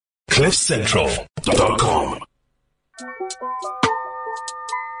CliffCentral.com.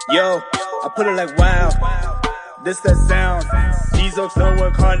 Yo, I put it like wow, this that sound. These oaks don't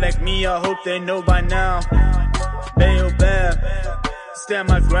work hard like me, I hope they know by now. Bayo Bab, stand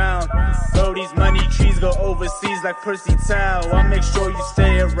my ground. Bro, these money trees go overseas like Percy Tau. I'll make sure you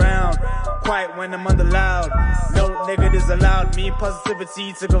stay around, quiet when I'm under loud. No negatives allowed, me and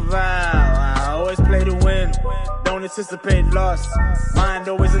positivity took a vow. I always play to win, don't anticipate loss. Mind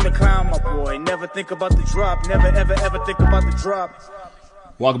always in the clown, my boy. Never think about the drop, never ever ever think about the drop.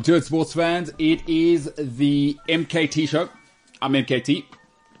 Welcome to it, sports fans. It is the MKT show. I'm MKT.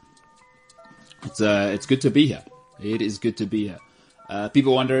 It's good to be here. It is good to be here.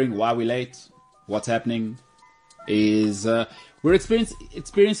 People wondering why we're late, what's happening, is we're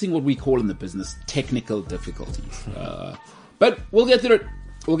experiencing what we call in the business technical difficulties. But we'll get through it.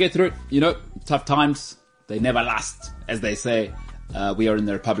 We'll get through it. You know, tough times, they never last, as they say. We are in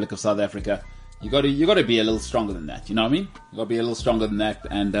the Republic of South Africa. You got to be a little stronger than that. You know what I mean? You got to be a little stronger than that,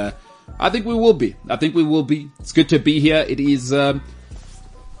 and I think we will be. It's good to be here. It is.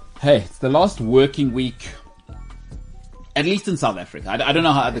 It's the last working week, at least in South Africa. I don't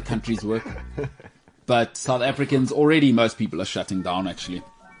know how other countries work, but South Africans already, most people are shutting down. Actually,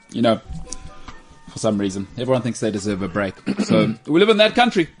 you know, for some reason, everyone thinks they deserve a break. So we live in that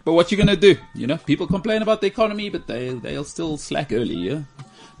country. But what you gonna do? You know, people complain about the economy, but they'll still slack early. Yeah.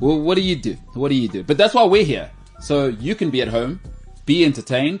 Well, what do you do? But that's why we're here. So you can be at home, be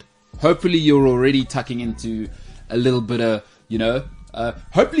entertained. Hopefully you're already tucking into a little bit of,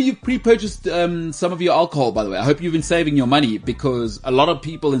 hopefully you've pre-purchased some of your alcohol, by the way. I hope you've been saving your money, because a lot of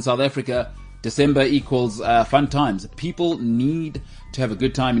people in South Africa, December equals fun times. People need to have a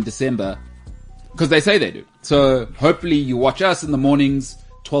good time in December because they say they do. So hopefully you watch us in the mornings,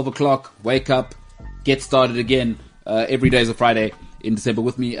 12 o'clock, wake up, get started again. Every day is a Friday. In December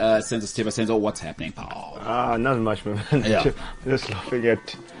with me, Senzo, what's happening, pal? Nothing much, man. Yeah. Just laughing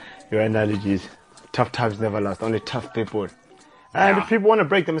at your analogies. Tough times never last, only tough people. And if people want to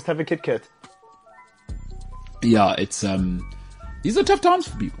break, they must have a Kit Kat. Yeah, it's these are tough times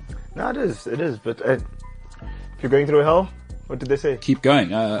for people. No, it is. But if you're going through hell, what did they say? Keep going.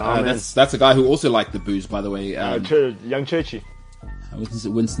 That's a guy who also liked the booze, by the way. Young Churchy.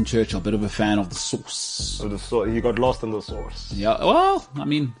 Winston Churchill, a bit of a fan of the sauce. He got lost in the sauce. Yeah, well, I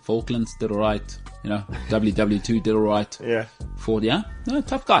mean, Falklands did alright. You know, WW2 did alright. Yeah. Ford, yeah. No,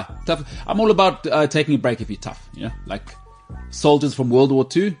 tough guy. Tough. I'm all about taking a break if you're tough. You know, like soldiers from World War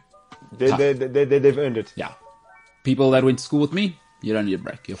II. They've earned it. Yeah. People that went to school with me, you don't need a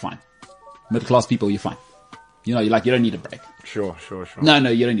break. You're fine. Middle class people, you're fine. You know, you don't need a break. Sure. No,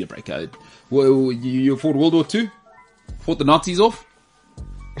 you don't need a break. You fought World War II, fought the Nazis off.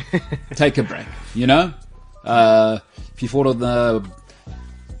 Take a break, you know. If you fought on the,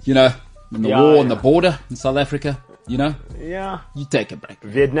 in the war on the border in South Africa, you know. Yeah. You take a break.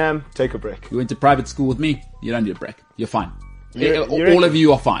 Vietnam, take a break. You went to private school with me. You don't need a break. You're fine. All of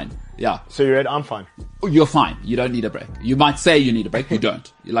you are fine. Yeah. So I'm fine. You're fine. You don't need a break. You might say you need a break. You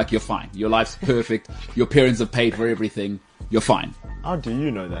don't. You're fine. Your life's perfect. Your parents have paid for everything. You're fine. How do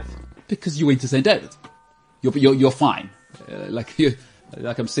you know that? Because you went to St. David. You're fine.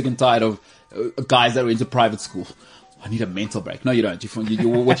 Like I'm sick and tired of guys that are into private school. I need a mental break. No, you don't.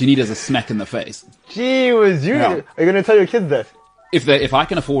 What you need is a smack in the face. Gee whiz, are you going to tell your kids that? If I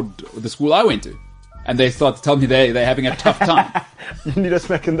can afford the school I went to, and they start to tell me they're having a tough time, you need a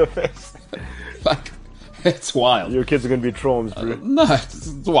smack in the face. Like, it's wild. Your kids are going to be traumas, bro. No, it's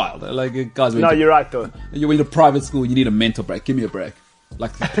wild. Like guys. No, you're right though. You went to private school. You need a mental break. Give me a break.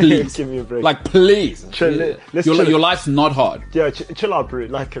 Like, please. Give me a break. Like, please. Chill. Your life's not hard. Yeah, chill out, bro.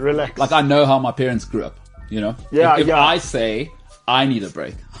 Like, relax. Like, I know how my parents grew up, you know? Yeah, if I say I need a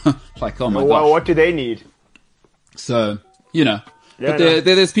break, like, oh my well, gosh. what do they need? So, you know. Yeah, but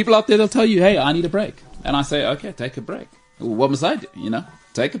there's people out there that'll tell you, hey, I need a break. And I say, okay, take a break. Well, what must I do, you know?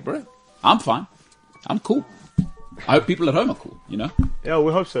 Take a break. I'm fine. I'm cool. I hope people at home are cool, you know? Yeah,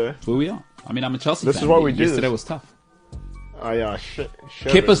 we hope so. That's where we are. I mean, I'm a Chelsea fan. This is what we do. Yesterday was tough. Oh, yeah, shit.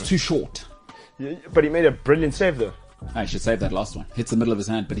 Kepa's too short. Yeah, but he made a brilliant save, though. I should save that last one. Hits the middle of his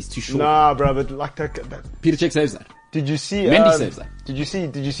hand, but he's too short. Nah, bro, but like that. Peter Cech saves that. Did you see? Mendy saves that. Did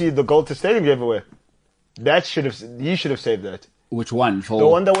you see the goal to Stadium gave away? He should have saved that. Which one? The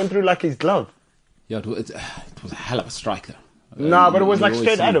one that went through like his glove. Yeah, it was a hell of a strike, though. Nah, but it was like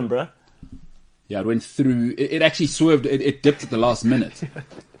straight at him, bro. Yeah, it went through. It actually swerved. It dipped at the last minute.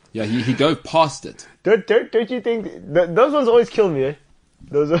 Yeah, he dove past it. Don't you think those ones always kill me? Eh?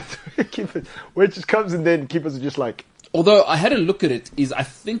 Those keepers, where it just comes and then keepers are just like, Although I had a look at it, I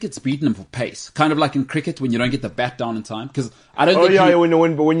think it's beaten him for pace. Kind of like in cricket when you don't get the bat down in time. Because I don't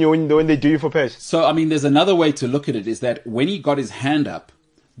think when they do you for pace. So, I mean, there's another way to look at it, is that when he got his hand up,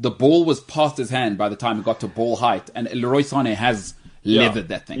 the ball was past his hand by the time it got to ball height. And Leroy Sané has levered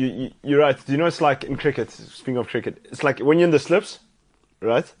that thing. You're right. Do you know it's like in cricket, speaking of cricket, it's like when you're in the slips,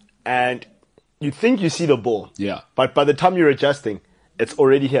 right? And you think you see the ball. Yeah. But by the time you're adjusting, it's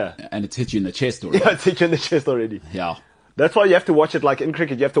already here. And it's hit you in the chest already. Yeah, it's hit you in the chest already. Yeah. That's why you have to watch it like in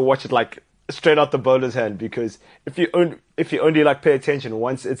cricket. You have to watch it like straight out the bowler's hand, because if you only like pay attention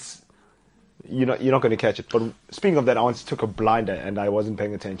once, it's you're not going to catch it. But speaking of that, I once took a blinder and I wasn't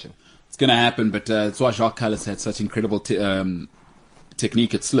paying attention. It's going to happen, but that's why Jacques Kallis had such incredible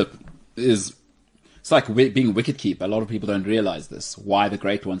technique at slip. It's like being a wicketkeeper. A lot of people don't realize this. Why the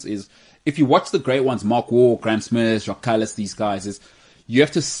great ones is, if you watch the great ones, Mark Waugh, Graham Smith, Jacques Kallis, these guys, is you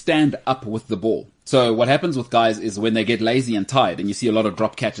have to stand up with the ball. So what happens with guys is when they get lazy and tired, and you see a lot of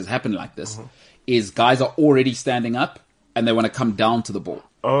drop catches happen like this, is guys are already standing up and they want to come down to the ball.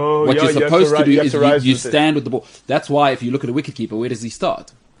 Oh, what you're supposed to do is you with stand with the ball. That's why if you look at a wicketkeeper, where does he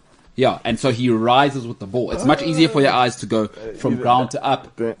start? Yeah, and so he rises with the ball. It's much easier for your eyes to go from ground to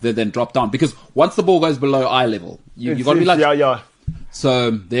up than drop down. Because once the ball goes below eye level, you got to be like... Yeah.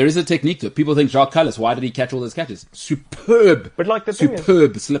 So there is a technique to it. People think Jacques Kallis, why did he catch all those catches? Superb. But like the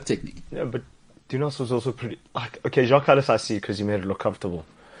superb slip technique. Yeah, but Dinos was also pretty... okay, Jacques Kallis I see because he made it look comfortable.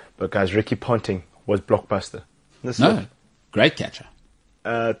 But guys, Ricky Ponting was blockbuster. No, great catcher.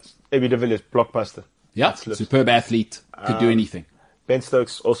 A.B. de Villiers, blockbuster. Yeah, superb athlete, could do anything. Ben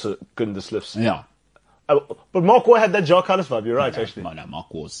Stokes also good in the slips. Yeah. But Mark Waugh had that Jacques Kallis vibe, you're right, actually. No,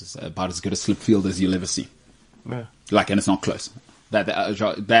 Mark Waugh is about as good a slip field as you'll ever see. Yeah. And it's not close.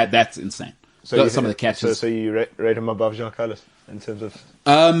 That's insane. So some of the catches. So you rate him above Jacques Kallis in terms of...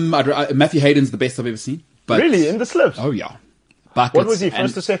 Matthew Hayden's the best I've ever seen. But, really? In the slips? Oh, yeah. What was he,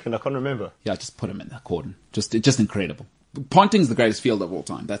 first or second? I can't remember. Yeah, just put him in that cordon. Just incredible. Ponting's the greatest fielder of all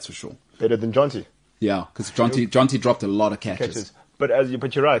time, that's for sure. Better than Jonty? Yeah, because Jonty dropped a lot of catches.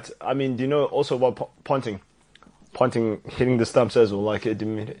 But you're right. I mean, do you know also about Ponting? Ponting hitting the stumps as well. Like, he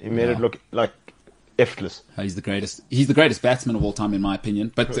made it look like effortless. He's the greatest. He's the greatest batsman of all time, in my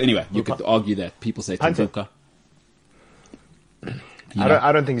opinion. But anyway, you could argue that. People say Tim Booker.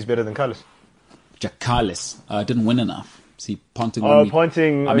 I don't think he's better than Kallis. Jack Kallis didn't win enough. See, Ponting.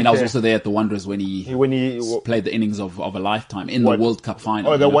 Ponting. I mean, I was also there at the Wanderers when he played the innings of a lifetime in the World Cup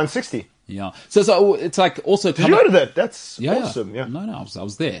final. Oh, the 160. Yeah. So it's like also. Did you go to that? That's awesome. Yeah. No, I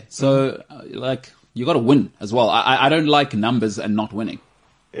was there. So you got to win as well. I don't like numbers and not winning.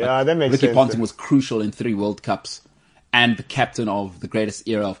 Yeah, that makes sense. Ricky Ponting was crucial in 3 World Cups and the captain of the greatest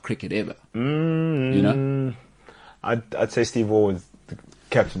era of cricket ever. You know? I'd say Steve Waugh was the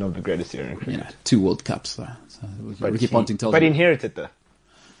captain of the greatest era in cricket. 2 World Cups. So Ricky Ponting tells me. But he inherited though.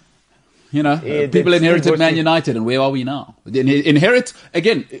 You know, people inherited Man United, and where are we now? Inherit,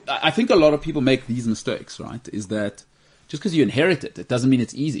 again, I think a lot of people make these mistakes, right? Is that just because you inherit it, it doesn't mean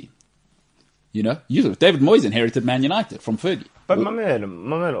it's easy. You know? David Moyes inherited Man United from Fergie. But my man,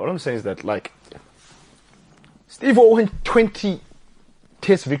 all I'm saying is that, like, Steve Waugh won 20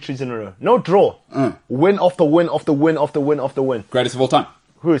 test victories in a row. No draw. Win after win after win after win after win. Greatest of all time.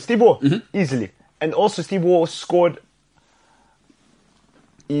 Who is Steve Waugh? Easily. And also Steve Waugh scored...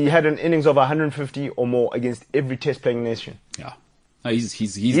 He had an innings of 150 or more against every test playing nation. Yeah. No,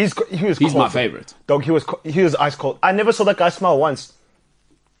 he's my favourite. Dog, he was ice cold. I never saw that guy smile once.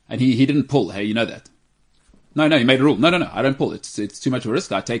 And he didn't pull. Hey, you know that. No, he made a rule. No, I don't pull. It's too much of a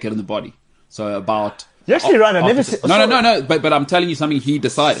risk. I take it in the body. So about... You're actually right. I never said... No. But I'm telling you something he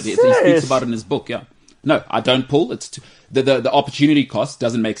decided. He speaks about it in his book, yeah. No, I don't pull. It's the opportunity cost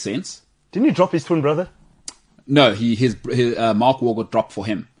doesn't make sense. Didn't he drop his twin brother? No, his Mark Waugh got dropped for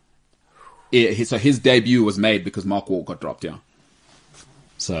him. So his debut was made because Mark Waugh got dropped, yeah.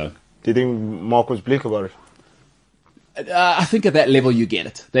 So... Do you think Mark was bleak about it? I think at that level you get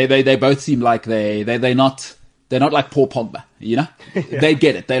it. They both seem like they're not like Paul Pogba, you know? Yeah. They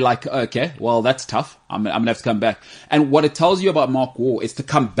get it. They're like, okay, well, that's tough. I'm going to have to come back. And what it tells you about Mark Waugh is to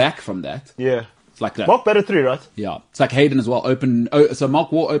come back from that. Yeah. It's like that. Mark batted 3, right? Yeah. It's like Hayden as well. So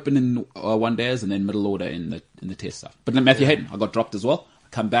Mark Waugh opened in one days and then middle order in the test stuff. But then Matthew Hayden, I got dropped as well. I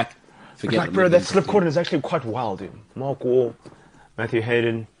come back, forget it. Like, bro, that slip cordon is actually quite wild, dude. Mark Waugh, Matthew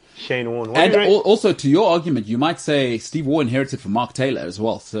Hayden, Shane Warne. And also, to your argument, you might say Steve Waugh inherited from Mark Taylor as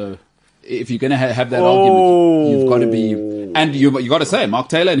well. So if you're going to have that argument, you've got to be... And you got to say, Mark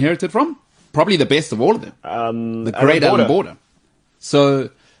Taylor inherited from probably the best of all of them. The great Alan Border. So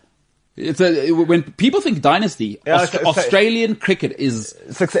When people think dynasty, Yeah, Australian cricket is...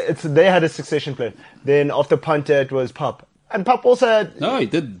 They had a succession plan. Then after Punter, it was Pup. And Pup also had No, he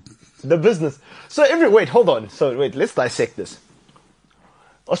did. the business. So wait, hold on. Let's dissect this.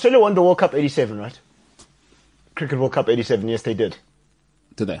 Australia won the World Cup 87, right? Cricket World Cup 87, yes, they did.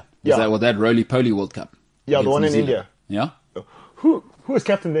 Did they? Yeah. Was that Roly-Poly World Cup? Yeah, the Against one New in Zealand? India. Yeah? Who was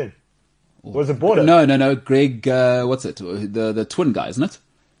captain then? Was it Border? No. Greg, what's it? The twin guy, isn't it?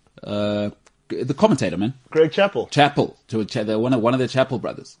 The commentator, man. Greg Chappell. Chappell. One of the Chappell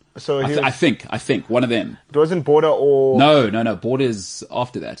brothers. So I think one of them. It wasn't Border or... No. Border's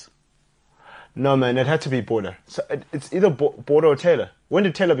after that. No, man, it had to be Border. So it's either Border or Taylor. When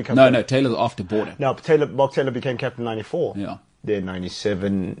did Taylor become No, Taylor's after Border. No, Mark Taylor became captain 94. Yeah. Then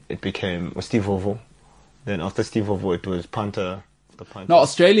 97, it became Steve Orville. Then after Steve Orville, it was Punter. No,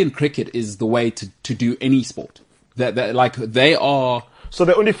 Australian cricket is the way to do any sport. They are... So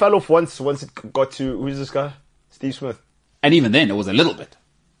they only fell off once it got to... Who's this guy? Steve Smith. And even then, it was a little bit.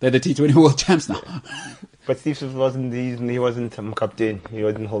 They're the T20 world champs now. But Steve Smith wasn't... He wasn't captain. He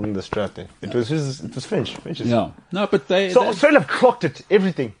wasn't holding the strap there. It was Finch. Finch's. Yeah. No, but So Australia have clocked it.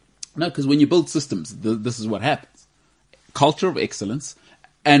 Everything. No, because when you build systems, this is what happens. Culture of excellence.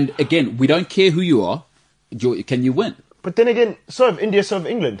 And again, we don't care who you are. Can you win? But then again, so have India, so have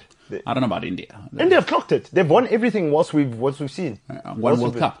England. I don't know about India. India have clocked it. They've won everything whilst we've seen. One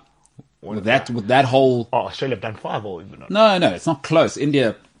World Cup. With that whole... Oh, Australia have done 5 or even not. No, it's not close.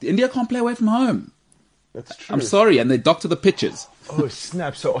 India can't play away from home. That's true. I'm sorry, and they doctor the pitches. Oh,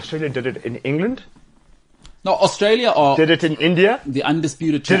 snap. So Australia did it in England? No, Australia are... Did it in India? The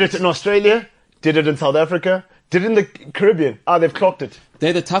undisputed Did champs. it in Australia? Did it in South Africa? Did it in the Caribbean? They've clocked it.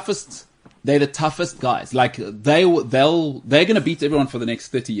 They're the toughest guys. Like, they're going to beat everyone for the next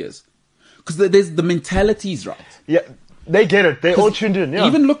 30 years. Because the mentality's right. Yeah, they get it. They all tuned in, yeah.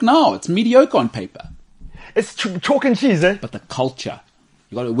 Even look now, it's mediocre on paper. It's chalk and cheese, eh? But the culture.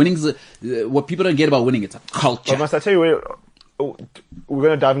 Winning's what people don't get about winning, it's a culture. But must I tell you where... we're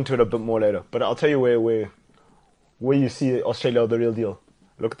going to dive into it a bit more later. But I'll tell you where you see Australia the real deal.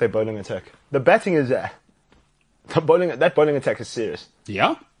 Look at their bowling attack. The batting is there. That bowling attack is serious.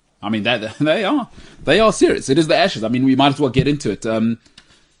 Yeah. I mean, they are serious. It is the Ashes. I mean, we might as well get into it.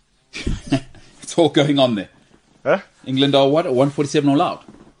 It's all going on there. Huh? England are what? 147 all out.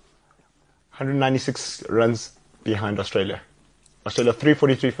 196 runs behind Australia. Australia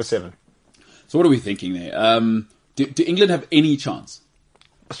 343 for 7. So what are we thinking there? Do England have any chance?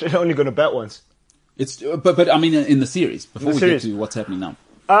 Australia only going to bat once. But I mean in the series. Before we get to what's happening now.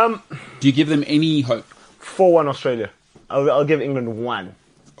 Do you give them any hope? 4-1 Australia. I'll give England 1.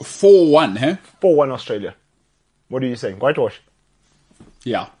 4-1, huh? 4-1 Australia. What are you saying? Whitewash?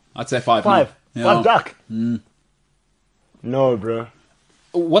 Yeah, I'd say 5. 5. Yeah. 5 duck. No, bro.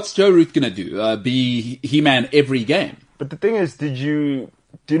 What's Joe Root gonna do? Be He-Man every game? But the thing is, do you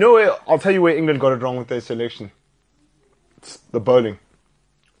know where? I'll tell you where England got it wrong with their selection. It's the bowling.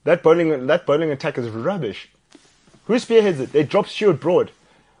 That bowling attack is rubbish. Who spearheads it? They dropped Stuart Broad.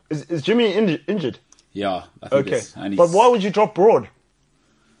 Is Jimmy injured? Yeah, I think Okay. and But why would you drop Broad?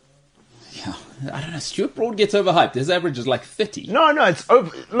 Yeah, I don't know. Stuart Broad gets overhyped. His average is like 30. No, it's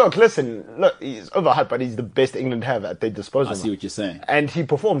over. Look, he's overhyped, but he's the best England have at their disposal. I see what you're saying. And he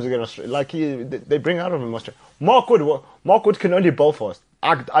performs against Australia. Like they bring out of him Australia. Mark Wood can only bowl fast.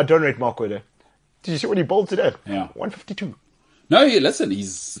 I don't rate Mark Wood. Did you see what he bowled today? Yeah. 152. No, listen,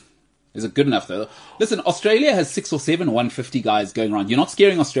 he's good enough though. Listen, Australia has 6 or 7 150 guys going around. You're not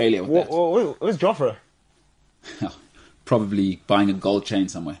scaring Australia with that. Where's Jofra? Probably buying a gold chain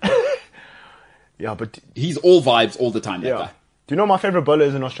somewhere. Yeah, but He's all vibes all the time, that yeah. guy. Do you know my favorite bowler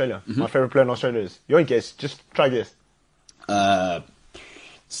is in Australia? Mm-hmm. My favorite player in Australia is. You won't guess. Just try guess.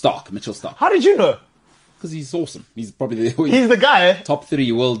 Mitchell Stark. How did you know? Because he's awesome. He's probably He's the guy. Eh? top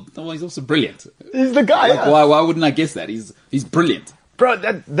 3 world. Oh, he's also brilliant. He's the guy. Like, Yeah. why wouldn't I guess that? He's brilliant. Bro,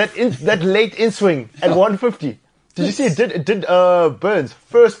 that late in swing at 150. Did you see it did Burns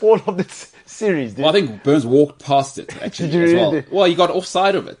first ball of the series? Dude. Well, I think Burns walked past it actually Did you as really? well. Well, he got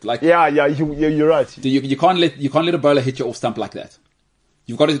offside of it. Like Yeah, you're right. you can't let a bowler hit you off stump like that.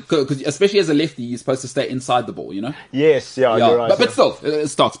 You've got to, because especially as a lefty, you're supposed to stay inside the ball. You know. Yes, yeah, you're right. But still,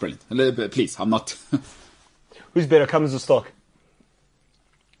 Stark's brilliant. A little bit, please, I'm not Who's better, Cummins or Stark?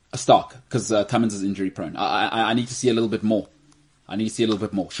 a Stark because Cummins is injury prone. I need to see a little bit more.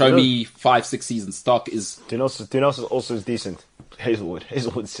 Show me 5-6 seasons. Stark is. Dinos also is decent.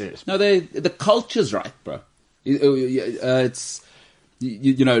 Hazelwood's serious. No, the culture's right, bro. It's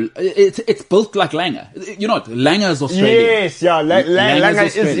You know, it's built like Langer. You know what? Langer is Australian. Yes, yeah, Langer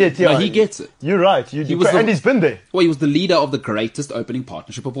is Australian. it. Yeah, No, he gets it. You're right. And he's been there. Well, he was the leader of the greatest opening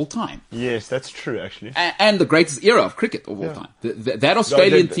partnership of all time. Yes, that's true, actually. And the greatest era of cricket of all time. That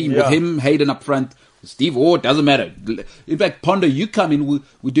Australian team with him, Hayden up front, Steve Waugh, doesn't matter. In fact, Pondo, you come in,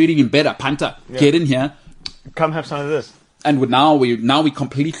 we're doing it even better. Punter, get in here. Come have some of this. And now we're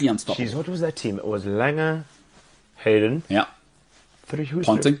completely unstoppable. Jeez, what was that team? It was Langer, Hayden. Yeah. Who's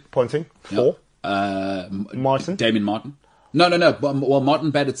Ponting. Ponting. 4. Martin. Damien Martin. No. Well,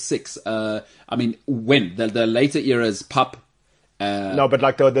 Martin batted 6. I mean, when? The later eras, Pup. No, but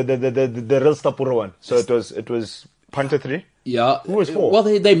like the real Stapura one. So it was Punter 3. Yeah. Who was 4? Well,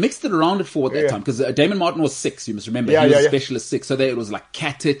 they mixed it around at 4 at that time because Damon Martin was 6. You must remember. He was a specialist 6. So it was like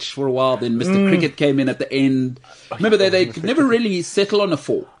Catich for a while. Then Mr. Cricket came in at the end. Remember, they could never really settle on a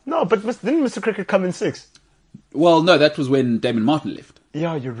 4. No, but didn't Mr. Cricket come in 6? Well, no, that was when Damon Martin left.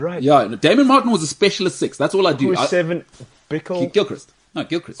 Yeah, you're right. Yeah, Damon Martin was a specialist 6. That's all I do. Who was 7? Bickle? Gilchrist. No,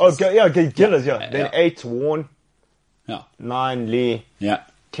 Gilchrist. Oh, Gillis, yeah. Then 8, Warren. Yeah. 9, Lee. Yeah.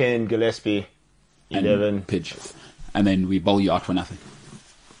 10, Gillespie. 11, Pidge. And then we bowl you out for nothing.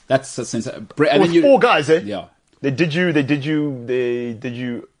 That's a sense. And then 4 guys, eh? Yeah. They did you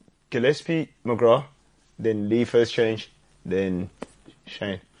Gillespie, McGrath, then Lee first change, then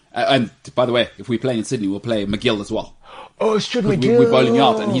Shane. And by the way, if we play in Sydney, we'll play McGill as well. Oh, should McGill? We're bowling you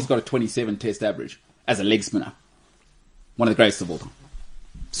out, and he's got a 27 test average as a leg spinner. One of the greatest of all time.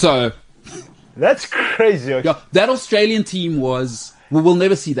 So. That's crazy. Okay. Yeah, that Australian team was. Well, we'll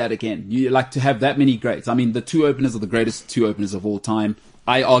never see that again. You like to have that many greats. I mean, the 2 openers are the greatest 2 openers of all time.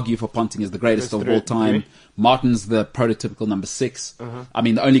 I argue for Ponting is the greatest of all time. Martin's the prototypical number 6. I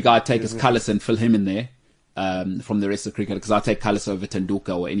mean, the only guy I take is Cullis and fill him in there from the rest of cricket because I take Cullis over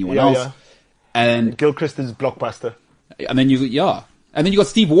Tendulkar or anyone else. Yeah. And Gilchrist is blockbuster. And then you got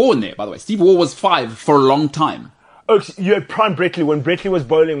Steve Waugh in there. By the way, Steve Waugh was 5 for a long time. Oh, you had prime Brettley when Brettley was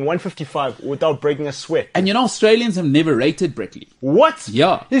bowling 155 without breaking a sweat. And you know, Australians have never rated Brettley. What?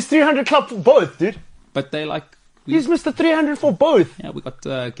 Yeah. He's 300 club for both, dude. But they like. He's Mr. 300 for both. Yeah, we got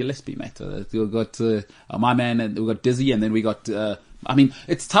Gillespie, mate. We got my man, and we got Dizzy, and then we got. I mean,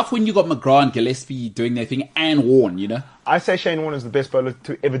 it's tough when you got McGrath and Gillespie doing their thing, and Warren. You know. I say Shane Warne is the best bowler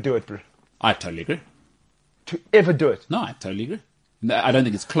to ever do it, bro. I totally agree. To ever do it. No, I totally agree. No, I don't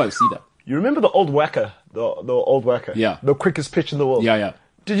think it's close either. You remember the old whacker? The old whacker? Yeah. The quickest pitch in the world? Yeah.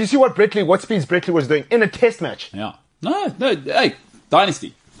 Did you see what speeds Brettley was doing in a test match? Yeah. No, hey,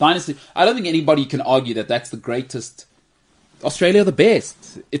 Dynasty. I don't think anybody can argue that that's the greatest. Australia are the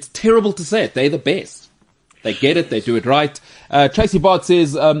best. It's terrible to say it. They're the best. They get it. They do it right. Tracy Bart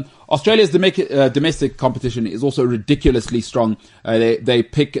says, Australia's domestic competition is also ridiculously strong. They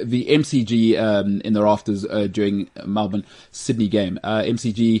pick the MCG in the rafters during Melbourne-Sydney game.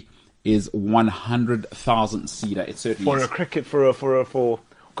 MCG is 100,000 seater. It certainly is. For a cricket,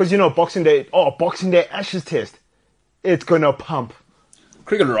 because you know Boxing Day Ashes Test, it's gonna pump.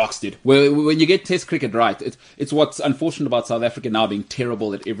 Cricket rocks, dude. When you get Test cricket right, it's what's unfortunate about South Africa now being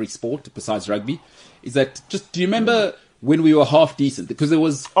terrible at every sport besides rugby, is that do you remember when we were half decent? Because there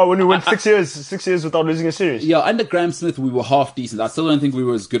was when we went 6 years without losing a series. Yeah, under Graham Smith we were half decent. I still don't think we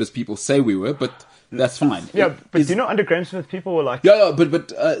were as good as people say we were, but that's fine. Yeah, but you know, under Graham Smith, people were like... Yeah,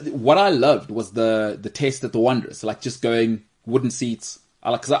 but what I loved was the test at the Wanderers. Like, just going wooden seats.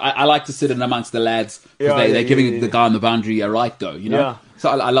 Because I like to sit in amongst the lads. Because they're giving the guy on the boundary a right go, you know? Yeah. So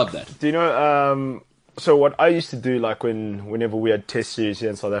I love that. Do you know... so what I used to do, like, whenever we had test series here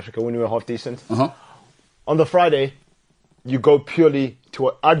in South Africa, when we were half decent, on the Friday, you go purely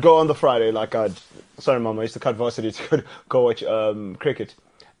to... I'd go on the Friday, like Sorry, Mum, I used to cut varsity to go watch cricket.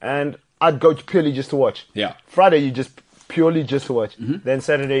 And... I'd go purely just to watch. Yeah. Friday, you just purely just to watch. Then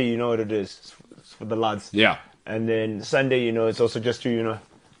Saturday, you know what it is. It's for the lads. Yeah. And then Sunday, you know, it's also just to,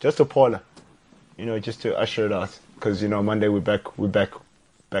 just to parlor. Just to usher it out. Because, Monday we're back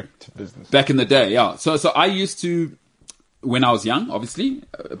to business. Back in the day, yeah. So I used to, when I was young, obviously,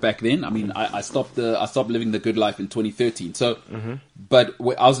 back then, I mean, I stopped living the good life in 2013. So, but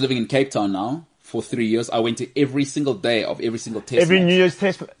I was living in Cape Town now. For 3 years, I went to every single day of every single test Every match. New Year's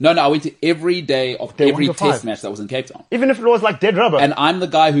test match? No, I went to every day of every test match that was in Cape Town. Even if it was like dead rubber? And I'm the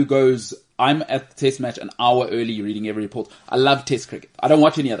guy who goes, I'm at the test match an hour early reading every report. I love test cricket. I don't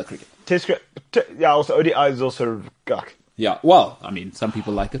watch any other cricket. Test cricket, yeah, also ODI is also guck. Yeah, well, I mean, some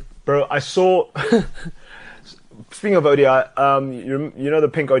people like it. Bro, I saw... Speaking of ODI, you know the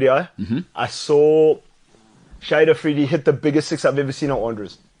pink ODI? I saw Shahid Afridi hit the biggest 6 I've ever seen on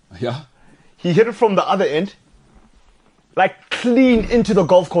Wanderers. Yeah? He hit it from the other end, like clean into the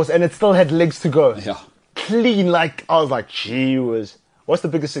golf course, and it still had legs to go. Yeah. Clean, like, I was like, gee whiz. What's the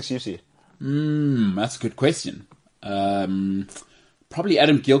biggest six you've seen? That's a good question. Probably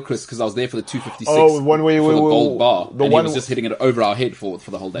Adam Gilchrist, because I was there for the 256. Oh, one way for the gold bar, the and one he was just hitting it over our head for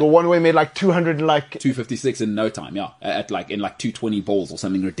the whole day. The one way made like 200 and like 256 in no time, yeah, in 220 balls or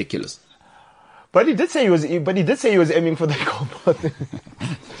something ridiculous. But he did say he was aiming for the gold bar thing.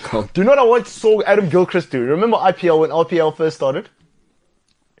 Cool. Do you know what I saw Adam Gilchrist do? Remember IPL when IPL first started?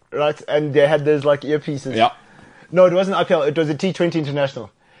 Right? And they had those like earpieces. Yeah. No, it wasn't IPL, it was a T20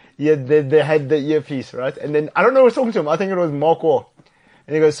 International. Yeah, they had the earpiece, right? And then I don't know who was talking to him. I think it was Mark Waugh.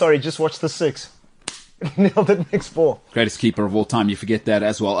 And he goes, sorry, just watch the six. Nailed it next ball. Greatest keeper of all time. You forget that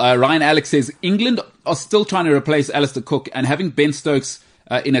as well. Ryan Alex says, England are still trying to replace Alistair Cook, and having Ben Stokes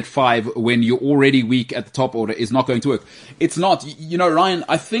in at 5 when you're already weak at the top order is not going to work. It's not. You know, Ryan,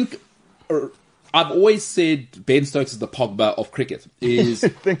 I think I've always said Ben Stokes is the Pogba of cricket. I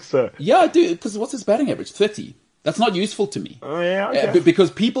think so. Yeah, I do. Because what's his batting average? 30. That's not useful to me. Oh, yeah, okay. Because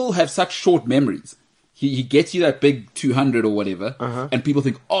people have such short memories. He gets you that big 200 or whatever, and people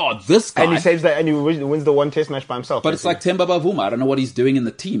think, oh, this guy. And he saves that, and he wins the one test match by himself. But it's like Themba Bavuma. I don't know what he's doing in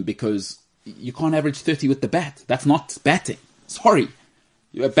the team, because you can't average 30 with the bat. That's not batting. Sorry.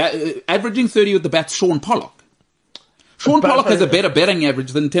 Averaging 30 with the bat's Sean Pollock. Sean Pollock has a better batting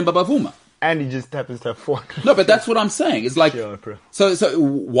average than Themba Bavuma. And he just happens to have 400. No, but that's what I'm saying. It's like, Yeah, so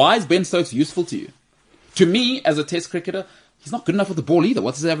why is Ben Stokes useful to you? To me, as a test cricketer, he's not good enough with the ball either.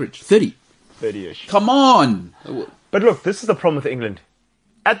 What's his average? 30. 30-ish. Come on. But look, this is the problem with England.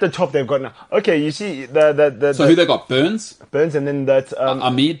 At the top, they've got... Okay, you see... So who they got? Burns? Burns, and then that...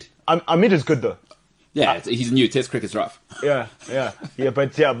 Ahmed? Ahmed is good, though. Yeah, he's new. Test cricket's rough. Yeah.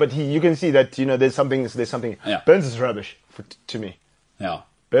 But you can see that, there's something... Yeah. Burns is rubbish, to me. Yeah.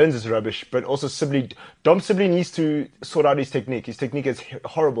 Burns is rubbish, but also Dom Sibley needs to sort out his technique. His technique is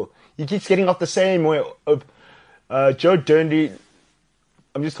horrible. He keeps getting off the same way. Joe Durndy...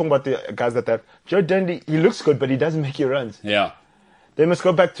 I'm just talking about the guys that have. Joe Dundee, he looks good, but he doesn't make you runs. Yeah. They must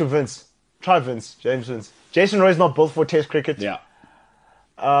go back to Vince. Try Vince, James Vince. Jason Roy's not built for Test cricket. Yeah.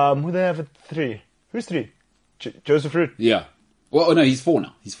 Who they have at 3? Who's 3? Joseph Root. Yeah. Well, no, he's 4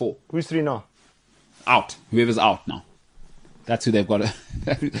 now. He's 4. Who's 3 now? Out. Whoever's out now. That's who they've got.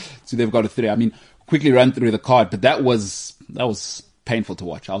 That's who they've got a 3. I mean, quickly run through the card, but that was painful to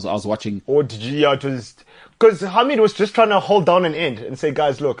watch. I was watching. Or did you? Yeah, it was. Because Hamid was just trying to hold down an end and say,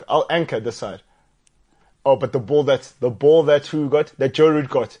 guys, look, I'll anchor this side. Oh, but the ball that Joe Root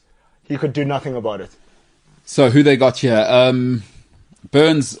got, he could do nothing about it. So who they got here?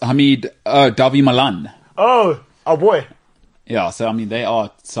 Burns, Hamid, Davi Malan. Oh, our boy. Yeah, so I mean, they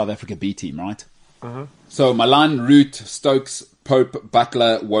are South Africa B team, right? So Malan, Root, Stokes, Pope,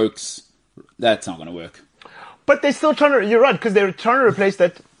 Butler, Wokes. That's not going to work. But they're still trying to, you're right, because they're trying to replace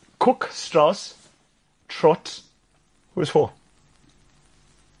that Cook, Strauss, Trott. Who was 4?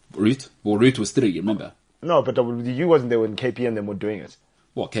 Root? Well, Root was 3, remember? No, but you wasn't there when KP and them were doing it.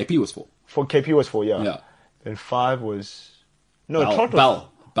 What, KP was 4? For KP was 4, yeah. Yeah. Then 5 was... No, Trott was...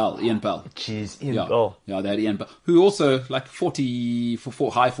 Bell, Ian Bell. Jeez, Ian Yeah. Bell. Yeah, they had Ian Bell. Who also, like 40,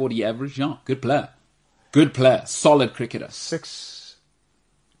 high 40 average. Yeah, good player. Good player. Solid cricketer. 6...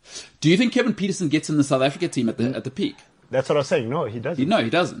 Do you think Kevin Peterson gets in the South Africa team at the peak? That's what I was saying. No, he doesn't. No, he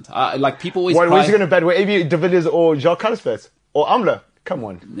doesn't. Like people always. Where's he going to bat? Where A.B. de Villiers or Jacques Callispert or Amla? Come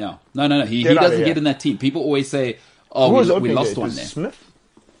on. Yeah. No. He doesn't get in that team. People always say, "Oh, we lost one there."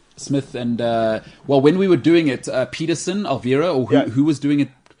 Smith and when we were doing it, Peterson, Alvira, or who was doing it?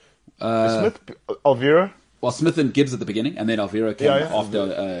 Smith, Alvira. Well, Smith and Gibbs at the beginning, and then Alvira came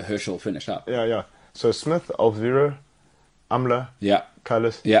after Herschel finished up. Yeah. So Smith, Alvira, Amla,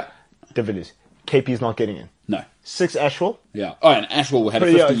 Callis, de Villiers. KP's not getting in. No. 6 Ashwell. Yeah. Oh, and Ashwell had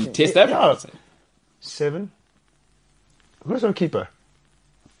a 50 test average. Yeah. 7. Who's our keeper?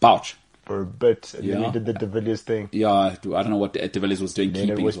 Bouch. For a bit. And then he did the de Villiers thing. Yeah, I don't know what de Villiers was doing. Then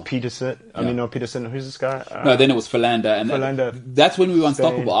keeping it was as well. Peterson. Peterson. Who's this guy? No, then it was Philander. And that's when we were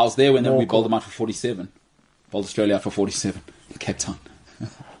unstoppable. I was there when we bowled them out for 47. Bowled Australia out for 47 in Cape Town.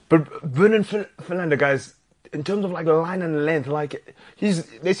 But Vernon Philander, guys, in terms of like line and length, like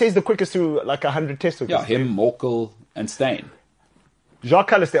they say he's the quickest through like 100 test wickets. Yeah, him, Morkel, and Steyn. Jacques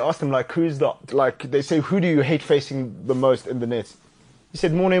Callis, they asked him like, who's the they say, who do you hate facing the most in the nets? He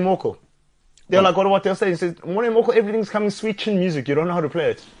said Morne Morkel. They're like, what they'll say? He said, Morne Morkel, everything's coming sweet chin music. You don't know how to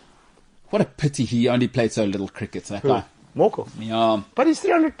play it. What a pity he only played so little cricket. That guy. Morkel. Yeah. But he's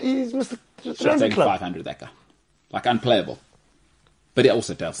 300. He's Mr. 300 club. 500. That guy. Like unplayable. But it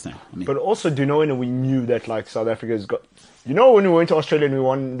also does thing. But also, do you know when we knew that like South Africa's got... You know when we went to Australia and we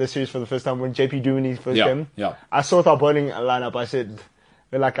won the series for the first time when JP Dooman's first came? Yeah. I saw our bowling lineup. I said,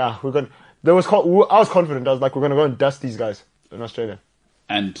 we're like, we're going... I was confident. I was like, we're going to go and dust these guys in Australia.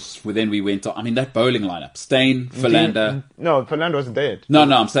 And then we went on. I mean, that bowling lineup: Steyn, Philander. No, Philander wasn't there yet. No,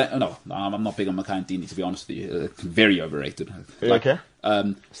 I'm saying no. I'm not big on Makantini, to be honest with you. Very overrated. Okay.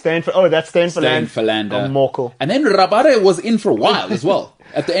 Steyn, that's Steyn, Philander, Morkel. and then Rabare was in for a while as well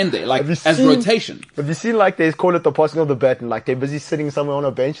at the end there, like as rotation. Have you seen like they call it the passing of the bat, and like they're busy sitting somewhere on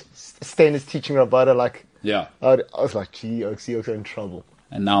a bench? Steyn is teaching Rabare like. Yeah. I was like, gee, Oaks are in trouble.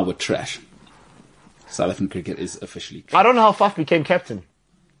 And now we're trash. South African cricket is officially trash. I don't know how Faf became captain.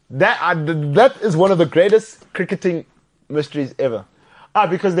 That is one of the greatest cricketing mysteries ever.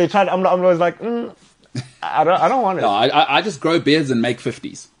 Because they tried. I'm always like, I don't want it. No, I just grow beards and make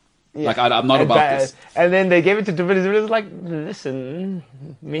 50s. Yeah. Like I'm not about this. And then they gave it to De Villiers. It was like, listen,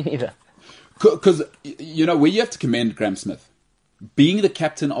 me neither. Because you know where you have to commend Graham Smith, being the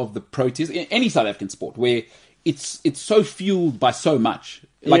captain of the Proteas in any South African sport, where it's so fueled by so much.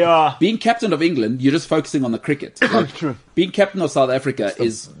 Like being captain of England, you're just focusing on the cricket. Like, True. Being captain of South Africa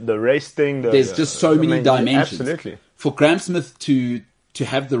is the race thing. There's just so many dimensions. Absolutely. For Graham Smith to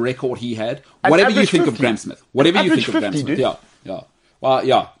have the record he had, whatever you think of Graham Smith, whatever you think of Graham Smith, yeah. Well,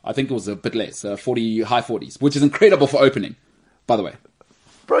 yeah, I think it was a bit less, high 40s, which is incredible for opening, by the way.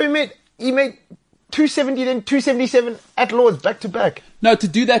 Bro, he made 270 then 277 at Lords back to back. No, to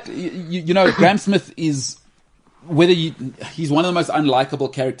do that, you know, Graham Smith is. He's one of the most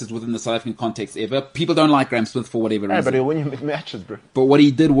unlikable characters within the South African context ever. People don't like Graham Smith for whatever reason. But he'll win you matches, bro. But what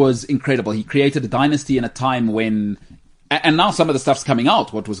he did was incredible. He created a dynasty in a time when, and now some of the stuff's coming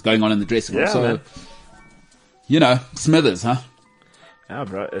out. What was going on in the dressing room? Yeah, so, man. You know, Smithers, huh? Yeah,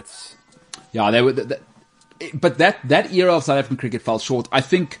 bro. It's they were. But that era of South African cricket fell short. I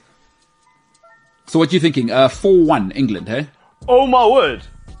think. So what you thinking? 4-1 England, hey? Oh my word!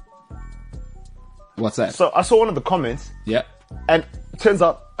 What's that? So I saw one of the comments. Yeah. And it turns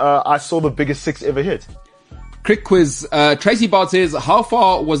out I saw the biggest six ever hit. Crick quiz. Tracy Bart says, how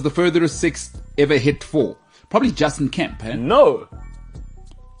far was the furthest six ever hit for? Probably Justin Kemp, eh? No.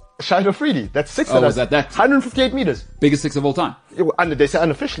 Shahid Afridi. That's six. Oh, was that? 158 meters. Biggest six of all time. And they say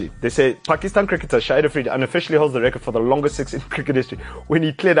unofficially. They say Pakistan cricketer Shahid Afridi unofficially holds the record for the longest six in cricket history when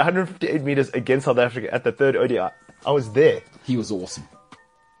he cleared 158 meters against South Africa at the third ODI. I was there. He was awesome.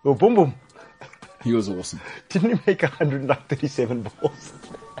 Oh, boom, boom. He was awesome. Didn't he make 137 balls?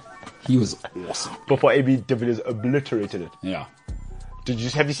 He was awesome. Before AB de Villiers obliterated it. Yeah.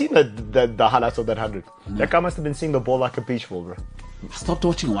 Have you seen the highlights of that 100? No. That guy must have been seeing the ball like a beach ball, bro. I stopped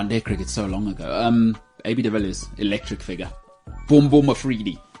watching one day cricket so long ago. AB de Villiers, electric figure. Boom Boom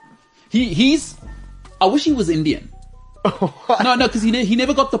Afridi. He's. I wish he was Indian. No, because he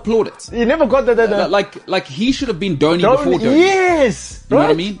never got the plaudits. He never got the like he should have been Dhoni before Dhoni. Yes, you know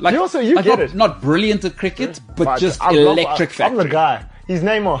what I mean. Like you get it. Not brilliant at cricket, but just electric factory. I'm the guy. He's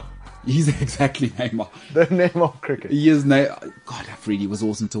Neymar. He's exactly Neymar. The Neymar of cricket. He is Neymar. God, Afridi was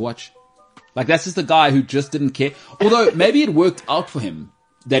awesome to watch. Like that's just a guy who just didn't care. Although maybe it worked out for him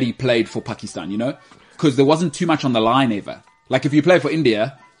that he played for Pakistan. You know, because there wasn't too much on the line ever. Like if you play for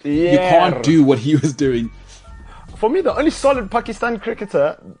India, you can't do what he was doing. For me, the only solid Pakistan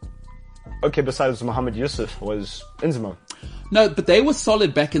cricketer, besides Mohammad Yusuf, was Inzamam. No, but they were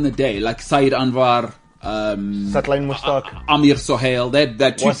solid back in the day, like Saeed Anwar, Satlain Mushtaq, Amir Sohail.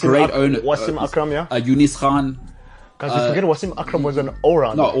 They're two great owners. Wasim Akram, yeah. Yunis Khan. Guys, you forget Wasim Akram was an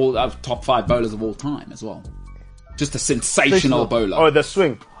all-rounder. No, all top 5 bowlers of all time as well. Just a sensational bowler. Oh, the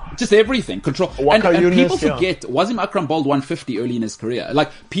swing. Just everything. Control. And people forget, Wasim Akram bowled 150 early in his career. Like,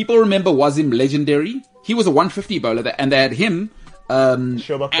 people remember Wasim legendary. He was a 150 bowler, and they had him, and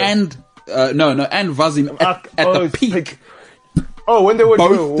Wasim at the peak. Oh, when they were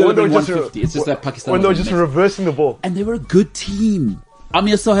both doing 150. It's just that Pakistan. When they were just reversing the ball. And they were a good team.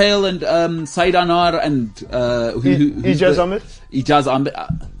 Amir Sohail and Saeed Anwar and Ijaz Ahmed. Ijaz Ahmed.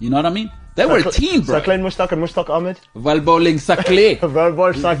 You know what I mean? They were a team, bro. Saklain Mushtaq and Mushtaq Ahmed. Valbowling Sakle.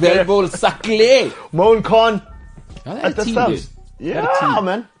 Valbol Sakle. Mohan Khan. At the team, dude. Yeah,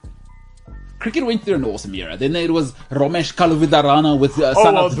 man. Cricket went through an awesome era. Then there was Romesh Kaluvidarana with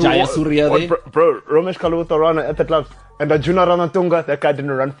Sanat Jayasuriya there. Bro, Romesh Kaluvidarana at the club. And Arjuna Ranatunga, that guy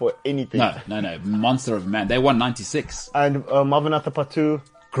didn't run for anything. No. Monster of man. They won 96. And Marvinatha Patu.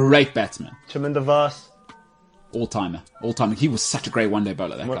 Great batsman. Chaminda Vas. All-timer. He was such a great one-day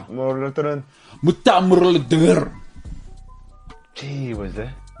bowler, that guy. Mutamurladur. Gee, was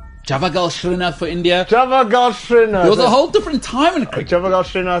there? Javagal Srinath for India. Javagal Srinath. There was a whole different time in cricket. Javagal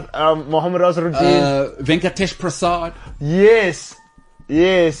Srinath, Mohammad Azharuddin. Venkatesh Prasad. Yes.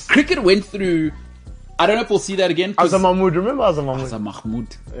 Cricket went through... I don't know if we'll see that again. Azam Mahmood, remember Azam Mahmood? Azam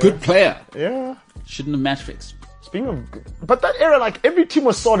Mahmood. Good player. Yeah. Shouldn't have match fixed. Speaking of... But that era, like, every team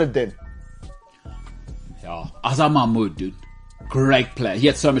was solid then. Yeah. Azam Mahmood, dude. Great player. He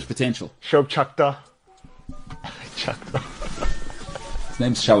had so much potential. Shoaib Chakta. Chakta. His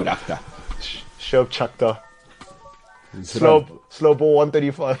name's Shoaib Akhtar. Shoaib Chakta. Slow ball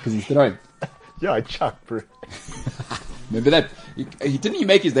 135. Because he's throwing. Yeah, I chuck, bro. Remember that? Didn't he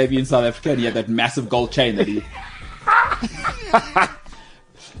make his debut in South Africa and he had that massive gold chain that he...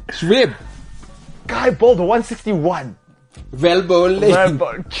 Schweb. Guy bowled 161. Velbowling.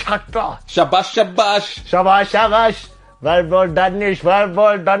 Chakta. Shabash, shabash. Shabash. Verbal Danish.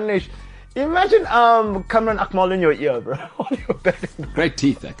 Imagine Cameron Akmal in your ear, bro. Great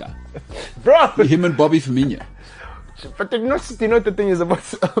teeth, that guy. Bro. Him and Bobby Firmino. But you know what the thing is about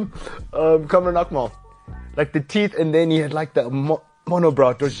Cameron Akmal? Like the teeth, and then he had like the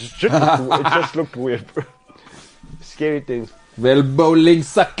monobrow. It just looked weird, bro. Scary things. Velbowling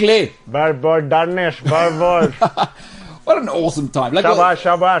sakle. Verbal Danish. Verbal. What an awesome time. Like,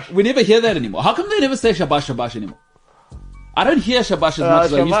 Shabash. We never hear that anymore. How come they never say shabash anymore? I don't hear shabash as much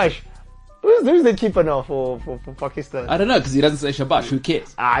as I used to. Who's the keeper now for Pakistan? I don't know, because he doesn't say shabash. Who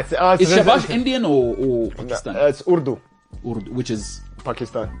cares? Is shabash Indian or Pakistani? It's Urdu, Which is...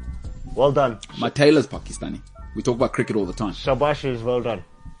 Pakistan. Well done. My tailor's Pakistani. We talk about cricket all the time. Shabash is well done.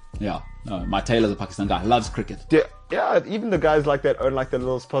 Yeah. No, my tailor's a Pakistan guy. Loves cricket. Yeah, even the guys like that own like the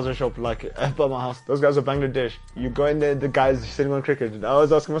little sponsor shop like by my house. Those guys are Bangladesh. You go in there, the guys sitting on cricket. I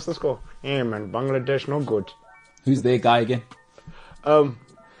was asking, what's the score? Yeah, man, Bangladesh, no good. Who's their guy again?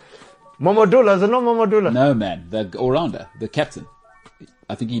 Mamadullah, is it not Mamadullah? No, man. The all-rounder. The captain.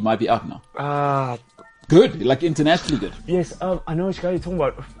 I think he might be out now. Good. Like internationally good. Yes, I know which guy you're talking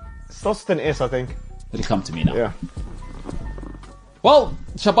about. Starts with an S, I think. It'll come to me now. Yeah. Well,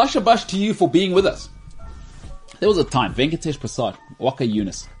 shabash to you for being with us. There was a time. Venkatesh Prasad. Waka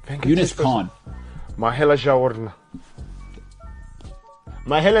Yunus. Yunus Khan. Mahela Jawarna.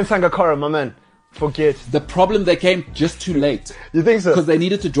 Mahela Sangakara, my man. Forget. The problem, they came just too late. You think so? Because they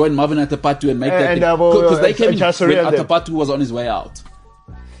needed to join Marvin Atapatu and make that thing. Because they came in when Atapatu was on his way out.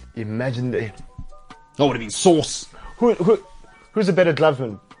 Imagine that. That would have been sauce. Who's a better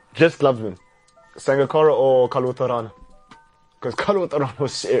glovesman? Just glovesman. Sangakara or Kalutaran? Because Kalutaran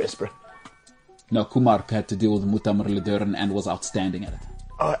was serious, bro. No, Kumar had to deal with Mutamar Liduran and was outstanding at it.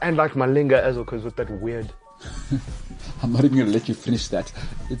 And like Malinga as well, because with that weird... I'm not even going to let you finish that.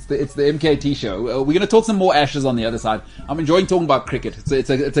 It's the MKT show. We're going to talk some more Ashes on the other side. I'm enjoying talking about cricket.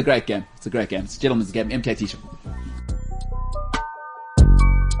 It's a great game. It's a great game. It's a gentleman's game. MKT show.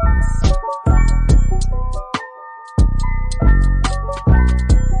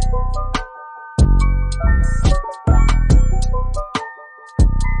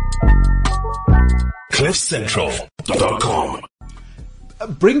 CliffCentral.com.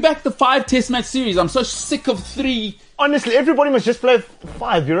 Bring back the 5 test match series. I'm so sick of 3. Honestly, everybody must just play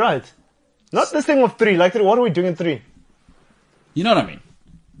 5. You're right. Not this thing of 3. Like, what are we doing in 3? You know what I mean?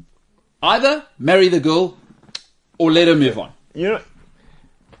 Either marry the girl or let her move on. You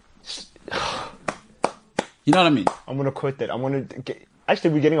know what I mean? I'm going to quote that. Actually,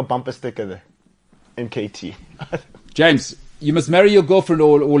 we're getting a bumper sticker there. MKT. James, you must marry your girlfriend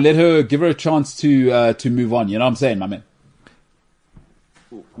or let her, give her a chance to move on. You know what I'm saying, my man?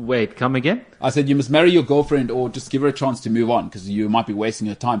 Wait, come again? I said you must marry your girlfriend or just give her a chance to move on because you might be wasting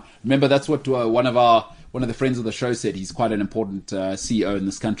her time. Remember, that's what one of the friends of the show said. He's quite an important CEO in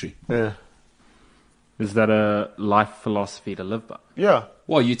this country. Yeah. Is that a life philosophy to live by? Yeah.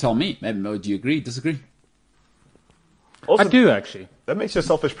 Well, you tell me. Maybe, do you agree? Disagree? Also, I do, actually. That makes you a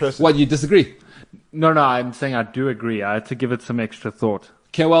selfish person. What, you disagree? No, I'm saying I do agree. I had to give it some extra thought.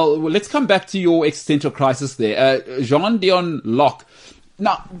 Okay, well, let's come back to your existential crisis there. Jean-Dion Locke.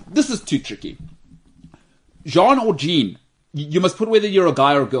 Now, this is too tricky. Jean or Jean? You must put whether you're a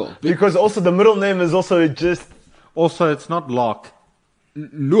guy or a girl. Because also the middle name is also just... Also, it's not Locke.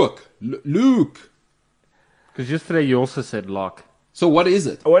 Luke. Because yesterday you also said Locke. So what is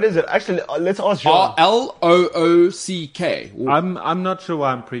it? What is it? Actually, let's ask Jean. L-O-O-C-K. I'm not sure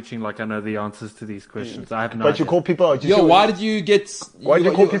why I'm preaching like I know the answers to these questions. I have no But idea. you call people out. Why did you get... Why did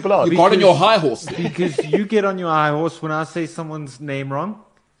you call people out? You got on your high horse. Because you get on your high horse when I say someone's name wrong.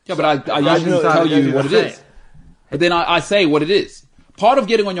 Yeah, but I usually tell you what it is. But then I say what it is. Part of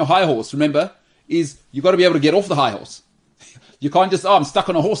getting on your high horse, remember, is you got to be able to get off the high horse. You can't just, I'm stuck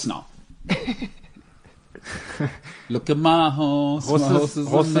on a horse now. Look at my horse. Horses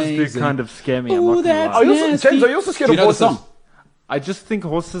do kind of scare me. Ooh, I'm not Are gonna you lie. also, James, are you also scared Do of you know the horses? song? I just think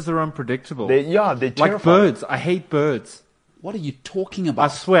horses are unpredictable. They're like terrifying. birds. I hate birds. What are you talking I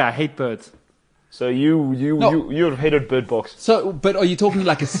about? swear, I hate birds. So you've hated Bird Box. So, but are you talking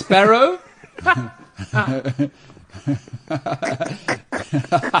like a sparrow?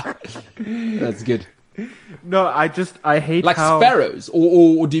 That's good. No, I hate Like how... sparrows,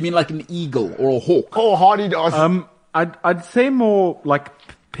 or do you mean like an eagle or a hawk? Oh, hardy does. I'd say more like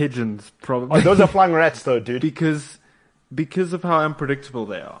pigeons, probably. Oh, those are flying rats, though, dude. because of how unpredictable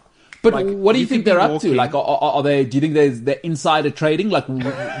they are. But Like, what do you you think could be they're up to? walking- Like, are they? Do you think they're insider trading? Like,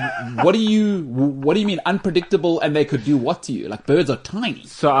 what do you mean unpredictable? And they could do what to you? Like, birds are tiny.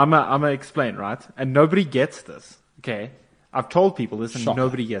 So I'm gonna explain, right? And nobody gets this. Okay, I've told people this, and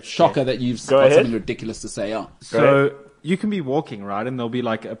nobody gets it. Shocker that you've Go got ahead. something ridiculous to say. Yeah. So you can be walking, right, and there'll be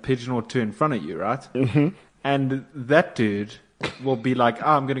like a pigeon or two in front of you, right? Mm-hmm. And that dude will be like,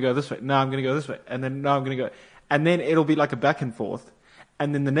 "Oh, I'm gonna go this way. No, I'm gonna go this way." And then, "No, I'm gonna go." And then it'll be like a back and forth.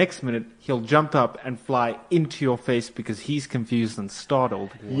 And then the next minute, he'll jump up and fly into your face because he's confused and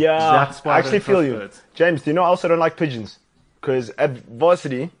startled. Yeah, That's why I actually don't trust feel you. birds. James, do you know I also don't like pigeons? Because at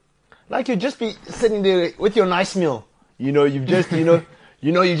varsity, like you'd just be sitting there with your nice meal. You know, you've just, you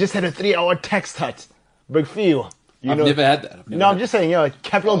just had a 3-hour tax cut. Big feel. I've never had that. I'm just saying,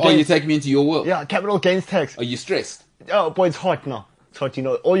 capital Oh, you gains. take me into your world. Yeah, capital gains tax. Are you stressed? Oh, boy, it's hot now. It's hot,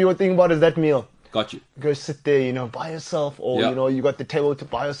 all you were thinking about is that meal. Got you. Go sit there, by yourself, or, Yeah. you got the table to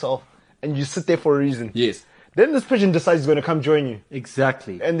by yourself, and you sit there for a reason. Yes. Then this pigeon decides he's going to come join you.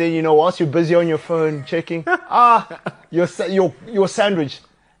 Exactly. And then, whilst you're busy on your phone checking, your sandwich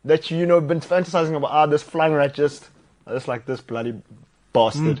that been fantasizing about, this flying rat just like this bloody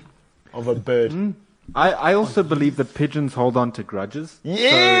bastard of a bird. I also believe that pigeons hold on to grudges.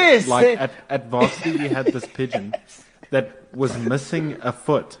 Yes! So, like at varsity, we had this pigeon that was missing a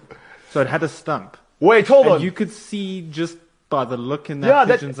foot. So it had a stump. Wait, hold And on. you could see just by the look in Yeah,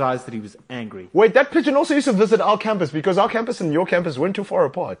 that pigeon's eyes that he was angry. Wait, that pigeon also used to visit our campus because our campus and your campus weren't too far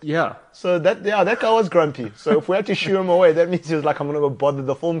apart. Yeah. So that guy was grumpy. So if we had to shoo him away, that means he was like, I'm going to go bother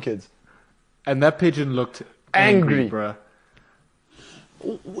the form kids. And that pigeon looked Angry. bruh.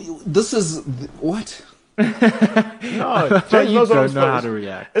 This is what? No, James You knows what I'm don't know how supposed- to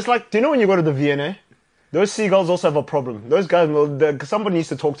react. It's like, do you know when you go to the VNA? Those seagulls also have a problem. Those guys, somebody needs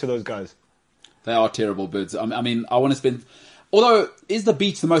to talk to those guys. They are terrible birds. I mean, I want to spend. Although, is the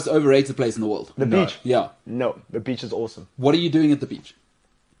beach the most overrated place in the world? The beach? Yeah. No, the beach is awesome. What are you doing at the beach?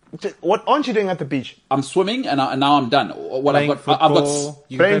 What aren't you doing at the beach? I'm swimming, and now I'm done. What Playing I've got. football.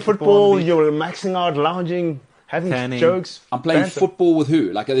 You can Playing play on football, the beach. you're maxing out, lounging, having Tanning. jokes. I'm playing banter. football with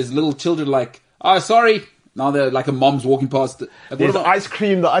who? Like, there's little children like, oh, sorry. Now they're like a mom's walking past. Like, what There's about, ice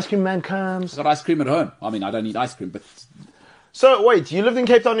cream, the ice cream man comes. I've got ice cream at home. I mean, I don't need ice cream, but So wait, you lived in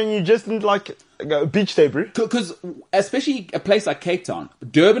Cape Town and you just didn't like beach day, bro? because especially a place like Cape Town,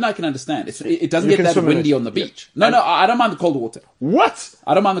 Durban, I can understand. It doesn't You get can that swim in windy it. on the beach. No, I don't mind the cold water. What?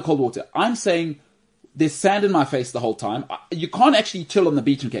 I don't mind the cold water. I'm saying there's sand in my face the whole time. You can't actually chill on the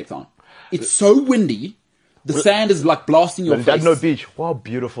beach in Cape Town. It's so windy. The sand is like blasting your face. Llandudno Beach. How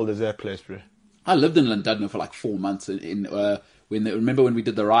beautiful is that place, bro? I lived in Llandudno for like 4 months. Remember when we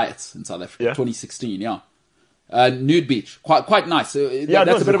did the riots in South Africa, Yeah. 2016? Yeah. Nude beach, quite nice. it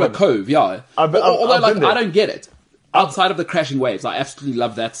That's was a bit of a quite- cove, yeah. I've Although, been like, there. I don't get it. Outside of the crashing waves, I absolutely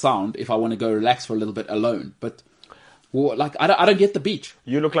love that sound. If I want to go relax for a little bit alone, but like, I don't get the beach.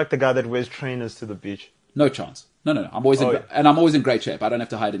 You look like the guy that wears trainers to the beach. No chance. No. I'm always Oh, yeah. and I'm always in great shape. I don't have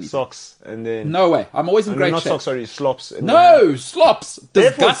to hide anything. Socks and then... No way. I'm always in No, great not shape. socks, sorry, slops. And No, slops.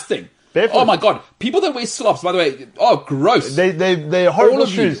 Barefoot. Disgusting. Barefoot. Oh my god. People that wear slops, by the way, gross. They're horrible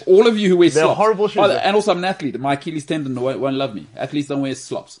shoes. All of you who wear They're slops. horrible shoes. And also I'm an athlete. My Achilles tendon won't love me. Athletes don't wear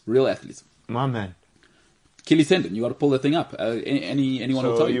slops. Real athletes. My man. Achilles tendon, you got to pull the thing up. Anyone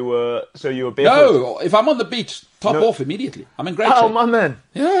will So tell you. you were barefoot? No, if I'm on the beach, top No. off immediately. I'm in great Oh, shape. my man.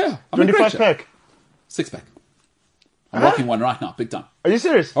 Yeah. I'm in great 25 shape. pack. 6-pack. I'm rocking one right now, big time. Are you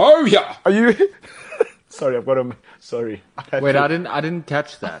serious? Oh yeah. Are you... Sorry, I've got him. Sorry. Wait, I didn't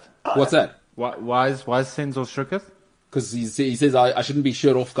catch that. What's that? Why is Senzo shooketh? Because he says I shouldn't be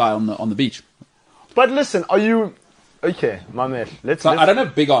shirt off guy on the beach. But listen, are you... Okay, my man. So I don't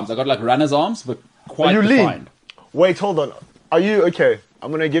have big arms. I got like runner's arms, but quite Are you defined. lean? Wait, hold on. Are you... Okay,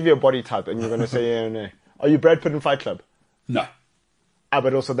 I'm going to give you a body type and you're going to say yeah or no. Are you Brad Pitt in Fight Club? No.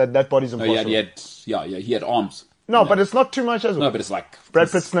 But also that body's No, impossible. he had arms. No, but it's not too much as well. No, but it's like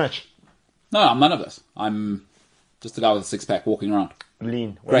Brad Pitt snatch. No, I'm none of this. I'm just a guy with a 6-pack walking around.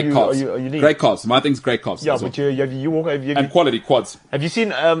 Lean. Great are you, calves. Are you lean? Great calves. My thing's great calves. Yeah, as but well. you walk... And quality quads. Have you seen,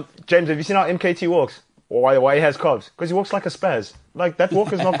 James, have you seen how MKT walks? Or why he has calves? Because he walks like a spaz. Like, that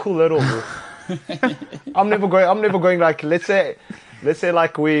walk is not cool at all, bro. I'm never going like, let's say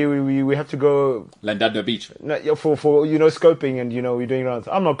like we have to go Llandudno Beach. for scoping and, we're doing rounds.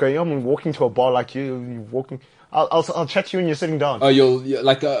 I'm not going, I'm walking to a bar like you're walking. I'll chat to you when you're sitting down. Oh, you're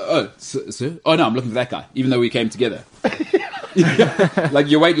like, sir? Oh, no, I'm looking for that guy, even though we came together. Like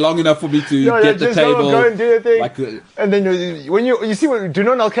you wait long enough for me to get the just table. go and do the thing. Like, And then when you see what, do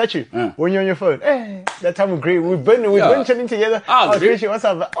not I'll catch you when you're on your phone. Hey, that time we've been chilling together. Ah, I'll greet you. What's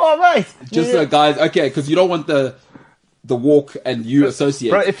up? Oh, mate. just guys, okay, because you don't want the walk and you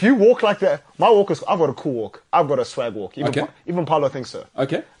associate. Bro, if you walk like that, my walk is. I've got a cool walk. I've got a swag walk. Okay. Even Paulo thinks so.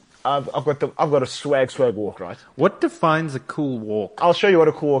 Okay. I've got a swag walk, right? What defines a cool walk? I'll show you what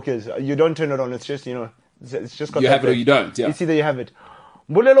a cool walk is. You don't turn it on. It's just it's just got. You that have it or thing. you don't. Yeah. It's either you have it.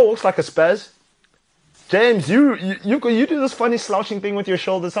 Mulelo walks like a spaz. James, you do this funny slouching thing with your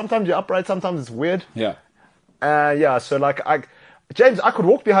shoulders. Sometimes you're upright. Sometimes it's weird. Yeah. Yeah. So like James, I could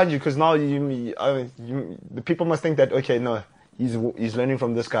walk behind you because now the people must think that okay, no, he's learning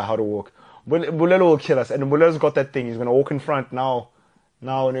from this guy how to walk. Mulelo will kill us, and Mulelo's got that thing. He's gonna walk in front now, and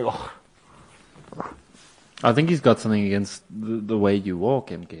I think he's got something against the way you walk,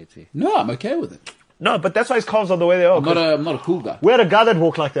 MKT. No, I'm okay with it. no, but that's why his calves are the way they are. I'm not a cool guy. We had a guy that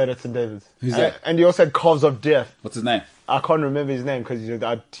walked like that at St. David's. Who's that? And he also had calves of death. What's his name? I can't remember his name because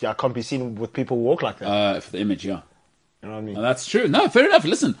I can't be seen with people who walk like that. For the image, yeah. You know what I mean? No, that's true. No, fair enough.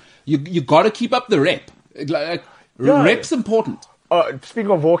 Listen, you got to keep up the rep. Like, Yeah. rep's important.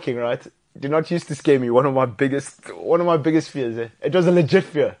 Speaking of walking, right? Do not used to scare me. One of my biggest fears. It was a legit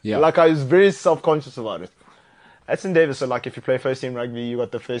fear. Yeah. Like I was very self-conscious about it. At St. David's, so like if you play first team rugby, you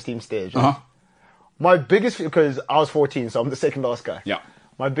got the first team stage. Right? Uh-huh. My biggest fear, because I was 14, so I'm the second last guy. Yeah.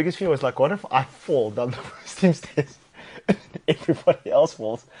 My biggest fear was like, what if I fall down the first team stairs and everybody else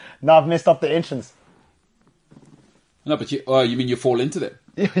falls? Now I've messed up the entrance. No, but you mean you fall into them?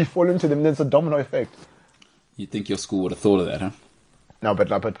 Yeah, you fall into them, then it's a domino effect. You'd think your school would have thought of that, huh? No, but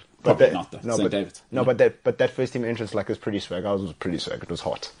Probably not, though. No, St. but David's. no, but that first team entrance like was pretty swag. Ours was pretty swag. It was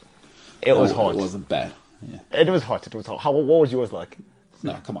hot. It was hot. It wasn't bad. Yeah. It was hot. It was hot. What was yours like?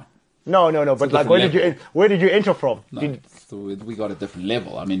 No, come on. No. But like, different where did you enter from? No, so we got a different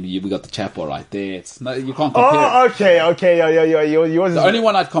level. I mean, we got the chapel right there. You can't compare. Oh, okay. Yeah. Yours. The only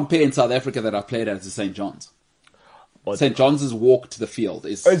one I'd compare in South Africa that I've played at is St. John's. St. John's walk to the field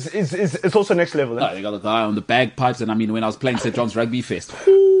is... It's also next level. No, they got a guy on the bagpipes, and I mean, when I was playing St. John's Rugby Fest,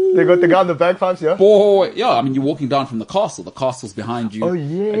 They got the guy on the bagpipes, yeah. boy, yeah, I mean, you're walking down from the castle. The castle's behind you. Oh, And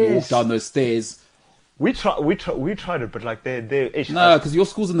you walk yes. down those stairs. We tried it, but like they No, because your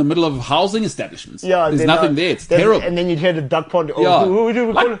school's in the middle of housing establishments. Yeah, there's then, nothing there. It's there's- terrible. And then you'd hear the duck pond. Oh, Yeah. who do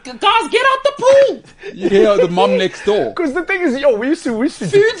we call Like, guys, get out the pool! You hear the mom next door. Because the thing is, we used to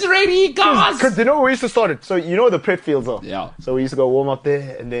Food's ready, guys! because you know where we used to start it. So you know where the prep fields are. Yeah. So we used to go warm up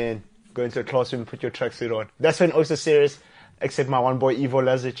there and then go into a classroom, put your tracksuit on. That's when also serious. Except my one boy Ivo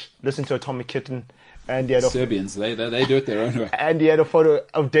Lazic listened to Atomic Kitten, and he had a Serbians, they do it their own way. and he had a photo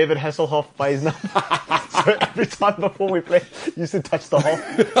of David Hasselhoff by his number. So every time before we play, he used to touch the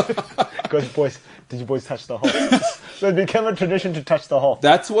Hoff. Because boys, did you boys touch the Hoff? So it became a tradition to touch the Hoff.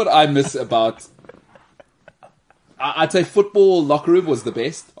 That's what I miss about... I'd say football locker room was the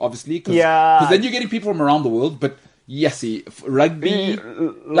best, obviously. Yeah. Because then you're getting people from around the world, but... Yes, see, rugby...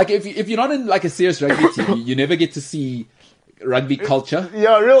 Like, if you're not in, like, a serious rugby team, you never get to see rugby culture.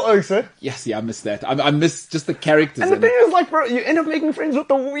 Yeah, real oaks, eh? Yes, yeah, I miss that. I miss just the characters. And the thing is, like, bro, you end up making friends with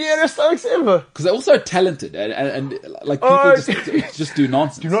the weirdest oaks ever. Because they're also talented, and like, people just do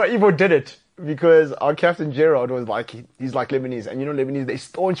nonsense. You know, Ivo did it because our captain Gerard was like, he's like Lebanese, and you know, Lebanese, they're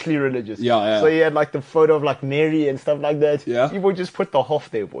staunchly religious. Yeah. So he had like the photo of like Mary and stuff like that. Yeah. Ivo just put the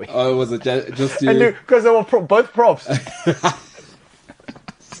Hoff there, boy. Oh, was it just to... And because they were both props.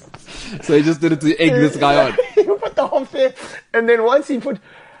 So he just did it to egg this guy on. He put the Hoff there, and then once he put,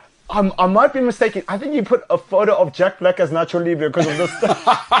 I might be mistaken. I think he put a photo of Jack Black as Nacho Libre because of this.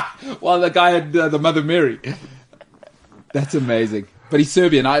 Well, the guy had the Mother Mary. That's amazing. But he's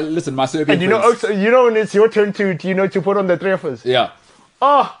Serbian. Listen, my Serbian And you know, friends... also, you know when it's your turn to put on the treffers. Yeah.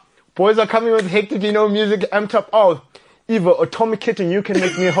 Oh, boys are coming with hectic, music amped up. Oh, Ivo, Atomic Kitten, you can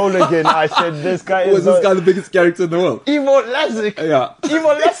make me whole again. I said, this guy is... Was this guy the biggest character in the world? Ivo Lazic. Yeah.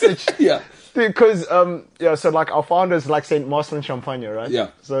 Ivo Lazic. Yeah. Because, so like our founders like St. Marcelin Champagne, right?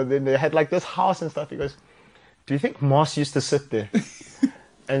 Yeah. So then they had like this house and stuff. He goes, do you think Mars used to sit there?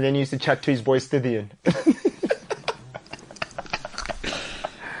 And then he used to chat to his boy Stidian.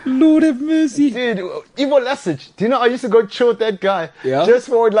 Lord have mercy. Dude, Ivo Lazic. Do you know, I used to go chill with that guy. Yeah? Just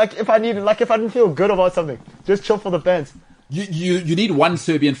for like, if I didn't feel good about something. Just chill for the bands. You need one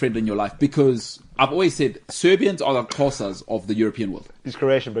Serbian friend in your life because I've always said Serbians are the Kosovars of the European world. He's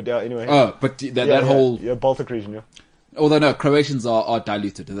Croatian, but yeah, anyway. Oh, but that whole... Yeah, Baltic region, yeah. Although no, Croatians are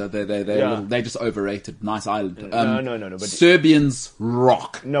diluted. They're Yeah. they're just overrated. Nice island. No. But Serbians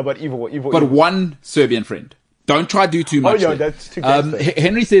rock. No, but Ivo. But one Serbian friend. Don't try to do too much. yeah, there. that's too gangster.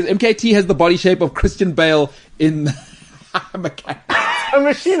 Henry says MKT has the body shape of Christian Bale in Mechanic. A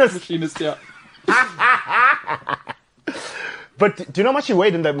machinist. Machinist, yeah. But do you know how much he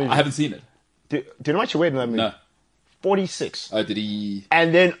weighed in that movie? I haven't seen it. Do you know how much he weighed in that movie? No. 46. Oh, did he?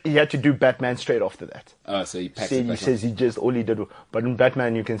 And then he had to do Batman straight after that. Oh, so he packed He it back says he just, all he did, but in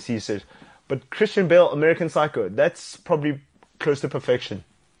Batman you can see, he says, but Christian Bale, American Psycho, that's probably close to perfection,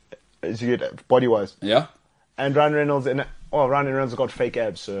 as you get body-wise. on. Yeah? And Ryan Reynolds, Ryan Reynolds has got fake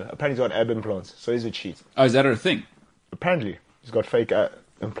abs, so apparently he's got ab implants, so he's a cheat. Oh, is that a thing? Apparently, he's got fake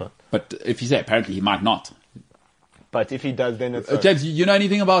implant. But if you say apparently, he might not. But if he does, then it's... James, you know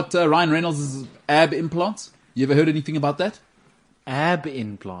anything about Ryan Reynolds' ab implants? You ever heard anything about that? Ab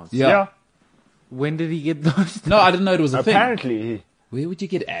implants. yeah. When did he get those? No, I didn't know it was a thing. Apparently, Where would you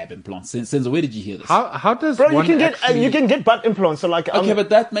get ab implants? Senzo, where did you hear this? How does bro, one you actually... can get butt implants. So like, Okay, but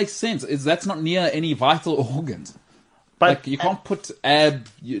that makes sense. That's not near any vital organs. but Like, you can't put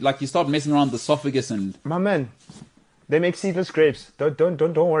you start messing around the esophagus and... my man, they make seedless grapes. Don't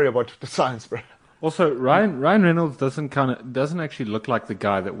worry about the science, bro. Also, Ryan Reynolds doesn't actually look like the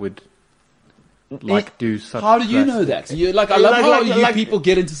guy that would do such. How do you know drastic- that? I love how you like- people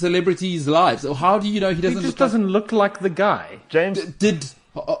get into celebrities' lives. So how do you know he He doesn't just look like... doesn't look like the guy. James,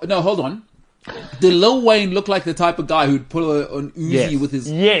 No, hold on. Did Lil Wayne look like the type of guy who'd pull an Uzi Yes. with his...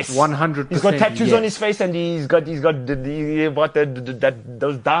 yes, 100%. He's got tattoos yes. on his face, and he's got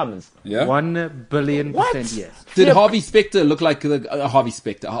those diamonds. Yeah? 1 billion What? percent yes. Did Yeah. Harvey Specter look like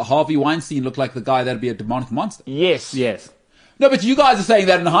Harvey Weinstein look like the guy that'd be a demonic monster? Yes. Yes. No, but you guys are saying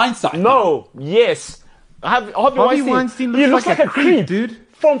that in hindsight. No. Yes. Harvey Weinstein he looks looks like like a a creep, dude.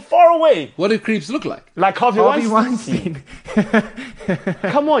 From far away, What do creeps look like? like Harvey Harvey Weinstein. Weinstein.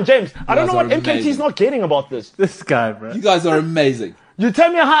 Come on, James. I don't guys know what are MKT's amazing. not getting about this. This guy, bro. You guys are amazing. You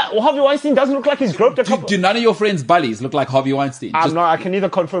tell me how Harvey Weinstein doesn't look like he's groped a couple. Do none of your friends' buddies look like Harvey Weinstein? I can neither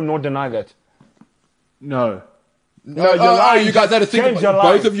confirm nor deny that. No. No, you're lying. You guys had to think James, about you're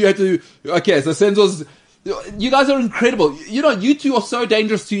both lying. of you had to... Okay, so Senzo's... You guys are incredible. You know, you two are so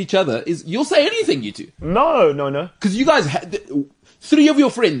dangerous to each other. You'll say anything, you two. No. Because you guys... Three of your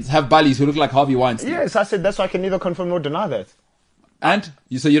friends have buddies who look like Harvey Weinstein. Yes, I said that's why I can neither confirm nor deny that. And?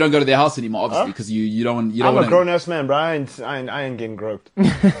 So you don't go to their house anymore, obviously, because you don't want... I'm a grown ass man, bro. I ain't getting groped.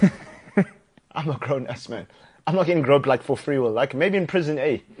 I'm a grown ass man. I'm not getting groped like for free will. Like maybe in prison,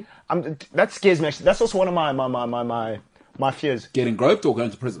 that scares me. Actually, that's also one of my fears. Getting groped or going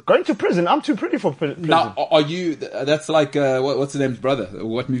to prison? Going to prison. I'm too pretty for prison. Now, are you... That's like... what's his name's brother?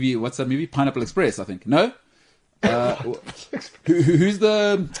 What's that movie? Pineapple Express, I think. No? Who's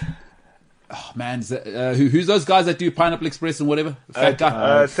the... Oh, man. Who's those guys that do Pineapple Express and whatever? Fat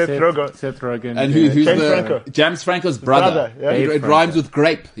guy. Seth Rogen. Seth Rogen. And who's James the... Franco. James Franco's brother. yeah. It Dave rhymes Franco. with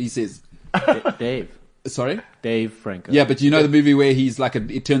grape, he says. Dave. Sorry? Dave Franco. Yeah, but you know the movie where he's like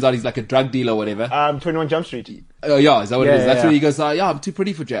it turns out he's like a drug dealer or whatever. 21 Jump Street. Oh yeah, is that what it Yeah, is? That's yeah. where he goes, yeah, I'm too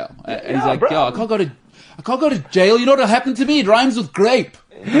pretty for jail. And he's Yeah, like, bro. yeah, I can't go to jail. You know what happened to me? It rhymes with grape.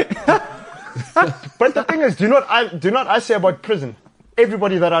 But the thing is, do not I say about prison?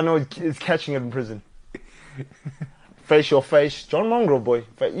 Everybody that I know is catching it in prison. Face your face, John Mongrel boy.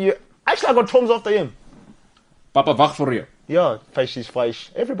 Actually, I got Toms after him. Papa, wacht voor you. Yeah, face is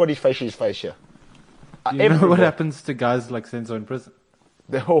face. Everybody's face is face here. You know what happens to guys like Senzo in prison?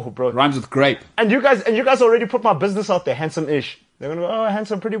 Oh, bro. Rhymes with grape. And you guys already put my business out there, handsome-ish. They're gonna go, oh,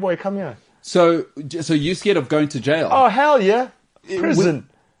 handsome, pretty boy, come here. So you scared of going to jail? Oh, hell yeah. Prison.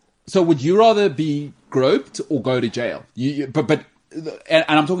 So would you rather be groped or go to jail? But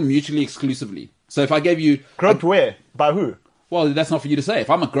I'm talking mutually exclusively. So if I gave you... Groped where? By who? Well, that's not for you to say. If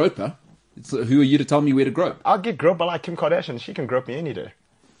I'm a groper, who are you to tell me where to grope? I'll get groped by like Kim Kardashian. She can grope me any day.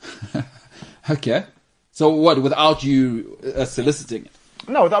 Okay. So what, without you soliciting it?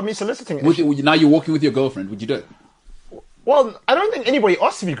 No, without me soliciting it. Now you're walking with your girlfriend, would you do it? Well, I don't think anybody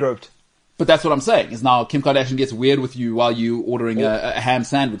asked to be groped. But that's what I'm saying, is now Kim Kardashian gets weird with you while you ordering a ham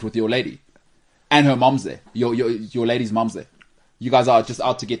sandwich with your lady. And her mom's there. Your lady's mom's there. You guys are just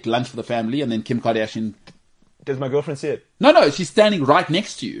out to get lunch for the family, and then Kim Kardashian... Does my girlfriend see it? No, she's standing right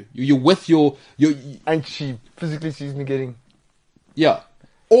next to you. You're with your... And she physically sees me getting... Yeah.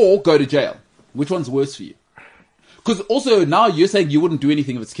 Or go to jail. Which one's worse for you? Because also now you're saying you wouldn't do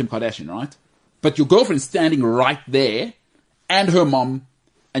anything if it's Kim Kardashian, right? But your girlfriend's standing right there, and her mom,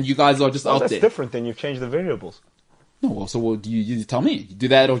 and you guys are just out that's there. different. Then you've changed the variables. No, well, so you tell me. You do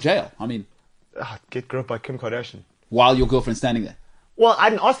that or jail. I mean, Get groped by Kim Kardashian. while your girlfriend's standing there. Well, I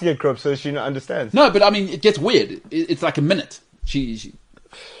didn't ask to get groped, so she understands. No, but I mean, it gets weird. It's like a minute. She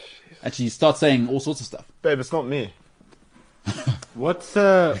starts saying all sorts of stuff. Babe, it's not me. What's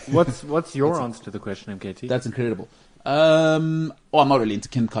your answer to the question, MKT? That's incredible. I'm not really into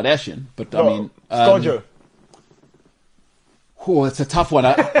Kim Kardashian, but I mean, Scarjo. Oh, it's a tough one.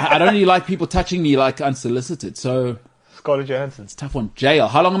 I don't really like people touching me like unsolicited, so Scarlett Johansson. it's a tough one. Jail.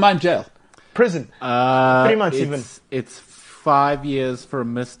 How long am I in jail? Prison. 3 months even. It's 5 years for a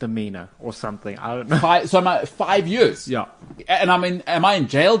misdemeanor or something. I don't know. So am I 5 years? Yeah. And am I in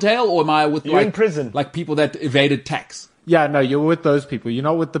jail, or am I with You're in prison. like people that evaded tax? Yeah, no, you're with those people. You're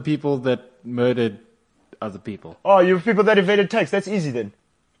not with the people that murdered other people. Oh, you're people that evaded tax. That's easy then.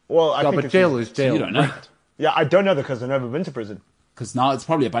 Well, I Yeah, think but it's jail easy. is jail. You don't know that. Yeah, I don't know that because I've never been to prison. Because now it's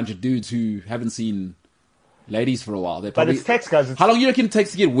probably a bunch of dudes who haven't seen ladies for a while. But it's tax, guys. How long do you reckon it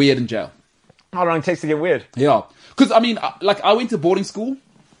takes to get weird in jail? How long it takes to get weird? Yeah. Because, I mean, like, I went to boarding school.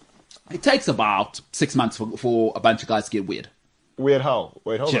 It takes about 6 months for a bunch of guys to get weird. Weird how?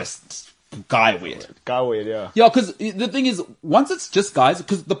 Wait, hold Just guy weird. on. Guy weird, yeah. Yeah, because the thing is, once it's just guys,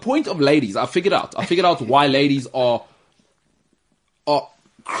 because the point of ladies, I figured out why ladies are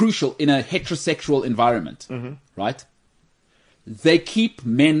crucial in a heterosexual environment, right? They keep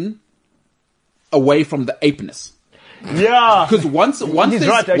men away from the apeness. Yeah. Because once He's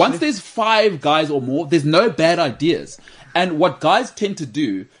right, actually. once there's 5 guys or more, there's no bad ideas. And what guys tend to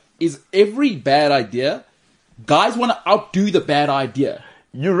do is every bad idea, guys want to outdo the bad idea.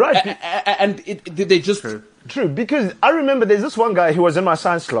 You're right. And they just... True, because I remember there's this one guy who was in my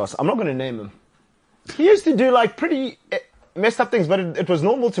science class. I'm not going to name him. He used to do like pretty messed up things, but it was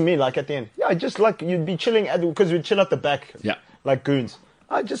normal to me. Like at the end, yeah, just like you'd be chilling because we'd chill at the back, Yeah. like goons.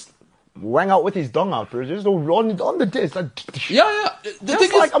 I just wang out with his dong out, bro. Just on the desk, like Yeah. The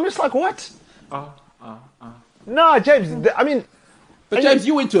thing like is... I'm just like what? No, James. I mean, But James,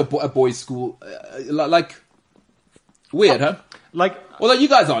 you went to a boys' school, like... Weird, huh? Like, Although you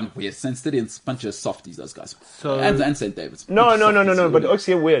guys aren't weird. St. Stithian's a bunch of softies, those guys. So- and St. David's. no. Bunch of softies. But Oaks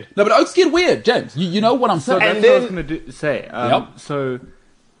get weird. No, but Oaks get weird, James. You know what I'm so saying. that's And what I was then- going to say. Yep. So,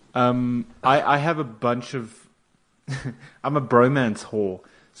 I have a bunch of... I'm a bromance whore.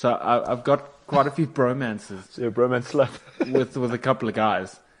 So I've got quite a few bromances Yeah, bromance slut. with a couple of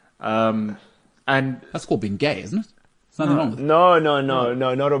guys. And That's called being gay, isn't it? There's nothing wrong with it.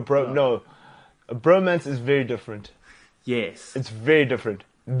 No, not a bro. No, a bromance is very different. yes. It's very different.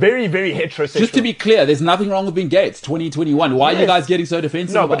 Very, very heterosexual. Just to be clear, there's nothing wrong with being gay. It's 2021. Why are you Yes. guys getting so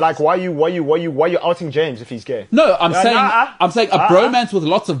defensive? no, about but like, this? why you outing James if he's gay? No, I'm saying nah. a bromance with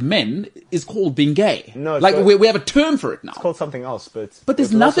lots of men is called being gay. No, like so- we have a term for it now. It's called something else, but But there's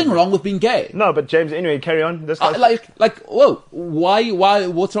with lots nothing of- wrong with being gay. No, but James. Anyway, carry on. This guy's Whoa, why?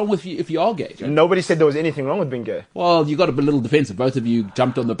 What's wrong with you if you are gay, James? nobody said there was anything wrong with being gay. Well, you got a little defensive. Both of you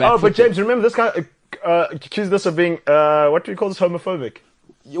jumped on the back. Oh, but foot there. James, remember this guy accused us of being what do we call this, homophobic?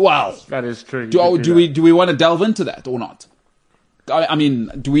 Well, That is true. do we want to delve into that or not? I mean,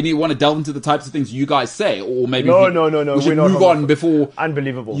 do we want to delve into the types of things you guys say, or maybe No, we should we're not move on homophobic. before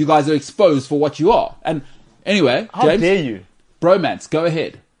Unbelievable. you guys are exposed for what you are? And anyway, How James, dare you? bromance, go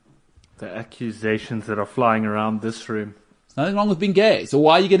ahead. The accusations that are flying around this room. There's nothing wrong with being gay. So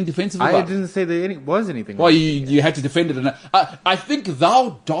why are you getting defensive about I it? didn't say there was anything. Well, wrong. you had to defend it. And I think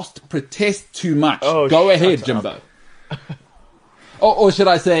thou dost protest too much. Oh, go shut ahead, up. Jimbo. or should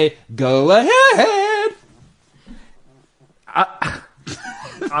I say, go ahead?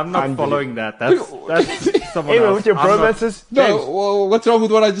 I'm not following that. That's someone Anyway, else. with your I'm not- bromances, No, James, well, what's wrong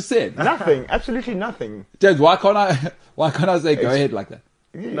with what I just said? nothing, absolutely nothing. James, why can't I say go ahead like that?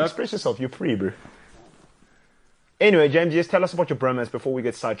 You express yourself. You're free, bro. Anyway, James, just tell us about your bromance before we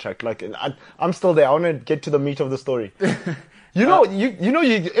get sidetracked. Like, I'm still there. I want to get to the meat of the story. You know,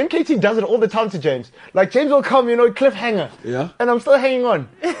 MKT does it all the time to James. Like, James will come, cliffhanger. Yeah. And I'm still hanging on.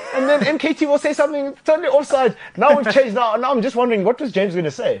 And then MKT will say something totally offside. Now we've changed. Now I'm just wondering, what was James going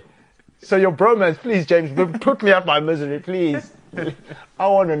to say? So your bromance, please, James, put me out my misery, please. I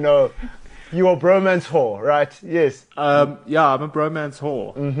want to know. You are bromance whore, right? Yes. Yeah, I'm a bromance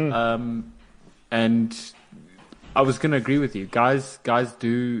whore. And I was going to agree with you. Guys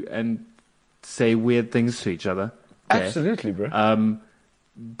do and say weird things to each other. Okay? Absolutely, bro.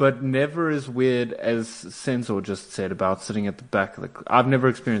 But never as weird as Sensor just said about sitting at the back of the... I've never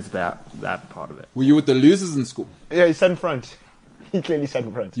experienced that part of it. Were you with the losers in school? Yeah, he sat in front. He clearly sat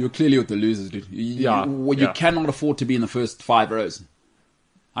in front. You were clearly with the losers, dude. You Yeah. cannot afford to be in the first 5 rows.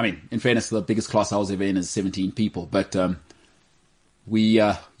 I mean, in fairness, the biggest class I was ever in is 17 people, but we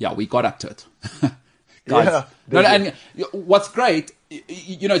got up to it. Guys. Yeah, And what's great,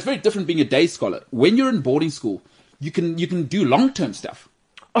 it's very different being a day scholar. When you're in boarding school, you can do long-term stuff.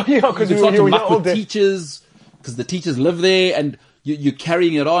 Oh, yeah, because You start to you're muck all with there. teachers, because the teachers live there, and you're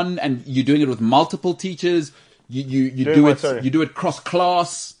carrying it on, and you're doing it with multiple teachers. You Doing do what, it. sorry? You do it cross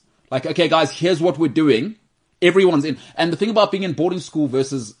class. Like, okay, guys, here's what we're doing. Everyone's in. And the thing about being in boarding school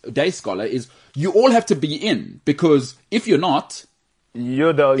versus day scholar is you all have to be in, because if you're not, it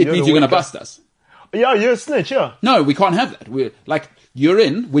means you're going to bust us. Yeah, you're a snitch, yeah. No, we can't have that. We're like, you're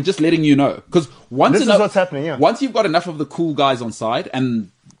in, we're just letting you know. Because This is what's happening, yeah. Once you've got enough of the cool guys on side, and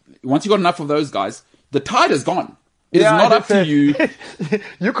once you've got enough of those guys, the tide is gone. It is not up to you.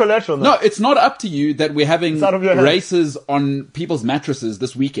 You collateral now. No, it's not up to you that we're having It's out of your hands. races on people's mattresses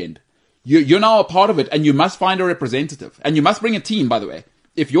this weekend. You're now a part of it, and you must find a representative. And you must bring a team, by the way.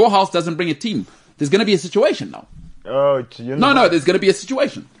 If your house doesn't bring a team, there's going to be a situation now. Oh, No, there's going to be a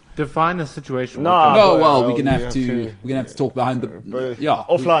situation. Define a situation. No. No, well, well, we're gonna we have have to. to- We're gonna have to talk behind the. Yeah,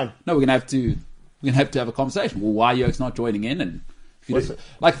 offline. No, we're gonna have to. We're gonna have to have a conversation. Well, why are Oaks not joining in? And if you What's don't- it?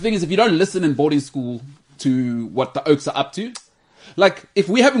 like, the thing is, if you don't listen in boarding school to what the Oaks are up to, like if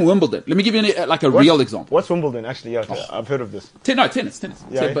we're having Wimbledon, let me give you a real example. What's Wimbledon, actually? Yeah, I've heard of this. Tennis.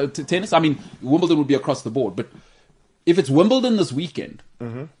 Yeah. So, but tennis. I mean, Wimbledon would be across the board, but if it's Wimbledon this weekend,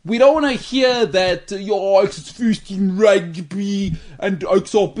 we don't want to hear that Oaks is first in rugby and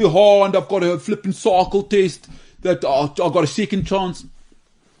Oaks are behind. I've got a flipping cycle test that I've got a second chance.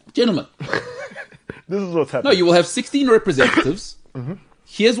 Gentlemen, This is what's no, happening. you will have 16 representatives.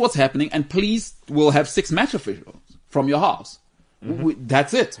 Here's what's happening, and please, we'll have 6 match officials from your house.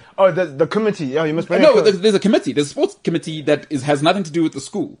 That's it. Oh, the committee. Yeah, you must bring No, there's a committee. There's a sports committee that has nothing to do with the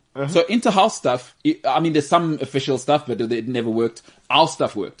school. So inter-house stuff, I mean, there's some official stuff, but it never worked. Our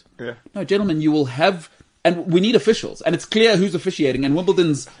stuff worked. Yeah. No, gentlemen, you will have, and we need officials, and it's clear who's officiating, and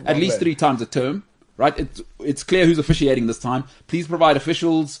Wimbledon's at least 3 times a term, right? It's clear who's officiating this time. Please provide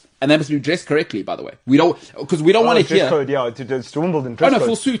officials, and they must be dressed correctly, by the way. We don't want to dress hear. code, yeah, it's Wimbledon Oh dress no, code.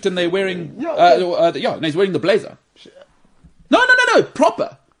 full suit, and they're wearing. Yeah. And he's wearing the blazer. No,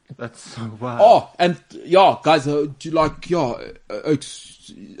 proper. That's so wild. Oh, and yeah, guys, do you like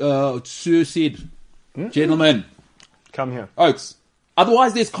Sir said, gentlemen, Come here. Oaks.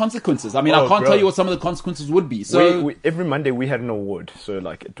 Otherwise, there's consequences. I mean, I Oh, can't bro. tell you what some of the consequences would be. So every Monday we had an award. So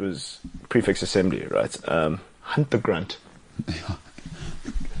like it was prefix assembly, right? Hunt the grunt.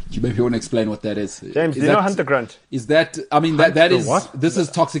 you maybe want to explain what that is. James, Is do you know that- Hunt the grunt? Is that? I mean, that the is. what? This is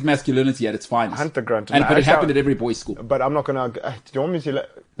toxic masculinity at its finest. Hunt the grunt. And No, but it actually, happened at every boys' school. But I'm not gonna. Do you want me to?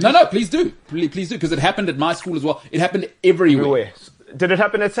 No, please do, please do, because it happened at my school as well. It happened everywhere. Everywhere. Did it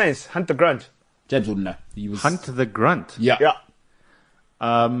happen at Saints? Hunt the grunt. James wouldn't know. He was Hunt the grunt. Yeah. Yeah.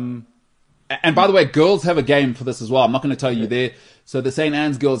 And by the way, girls have a game for this as well. I'm not going to tell you there. So the St.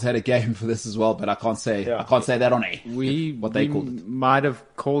 Anne's girls had a game for this as well, but I can't say that on air. What they called it. might have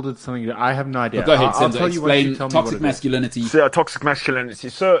called it something. I have no idea. But go ahead, I'll Senzo. tell you once you Explain tell me what toxic it is. masculinity. So, toxic masculinity.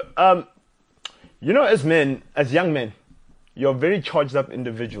 So, as men, as young men, you're very charged up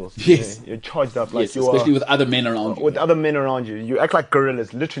individuals. Yes. You're charged up like Yes, you especially are with other men around you. with other men around you. You act like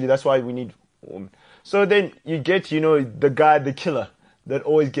gorillas. Literally, that's why we need. So then you get, the guy, the killer, that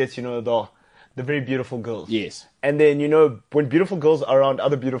always gets, the very beautiful girls. Yes. And then, when beautiful girls are around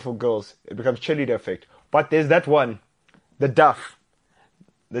other beautiful girls, it becomes cheerleader effect. But there's that one, the duff,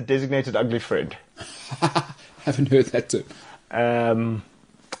 the designated ugly friend. Haven't heard that term.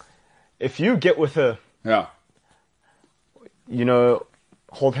 If you get with her, Yeah.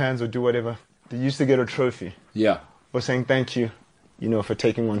 hold hands or do whatever, they used to get a trophy Yeah. for saying thank you, for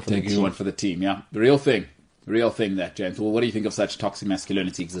taking one for the Taking team. one for the team, yeah. The real thing. That, James. Well, what do you think of such toxic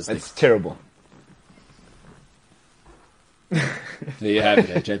masculinity existing? It's terrible. There you have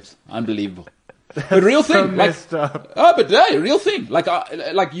it, James. Unbelievable. But real So thing. Like, messed up. but hey, real thing. Like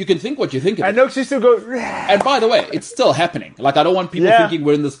you can think what you think of it. And Oaks used to go, And by the way, it's still happening. Like, I don't want people Yeah. thinking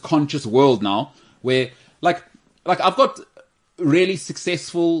we're in this conscious world now where, like I've got really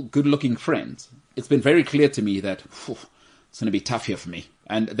successful, good-looking friends. It's been very clear to me that it's going to be tough here for me.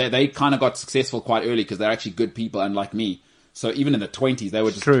 And they kind of got successful quite early because they're actually good people, unlike me. So even in the 20s, they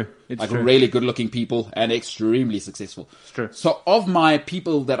were just true. It's like true. really good-looking people and extremely successful. It's true. So of my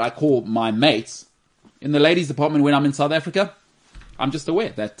people that I call my mates, in the ladies' department when I'm in South Africa, I'm just aware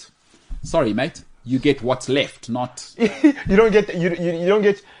that, sorry, mate, you get what's left, not... you don't get.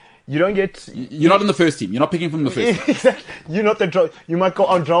 You're not in the first team. You're not picking from the first team. Exactly. You're not the you might go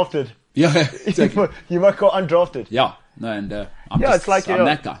undrafted. Yeah, exactly. You might go undrafted. Yeah, no, and I'm Yeah, just, it's like, I'm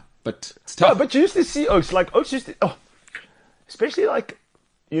that guy. But it's Yeah, tough. but you used to see Oaks. Like Oaks used to. Especially like,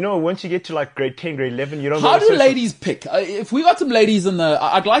 once you get to like grade 10, grade 11, you don't. How go to do social- ladies pick? If we got some ladies in the...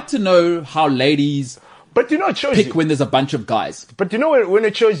 I'd like to know how ladies But do you know it shows pick you? when there's a bunch of guys. But do you know when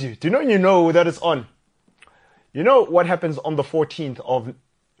it shows you? Do you know that it's on? You know what happens on the 14th of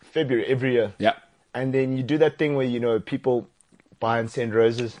February every year? Yeah. And then you do that thing where, people buy and send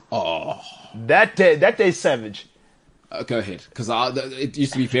roses. Oh. That day's savage. Go ahead, because it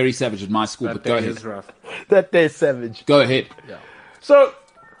used to be very savage at my school. That But go day ahead. is rough. That day is savage. Go ahead. Yeah. So,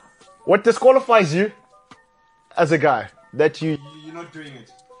 what disqualifies you as a guy that you're not doing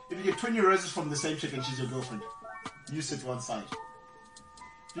it? If you get 20 roses from the same chick and she's your girlfriend, you sit one side.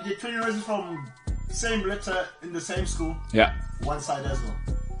 If you get 20 roses from same letter in the same school, Yeah. one side as well.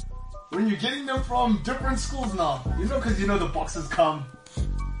 When you're getting them from different schools now, because the boxes come.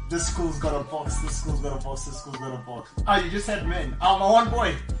 This school's got a box, this school's got a box, this school's got a box. You just had men. My one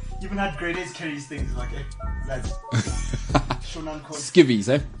boy even had grade 8s carry his things. He's like, hey, lads. Shonan code. Skivvies,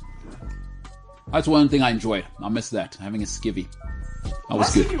 eh? That's one thing I enjoyed. I miss that, having a skivvy. That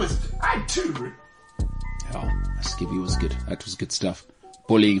was good. I had two, bro. Yeah, a skivvy was good. That was good stuff.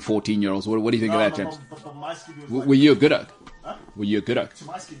 Bullying 14-year-olds. What do you think of that, James? But my skivvy was Were you a good oak? Huh? Were you a good oak? To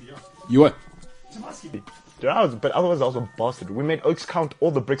my skivvy, yeah. You were. To my skivvy. But otherwise I was a bastard. We made Oaks count all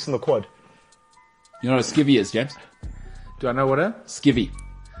the bricks in the quad. You know what a skivvy is, James? Do I know what a? Skivvy.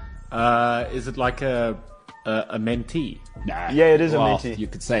 Is it like a mentee? Nah. Yeah, it is a well, mentee. You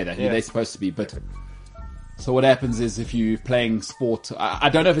could say that. Yeah. They're supposed to be, but... So what happens is if you're playing sport... I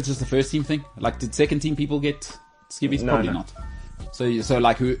don't know if it's just the first team thing. Like, did second team people get skivvies? No, Probably no. not. So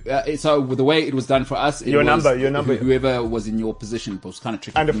like, so with the way it was done for us... Your number. Whoever was in your position was kind of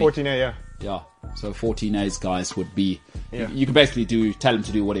tricky Under for me. 14A, yeah. Yeah. So 14A's guys would be... Yeah. You can basically tell them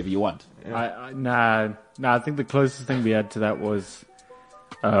to do whatever you want. Nah. I think the closest thing we had to that was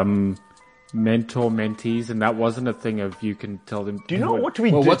mentor mentees, and that wasn't a thing of you can tell them. Do you know what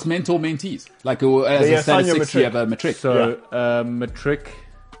we Well, did? what's mentor mentees? Like, as They a assign status you 6, you matric. have a matric. So matric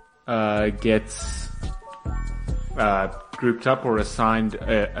gets grouped up or assigned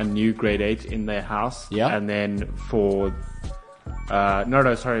a new grade 8 in their house. Yeah. And then for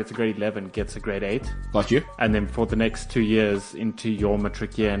it's a grade 11 gets a grade 8. Got you? And then for the next 2 years into your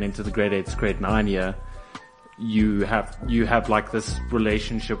matric year and into the grade 8's grade 9 year, you have like this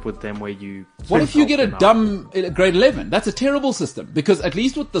relationship with them where you... What if you get a help them out. dumb grade 11? That's a terrible system. Because at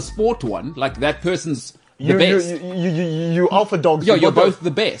least with the sport one, like that person's the best. You alpha dogs. Yeah, you're both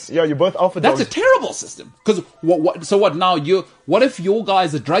the best. Yeah, you're both alpha That's dogs. a terrible system. Because what now? What if your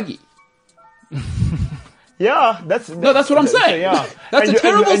guy's a druggie? Yeah, that's what I'm saying. Yeah, That's a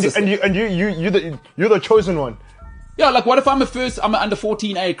terrible system. And you're the chosen one. Yeah, like what if I'm an under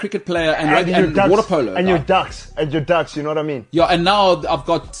 14A cricket player and you're ducks, water polo? and guy? you're ducks. You know what I mean? Yeah, and now I've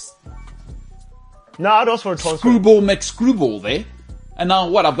got No, I'd ask for a transfer. Screwball McScrewball there. And now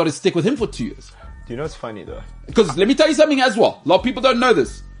what? I've got to stick with him for 2 years. Do you know what's funny though? Because let me tell you something as well. A lot of people don't know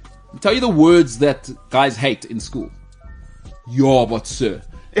this. I'll tell you the words that guys hate in school. Yeah, but sir.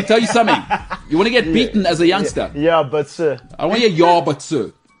 I'll tell you something. You want to get beaten as a youngster. Yeah, but sir, I don't want to hear yeah, but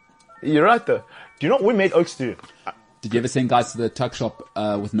sir. you're right though. Do you know what we made Oaks do? Did you ever send guys to the tuck shop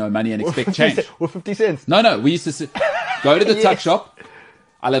with no money and expect change? With 50 cents. No. We used to go to the tuck shop.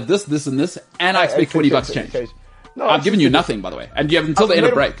 I'll have this, this, and this, and I expect 20 bucks change. No, I've given you nothing, by the way. And you have until the end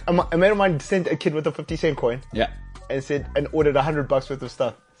of break. A mate of mine sent a kid with a 50-cent coin Yeah. and ordered $100 worth of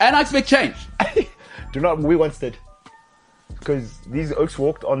stuff. And I expect change. Do you know what we once did? Because these Oaks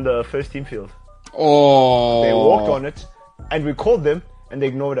walked on the first team field. Oh. They walked on it, and we called them, and they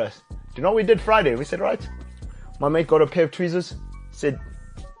ignored us. Do you know what we did Friday? We said, right, my mate got a pair of tweezers, said,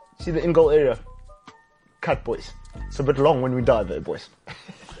 see the in-goal area? Cut, boys. It's a bit long when we die there, boys.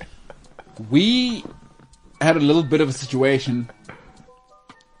 We had a little bit of a situation.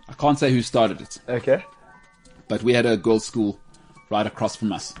 I can't say who started it, Okay. but we had a girls' school right across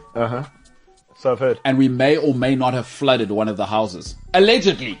from us. Uh-huh. So I've heard. And we may or may not have flooded one of the houses.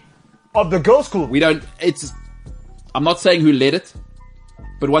 Allegedly. Of the girls' school? I'm not saying who led it,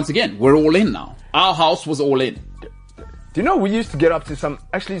 but once again, we're all in now. Our house was all in. Do you know we used to get up to some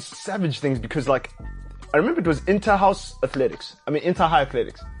actually savage things because, like, I remember it was inter-high athletics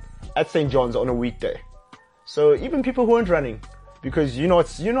at St. John's on a weekday. So even people who weren't running, because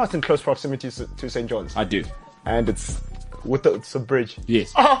it's in close proximity to St. John's. I do. And it's a bridge.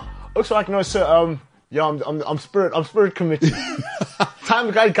 Yes. Looks like, no, sir, I'm spirit committee.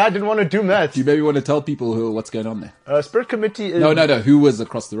 Time guy didn't want to do that. Do you maybe want to tell people what's going on there? Spirit committee is... No. Who was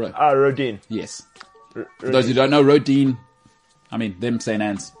across the road? Rodine. Yes. For those who don't know, Rodine, them St.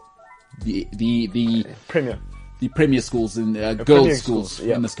 Anne's, the Premier. The premier schools in girls' premier schools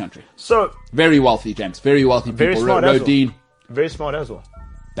yeah. in this country. So very wealthy, James. Very wealthy people. Very smart as well. Rodine. Very smart as well.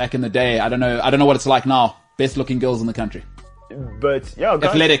 Back in the day, I don't know what it's like now. Best looking girls in the country. But yeah, guys,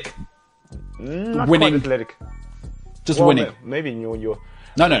 athletic. Not winning. quite athletic. Just winning. Maybe in your.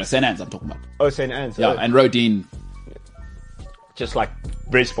 No, St. Anne's I'm talking about. Oh, St. Anne's. Yeah, and Rodine. Just like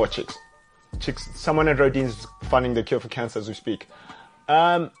very sport chicks. Someone at Rodine's finding the cure for cancer as we speak.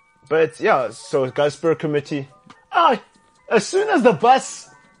 But yeah, so guys, spirit committee. As soon as the bus.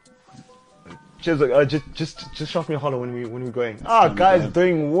 She was like, just shot me a holler when we're going. Guys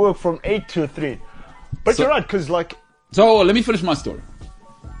doing work from 8 to 3. But you're right, because like... So, let me finish my story.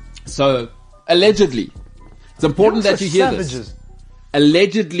 So, allegedly, it's important that you hear this.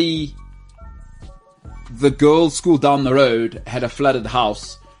 Allegedly, the girls' school down the road had a flooded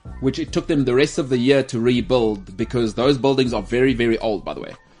house, which it took them the rest of the year to rebuild, because those buildings are very, very old, by the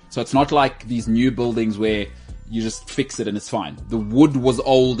way. So it's not like these new buildings where you just fix it and it's fine. The wood was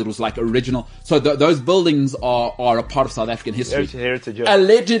old. It was like original. So those buildings are a part of South African history. Heritage.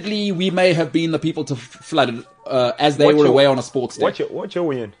 Allegedly, we may have been the people to flood it as they were away on a sports day. What year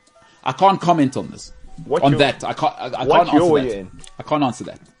were you in? I can't comment on this. I can't answer that. I can't answer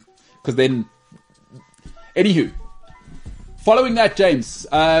that. Because then... Anywho. Following that, James,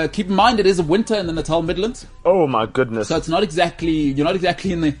 keep in mind it is a winter in the Natal Midlands. Oh my goodness! So it's not exactly you're not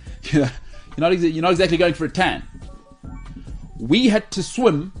exactly in the you're not exactly going for a tan. We had to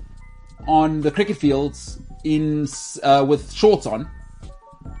swim on the cricket fields in with shorts on,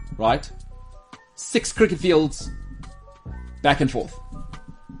 right? 6 cricket fields, back and forth.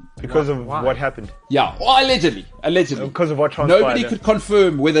 Because of what happened? Yeah, well, allegedly. Because of what transpired. Nobody could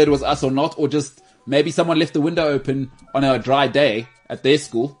confirm whether it was us or not, or just maybe someone left the window open on a dry day at their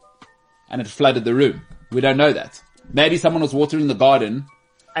school and it flooded the room. We don't know that. Maybe someone was watering the garden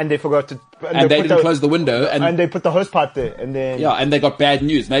and they forgot to... And they didn't close the window. And they put the hose pipe there. And then... Yeah, and they got bad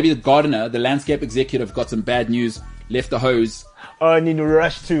news. Maybe the gardener, the landscape executive, got some bad news, left the hose. Oh, and you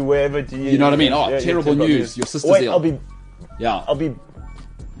rush to wherever... You know what I mean? Terrible news. Your sister's ill. I'll be...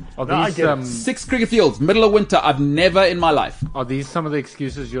 Are these, 6 cricket fields, middle of winter. I've never in my life. Are these some of the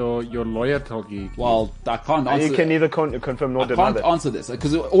excuses your lawyer told you? Well, I can't answer. You can neither confirm nor deny. I can't answer this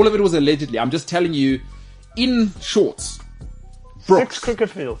because all of it was allegedly. I'm just telling you, in shorts. Brooks, 6 cricket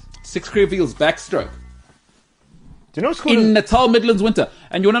fields. 6 cricket fields, backstroke. Do you know school in Natal Midlands winter?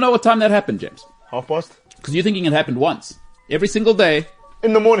 And you want to know what time that happened, James? 1:30. Because you're thinking it happened once, every single day,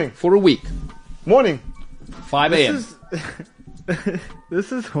 in the morning for a week. Morning, 5 a.m.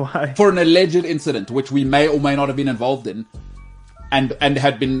 This is why. For an alleged incident, which we may or may not have been involved in, and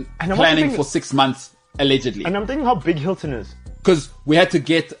had been planning for 6 months, allegedly. And I'm thinking how big Hilton is. Because we had to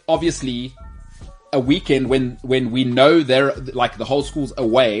get, obviously, a weekend when we know they're, like, the whole school's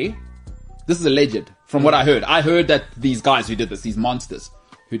away. This is alleged, from what I heard. I heard that these guys who did this, these monsters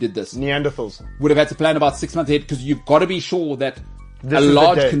who did this, Neanderthals, would have had to plan about 6 months ahead, because you've got to be sure that a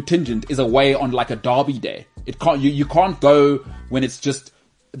large contingent is away on like a derby day. It can't, you can't go when it's just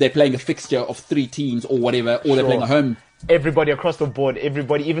they're playing a fixture of 3 teams or whatever, or they're playing a home. Everybody across the board,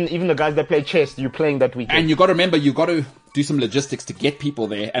 everybody, even the guys that play chess, you're playing that weekend. And you got to remember, you got to do some logistics to get people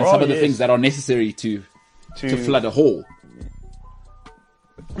there, and some of the things that are necessary to flood a hall.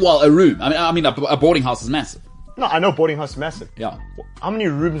 Well, a room. I mean, a boarding house is massive. No, I know boarding house is massive. Yeah. How many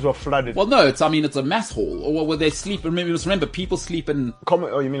rooms were flooded? Well, no, it's a mass hall, or where they sleep. Remember, people sleep in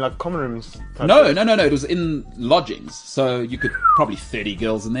you mean like common rooms? No. It was in lodgings, so you could probably 30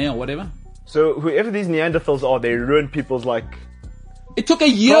 girls in there or whatever. So whoever these Neanderthals are, they ruined people's like. It took a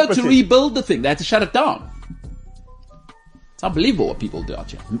year to rebuild the thing. They had to shut it down. It's unbelievable what people do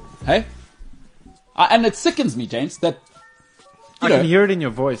out here. Hey, and it sickens me, James, that. I can hear it in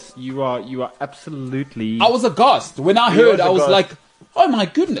your voice. You are absolutely. I was aghast when I heard. I was like, "Oh my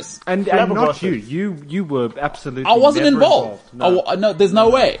goodness!" And not you. You were absolutely. I wasn't involved. No. No, there's no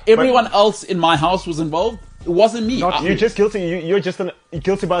way. Everyone else in my house was involved. It wasn't me. You're just guilty. You're just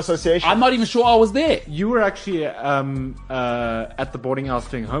guilty by association. I'm not even sure I was there. You were actually at the boarding house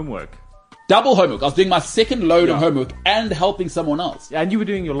doing homework. Double homework. I was doing my second load of homework and helping someone else. And you were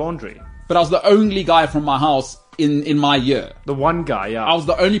doing your laundry. But I was the only guy from my house in my year. The one guy, yeah. I was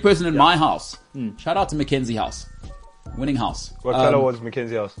the only person in my house. Shout out to Mackenzie House. Winning house. What colour was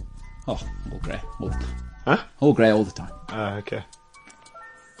Mackenzie House? Oh, all grey all the time. Huh? All grey all the time. Okay.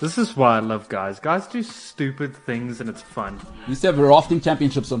 This is why I love guys. Guys do stupid things and it's fun. We used to have rafting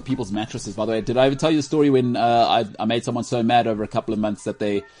championships on people's mattresses, by the way. Did I ever tell you the story when I made someone so mad over a couple of months that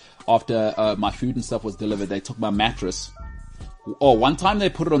they, after my food and stuff was delivered, they took my mattress. Oh, one time they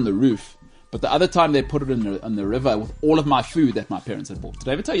put it on the roof, but the other time they put it in the river with all of my food that my parents had bought. Did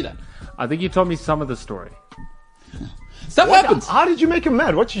I ever tell you that? I think you told me some of the story. Stuff happens. How did you make him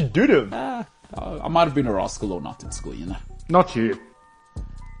mad? What did you do to him? I might have been a rascal or not in school, you know. Not you.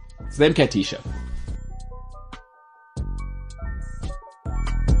 It's the MKT show.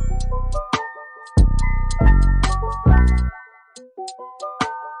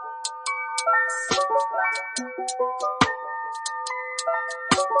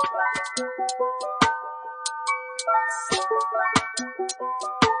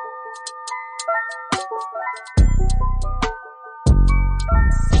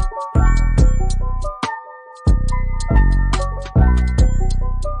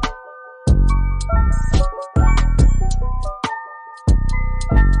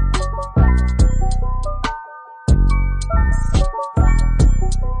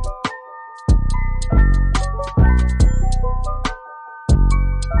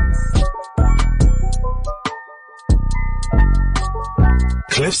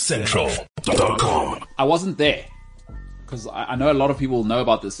 CliffCentral.com. I wasn't there because I know a lot of people know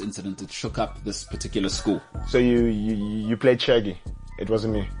about this incident. It shook up this particular school. So you played Shaggy. It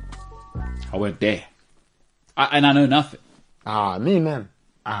wasn't me. I weren't there. And I know nothing. Ah, me, man.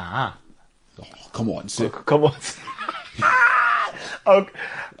 Ah. Oh, come on, sir. Come on. Okay.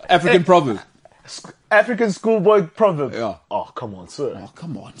 African proverb. African schoolboy proverb. Yeah. Oh, come on, sir. Oh,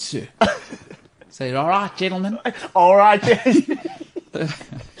 come on, sir. Say, all right, gentlemen. All right.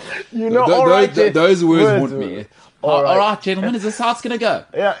 You know, all right. Those words haunt me. All All right, gentlemen. Is this how it's going to go?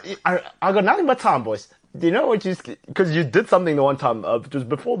 Yeah, I got nothing but time, boys. Do you know what because you did something the one time, it was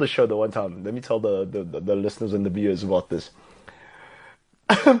before the show the one time. Let me tell the listeners and the viewers about this.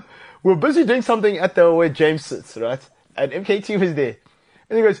 We're busy doing something at where James sits, right? And MKT was there.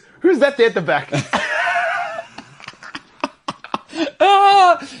 And he goes, who's that there at the back?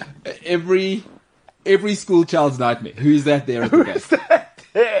 Every school child's nightmare. Who's that there at the back? Who's that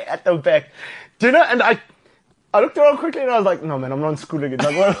there at the back? Do you know? And I looked around quickly and I was like, no, man, I'm not in school again.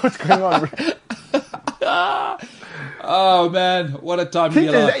 Like, what's going on? Oh, man. What a time to be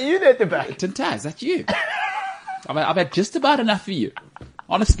Is alive. that you there at the back? Tintaz, that's you. I've had just about enough of you.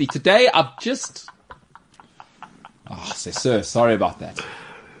 Honestly, today I've just... Oh, sir, sorry about that.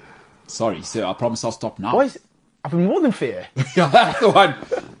 Sorry, sir. I promise I'll stop now. Boys, I've been more than fair. Yeah, that's the one.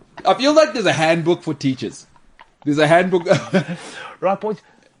 I feel like there's a handbook for teachers. There's a handbook. Right, boys.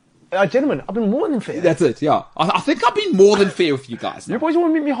 Gentlemen, I've been more than fair. That's it, yeah. I think I've been more than fair with you guys. You boys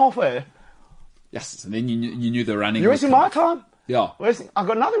want to meet me halfway? Yes, and then you knew the running. You're was wasting my coming. time? Yeah. I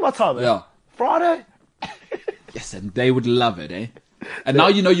got nothing but time, man. Yeah. Friday? Yes, and they would love it, eh? And now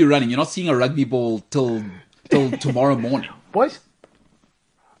you know you're running. You're not seeing a rugby ball till tomorrow morning. Boys,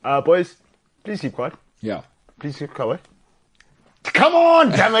 please keep quiet. Yeah. Please keep quiet. Come on,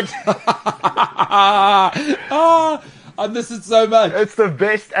 damn it! I miss it so much. It's the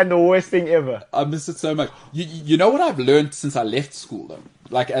best and the worst thing ever. I miss it so much. You know what I've learned since I left school, though?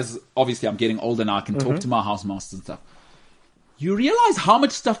 Like, as obviously I'm getting older now, I can talk to my housemasters and stuff. You realize how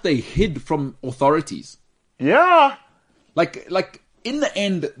much stuff they hid from authorities. Yeah. Like in the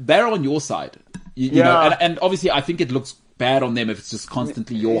end, they're on your side. You know, and obviously I think it looks bad on them if it's just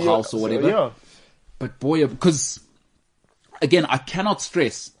constantly your house or whatever. Yeah. But boy, because again, I cannot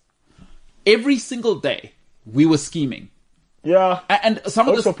stress, every single day we were scheming. Yeah. And some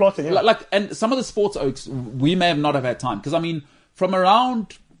of Also the plotting, yeah. and some of the sports oaks we may have not have had time, because I mean from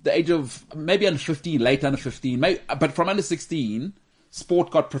around the age of maybe under 15, late under 15, but from under 16, sport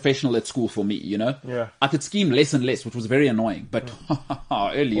got professional at school for me, you know? Yeah. I could scheme less and less, which was very annoying, but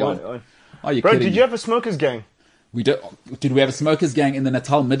early on. Are you Bro, kidding did me? you have a smokers gang? Did we have a smokers gang in the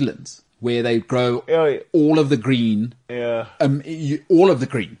Natal Midlands where they grow Yeah. all of the green? Yeah. All of the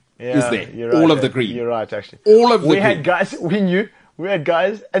green is there. You're right, All of the green. You're right, actually. All of the We green. had guys, we had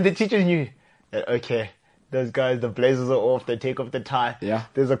guys, and the teachers knew. Okay, those guys, the blazers are off, they take off the tie. Yeah.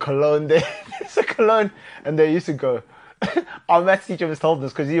 There's a cologne there. There's a cologne. And they used to go. Our maths teacher was told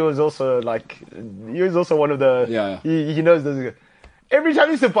this because he was also one of the. Yeah. He knows those. Every time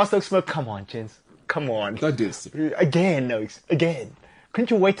he used to bust out smoke, come on, gents. Come on. Don't do this. Again, Noakes. Again.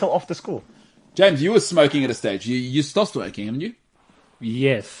 Couldn't you wait till after school? James, you were smoking at a stage. You stopped smoking, haven't you?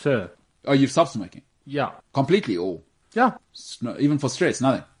 Yes, sir. Oh, you've stopped smoking? Yeah. Completely, or Yeah. no, even for stress,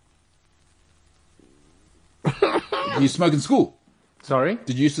 nothing? Did you smoke in school? Sorry?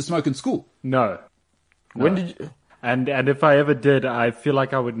 Did you used to smoke in school? No. When did you? And if I ever did, I feel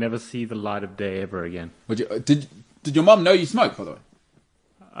like I would never see the light of day ever again. Did your mom know you smoked, by the way?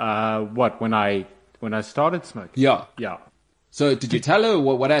 What, when I started smoking? Yeah. Yeah. So did you tell her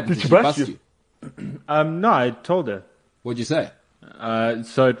what happened? Did she she bust you? No, I told her. What'd you say?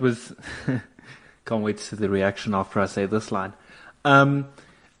 So it was. Can't wait to see the reaction after I say this line.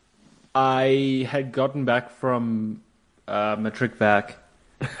 I had gotten back from matric vac.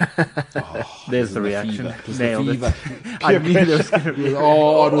 There's the reaction. Fever. It was the Nailed it. fever. I knew there was going to be.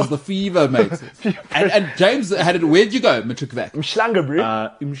 Oh, it was the fever, mate. and James had it. Where'd you go, matric vac? Schlanger, bro.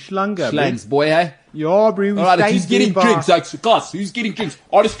 Umschlanger. Slangs, boy, eh? Yeah, bro. All right, who's getting drinks? Like, guys, who's getting drinks?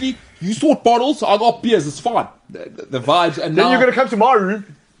 Honestly, you sort bottles, I got beers. It's fine. The vibes, and Then now you're going to come to my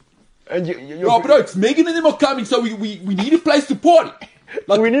room. And you're oh, but Oaks, Megan and them are coming, so we need a place to party.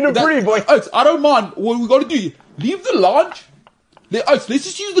 Like, We need a breathe, boy. Oaks, I don't mind. What we got to do, leave the lounge. Oaks, let's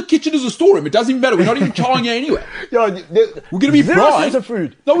just use the kitchen as a storeroom. It doesn't even matter. We're not even chowing here anyway. Yo, We're going to be zero brying. sense of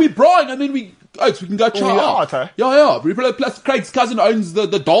food. No, we're brying, and then we can go chow we out. are, eh? Yeah. Plus, Craig's cousin owns the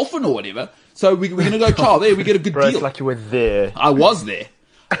Dolphin or whatever, so we're going to go chow there. We get a good Bro, deal. it's like you were there. I was there.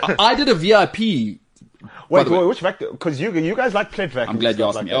 I did a VIP. Wait, the way. which vac? Because you guys like plate vac. I'm glad you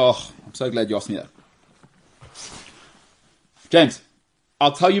asked me. Oh, I'm so glad you asked me that. James,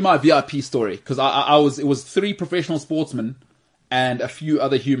 I'll tell you my VIP story because it was 3 professional sportsmen and a few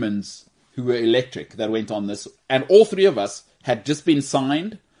other humans who were electric that went on this, and all 3 of us had just been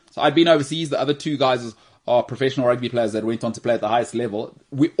signed. So I'd been overseas. The other 2 guys are professional rugby players that went on to play at the highest level.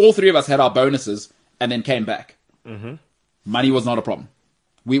 All 3 of us had our bonuses and then came back. Mm-hmm. Money was not a problem.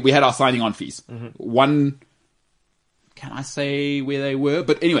 We had our signing on fees. Mm-hmm. One, can I say where they were?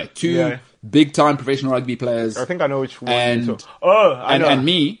 But anyway, 2 big time professional rugby players. I think I know which one. And, you talk. Oh, I know. And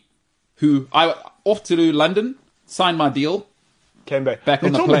me, who I off to London, signed my deal. Came back. Back you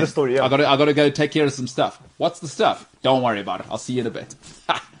on the told plane. Me the story, yeah. I got to go take care of some stuff. What's the stuff? Don't worry about it. I'll see you in a bit.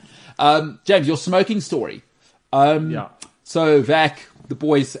 James, your smoking story. Yeah. So Vac, the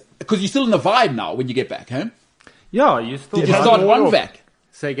boys, because you're still in the vibe now when you get back home. Yeah, you still. Did you start on Vac?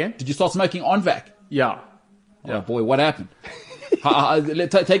 Say again? Did you start smoking on Vac? Yeah. Oh boy, what happened?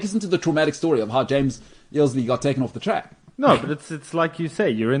 Take us into the traumatic story of how James Earlsley got taken off the track. No, but it's like you say,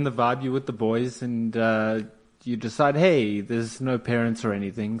 you're in the vibe, you're with the boys, and you decide, hey, there's no parents or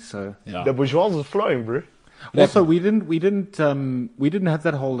anything, so Yeah. The bourgeois was flowing, bro. Also, we didn't have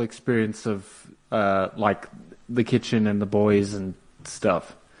that whole experience of like the kitchen and the boys and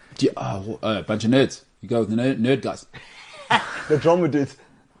stuff. A bunch of nerds. You go with the nerd guys. The drummer did.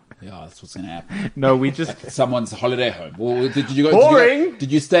 Yeah, that's what's going to happen. No, we just Someone's holiday home. Or did you go? Boring.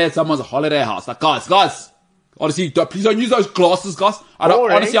 Did you stay at someone's holiday house? Like, guys. Honestly, please don't use those glasses, guys. I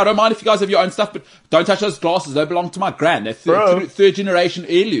Boring. don't mind if you guys have your own stuff, but don't touch those glasses. They belong to my gran. They're third generation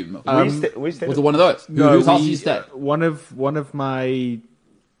heirloom. We stayed Was it one of those? Whose house did you stay? one of my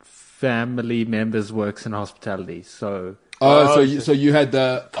family members works in hospitality, so So you had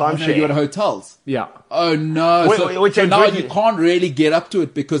the Timeshare. you had hotels. yeah. Oh no! Wait, so James, now where you did- can't really get up to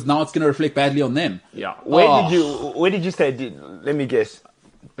it because now it's going to reflect badly on them. Yeah. Where did you stay? Let me guess.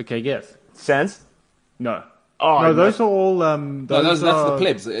 Okay, guess. Sands? No. Oh, no, those are all. That's the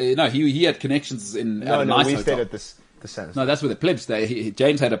plebs. No, he had connections at a No, nice we hotel. stayed at the Sands. No, that's where the plebs stay.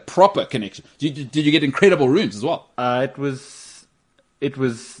 James had a proper connection. Did you get incredible rooms as well? It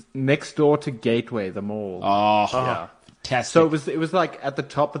was next door to Gateway, the mall. Oh, yeah. fantastic. So it was like at the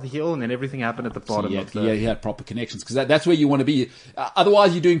top of the hill, and then everything happened at the bottom of the. Yeah, he had proper connections because that's where you want to be.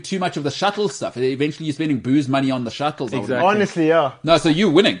 Otherwise, you're doing too much of the shuttle stuff. Eventually, you're spending booze money on the shuttles. Exactly. Honestly, yeah. No, so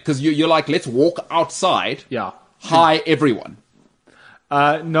you're winning because you're like, let's walk outside. Yeah. Hi, everyone.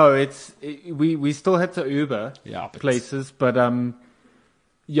 No, we still had to Uber places, but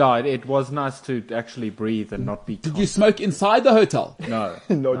yeah, it was nice to actually breathe and not be. Did you smoke inside the hotel? No.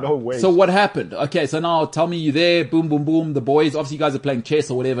 No way. So what happened? Okay, so now tell me you're there, boom, boom, boom. The boys, obviously you guys are playing chess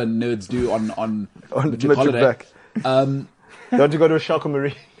or whatever nerds do on Madrid holiday. back. Don't you go to a Shark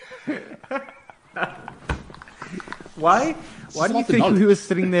Marie? Why do you not the think knowledge. we were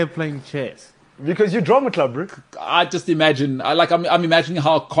sitting there playing chess? Because you drama club, bro. I just imagine, I'm imagining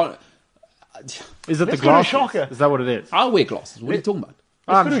how. Is it Let's the go to glasses? Shocker. Is that what it is? I wear glasses. What are you talking about?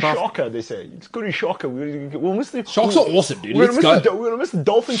 Let's go to Shocker. Shocker, they say. Let's go to Shocker. We'll miss the... Sharks are awesome, dude. We're Let's gonna go. miss the, we're gonna miss the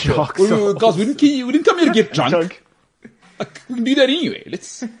dolphin show. Sharks. Guys, we didn't come here to get drunk. We can do that anyway.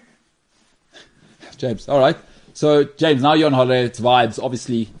 Let's. James, all right. So, James, now you're on holiday. It's vibes.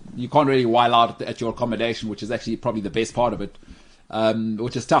 Obviously, you can't really while out at your accommodation, which is actually probably the best part of it,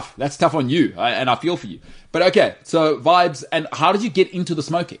 which is tough. That's tough on you, and I feel for you. But okay, so vibes. And how did you get into the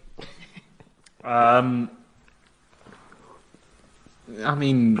smoking? I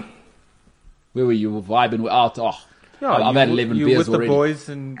mean, Where were you? Vibing out? Oh, yeah, I've had 11 you're beers with already. the boys,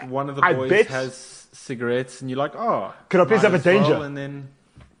 and one of the I boys bet. has cigarettes, and you're like, oh, Can I please might have a as well, danger? And then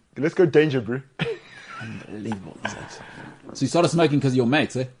Let's go danger, bro. Unbelievable. So you started smoking because of your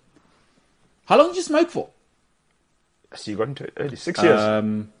mates, eh? How long did you smoke for? So you got into it early. 6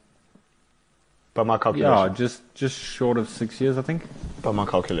 years. By my calculation. yeah, just short of 6 years, I think. By my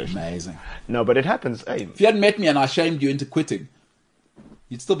calculation. Amazing. No, but it happens. Hey, If you hadn't met me and I shamed you into quitting,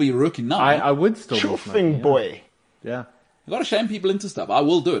 you'd still be rookie now. I would still be sure smoking, thing, yeah. boy. Yeah. You got to shame people into stuff. I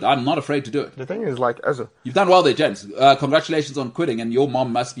will do it. I'm not afraid to do it. The thing is, like, as a... You've done well there, James. Congratulations on quitting, and your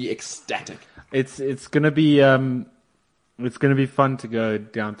mom must be ecstatic. It's gonna be fun to go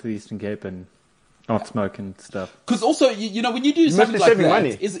down to the Eastern Cape and not smoke and stuff. Because also, you know, when you do must something be like saving that,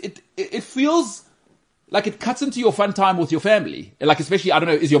 money. it feels like it cuts into your fun time with your family. Like, especially, I don't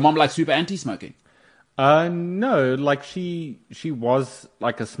know, is your mom like super anti-smoking? No, like she was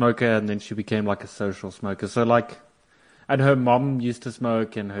like a smoker, and then she became like a social smoker. So like, and her mom used to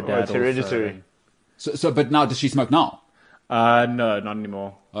smoke, and her dad it's also. hereditary. But now, does she smoke now? No, not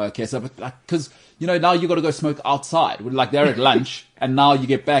anymore. Okay, so because you know now you got to go smoke outside. Like they're at lunch, and now you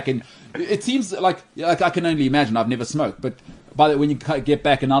get back, and it seems like I can only imagine. I've never smoked, but when you get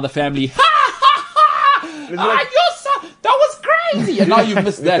back, and now the family, It's like- your son, that was great. crazy. And now you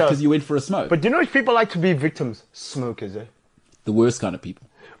missed that Yeah. because you went for a smoke. But do you know which people like to be victims? Smokers, eh? The worst kind of people.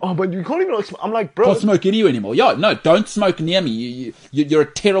 Oh, but you can't even. I'm like, bro. Can't smoke near you anymore. Yeah, no, don't smoke near me. You're a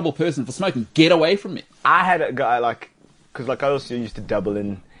terrible person for smoking. Get away from me. I had a guy because I also used to dabble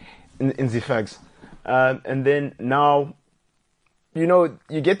in the fags, and then now,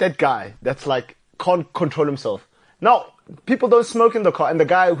 you get that guy that's like can't control himself. Now people don't smoke in the car, and the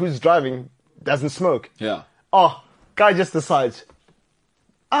guy who's driving doesn't smoke. Yeah. Oh, guy just decides.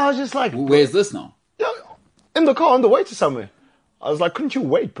 I was just like, Where's this now? yeah, in the car on the way to somewhere. I was like, couldn't you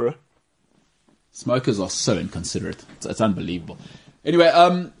wait, bro? Smokers are so inconsiderate. It's unbelievable. Anyway,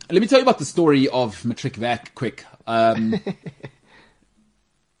 let me tell you about the story of Matric Vac quick.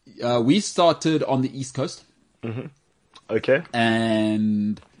 We started on the East Coast. Okay.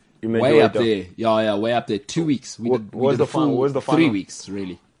 And You made way your way up down. there. Yeah, way up there. 2 weeks. We did Where's a the final? full Where's the 3 final? weeks,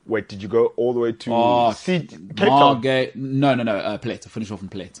 really. Wait, did you go all the way to Cape Town? Margate. No, Plate. I finished off in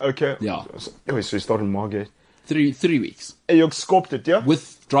Plate. Okay. Yeah. Anyway, so you started in Margate. 3 weeks. And you scoped it, yeah?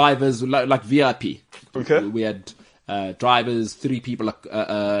 With drivers, like VIP. Okay. We had drivers, 3 people, like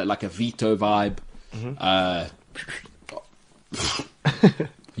a Vito vibe.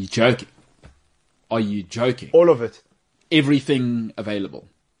 You joking? Are you joking? All of it. Everything available.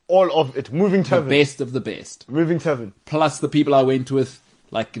 All of it. Moving The tavern. best of the best. Moving tavern. Plus the people I went with,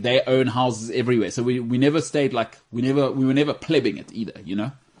 like they own houses everywhere. So we never stayed we were never plebbing it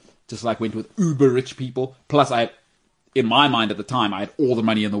either, Just like went with uber rich people. Plus in my mind at the time, I had all the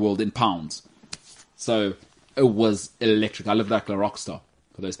money in the world in pounds. So it was electric. I lived like a rock star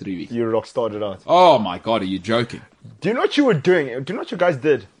for those 3 weeks. You rock started out. Oh my God, are you joking? Do you know what you were doing? Do you know what you guys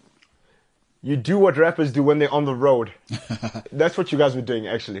did? You do what rappers do when they're on the road. That's what you guys were doing,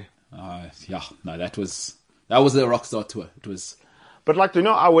 actually. Yeah, no, that was a Rockstar tour. It was. But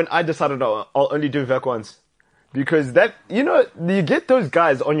when I decided I'll only do VAC once. Because you get those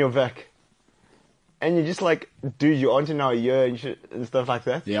guys on your VAC. And you're just like, dude, you aren't in now a year and shit and stuff like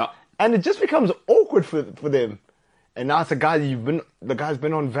that. Yeah. And it just becomes awkward for them. And now it's a guy the guy's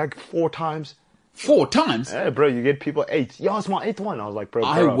been on VAC 4 times. 4 times? Hey, bro, you get people 8. Yeah, it's my 8th one. I was like, bro.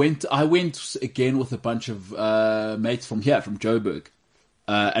 I went again with a bunch of mates from Joburg.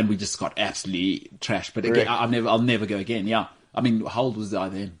 And we just got absolutely trashed. But again, I'll never go again. Yeah. I mean, how old was I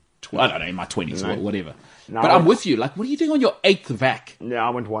then? I don't know, in my 20s or whatever. No, but I'm with you. Like, what are you doing on your 8th VAC? Yeah, I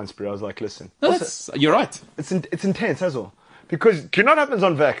went once, bro. I was like, listen. No, you're right. It's intense as well. Because, do you know what happens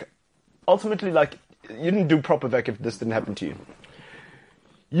on VAC? Ultimately, like, you didn't do proper VAC if this didn't happen to you.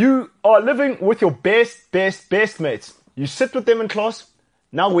 You are living with your best mates. You sit with them in class.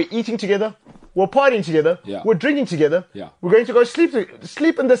 Now we're eating together. We're partying together. Yeah. We're drinking together. Yeah. We're going to go sleep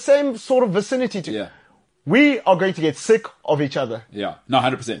in the same sort of vicinity together. Yeah. We are going to get sick of each other. Yeah. No,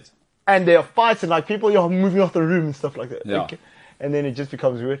 100%. And there are fights and like people are moving off the room and stuff like that. Yeah. Okay. And then it just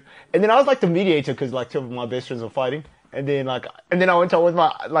becomes weird. And then I was like the mediator because like 2 of my best friends were fighting. And then I went out with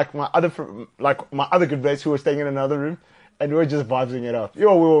my other good mates who were staying in another room. And we were just vibing it out.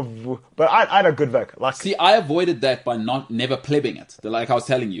 But I had a good VAC. Like, see, I avoided that by never plebbing it. Like I was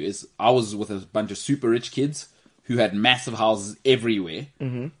telling you, I was with a bunch of super rich kids who had massive houses everywhere,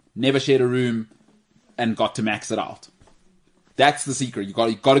 never shared a room, and got to max it out. That's the secret. You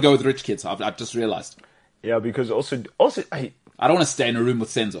got to go with rich kids. I've just realized. yeah, because also, I don't want to stay in a room with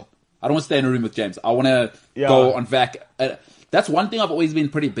Senzo. I don't want to stay in a room with James. I want to go on VAC. That's one thing I've always been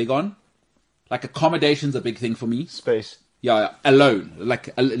pretty big on. Like accommodation's a big thing for me. space. Yeah, alone. Like,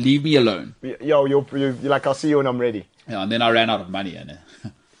 leave me alone. You're like, I'll see you when I'm ready. Yeah, and then I ran out of money, and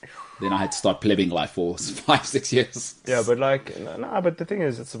then I had to start plebbing life for 5-6 years. Yeah, but like, but the thing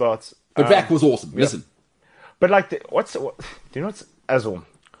is, it's about. But VAC was awesome. Listen. But like, do you know what's as well?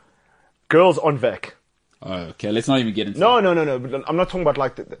 Girls on VAC. Oh, okay, let's not even get into No. But I'm not talking about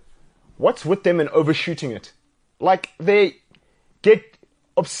like what's with them and overshooting it. Like they get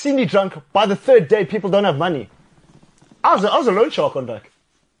obscenely drunk by the 3rd day. People don't have money. I was a loan shark on VAC.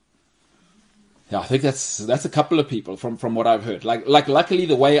 Yeah, I think that's a couple of people from what I've heard. Like luckily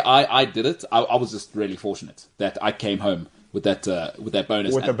the way I did it, I was just really fortunate that I came home with that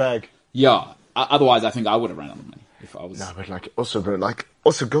bonus With the bag. Yeah, otherwise I think I would have ran out of money if I was. No, but like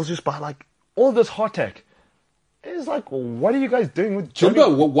also girls just buy like all this hot tech. It's like, what are you guys doing with Jimbo,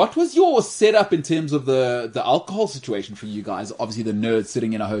 what was your setup in terms of the alcohol situation for you guys? Obviously, the nerds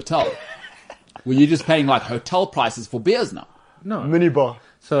sitting in a hotel. Were you just paying like hotel prices for beers now? No. Minibar?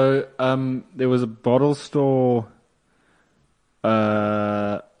 So there was a bottle store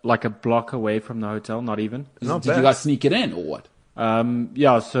like a block away from the hotel, not even. Did you guys sneak it in or what?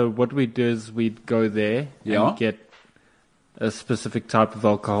 Yeah, so what we did is we'd go there Yeah. and get a specific type of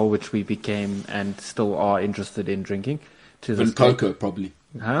alcohol which we became and still are interested in drinking. to Van this day. Coco, probably.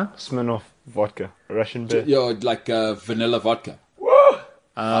 Huh? Smirnoff vodka, Russian beer. Yeah, like vanilla vodka.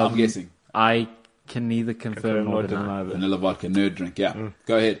 I'm guessing. I can neither confirm nor deny. Vanilla vodka, nerd drink, yeah.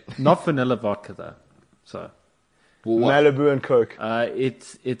 Go ahead. Not vanilla vodka though. So Well, what? Malibu and Coke.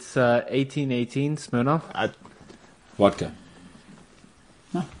 it's 1818 Smirnoff. Vodka.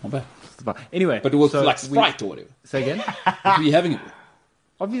 No, not bad. Anyway, But it was so like Sprite or whatever. Say again. What were you having it with?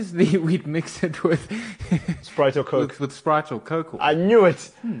 Obviously, we'd mix it with Sprite or Coke. with Sprite or Coke. I knew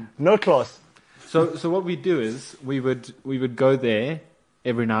it. No class. So what we do is we would go there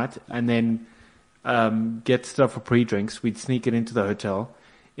every night and then get stuff for pre-drinks. We'd sneak it into the hotel.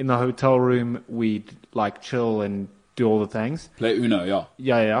 In the hotel room, we'd like chill and do all the things. Play Uno, yeah.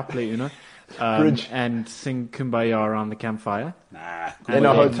 Yeah, play Uno. Bridge. And sing Kumbaya around the campfire. Nah. In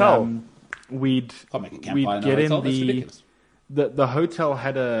a hotel. We'd Can't make a we'd campfire in a get hotel. in That's ridiculous. the hotel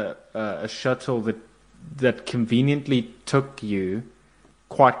had a shuttle that conveniently took you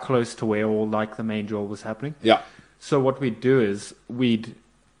quite close to where all like the main draw was happening. Yeah. So what we'd do is we'd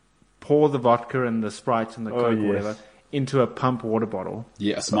pour the vodka and the Sprite and the Coke or whatever into a pump water bottle.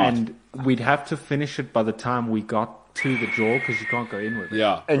 Yeah, smart. And we'd have to finish it by the time we got to the draw because you can't go in with it.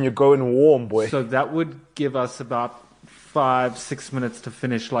 Yeah. And you're going warm, boy. So that would give us about 5-6 minutes to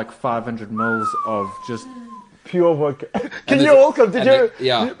finish like 500 mils of just Pure vodka. Can And you there's- also, did and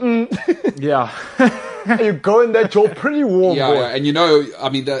you, yeah. you go in that jaw pretty warm, Yeah, boy. yeah, and you know, I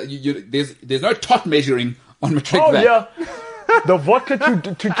mean, there's no tot measuring on matric Oh, vac. yeah. The vodka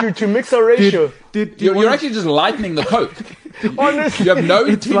to mixer ratio. You're actually just lightening the coke. Honestly. You have no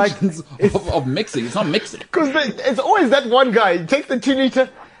It's like- intentions of mixing. It's not mixing. Because it's always that one guy. He takes the 2 liter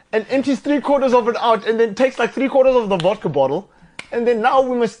and empties 3/4 of it out and then takes like 3/4 of the vodka bottle. And then now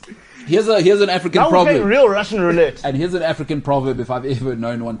we must, Here's an African now we're playing proverb. real Russian roulette. And here's an African proverb if I've ever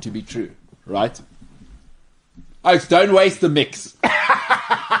known one to be true. Right? Oaks, don't waste the mix.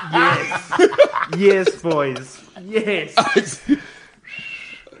 Yes, boys. Yes. Oaks,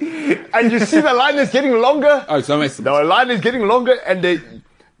 And you see the line is getting longer. don't waste the mix. The line is getting longer and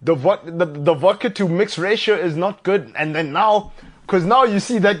the vodka to mix ratio is not good. And then now, because now you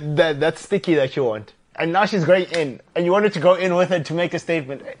see that sticky that you want. And now she's going in. And you wanted to go in with her to make a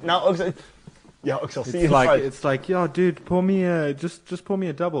statement. Now, Oaks, I'll see you It's like, yeah, dude, pour me just pour me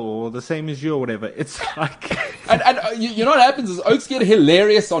a double or the same as you or whatever. It's like, And you know what happens is Oaks get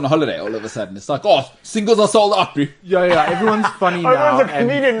hilarious on holiday all of a sudden. It's like, oh, singles are sold out, bro. yeah, everyone's funny now. Everyone's a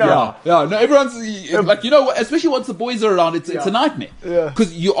comedian now. Yeah, no, everyone's like, you know, especially once the boys are around, it's a nightmare. Yeah.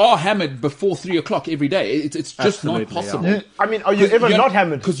 Because you are hammered before 3 o'clock every day. It's just not Absolutely, possible. yeah. I mean, are you ever not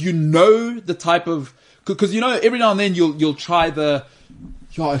hammered? Because you know the type of, because you know every now and then you'll try the,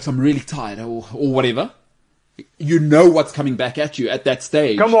 yo, I'm really tired or whatever. You know what's coming back at you at that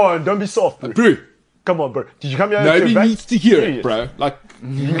stage. Come on, don't be soft, bro. Bro, Come on, bro. Did you come here? nobody to needs to hear it, Serious? bro. Like,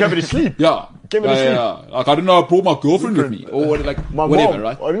 You come here to sleep. yeah. Came here to sleep. Like, I don't know, I brought my girlfriend with me. Or like, My whatever, mom.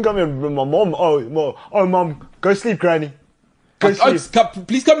 right? I didn't come here with my mom. Oh, mom, go sleep, granny. Go Like, sleep. Oaks,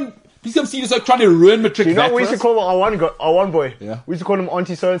 please come see this. Like, trying to ruin matric You know, vac we for used to us. call our one boy. Yeah. We used to call him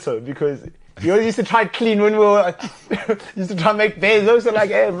Auntie So and So because he always used to try and clean when we were. Used to try and make bears. Also, like,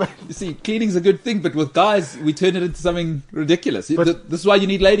 hey, man. You see, cleaning's a good thing, but with guys, we turn it into something ridiculous. This is why you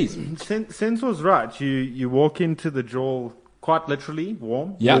need ladies. Sense was right. You walk into the jaw quite literally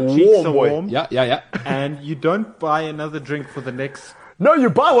warm. Yeah. Your cheeks Warm, are boy. warm. Yeah. And you don't buy another drink for the next. No, you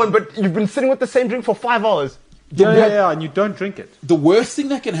buy one, but you've been sitting with the same drink for 5 hours. And you don't drink it. The worst thing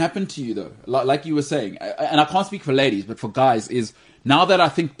that can happen to you, though, like you were saying, and I can't speak for ladies, but for guys, is now that I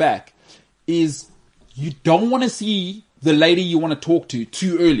think back, is you don't want to see the lady you want to talk to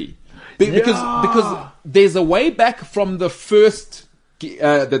too early. Because there's a way back from the first,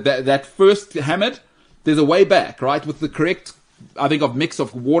 that first hammered, there's a way back, right, with the correct, I think, of mix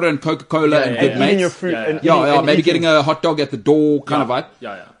of water and Coca-Cola and good Eating mates. your fruit. Yeah, and Yeah, eating- and maybe eating. getting a hot dog at the door kind of vibe.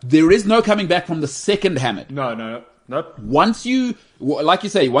 Yeah. There is no coming back from the second hammered. No. Nope. Once you, like you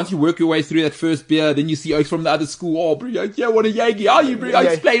say, once you work your way through that first beer, then you see Oaks from the other school. Oh, bro, yeah, what a Yankee. How you, bro? I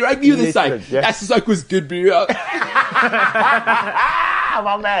just play rugby with the Yes, side. yeah. That's just Oak was good, bro. Ah,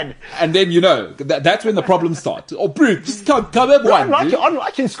 my man. And then, you know, that's when the problems start. Oh, bro, just come have one. bro. I'm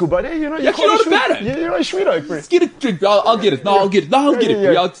liking school, buddy. You know, Yeah, you're not bad. You're a sweetheart, bro. Just get a drink, bro. I'll get it. No, I'll get it. No, I'll get it.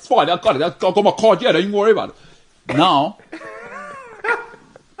 Yeah. Bro. It's fine. I got it. I've got my card. Yeah, don't even worry about it. Now,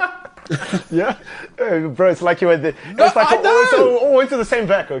 Yeah, bro. It's like you were there. No, It's like I know. all went to the same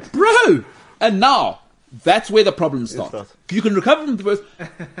back. Okay. bro, and now, that's where the problems start. starts. You can recover from the first,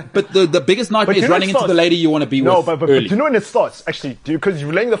 but the biggest nightmare you is know running it into starts- the lady you want to be No, with but early. you know when it starts, actually, because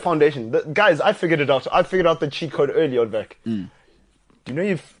you're laying the foundation. Guys, I figured it out. I figured out the cheat code early on back. Do you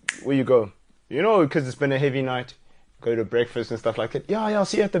know where you go? You know, because it's been a heavy night. go to breakfast and stuff like that. Yeah, I'll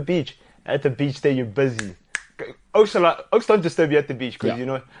see you at the beach. At the beach there, you're busy. Oaks don't disturb you at the beach because,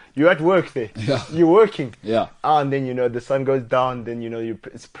 you're at work there. Yeah. You're working. Yeah. And then, the sun goes down, then,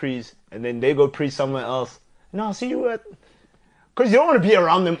 it's prees, and then they go pre somewhere else. No, I'll see you at... Because you don't want to be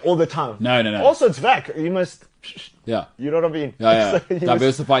around them all the time. No. Also, it's back. You must... Yeah. You know what I mean? Yeah. So you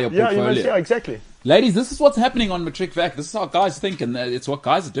Diversify your portfolio. Yeah, exactly. Ladies, this is what's happening on Matric Vac. This is how guys think, and it's what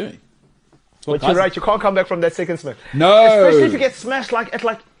guys are doing. But you're right. You can't come back from that second smash. No. Especially if you get smashed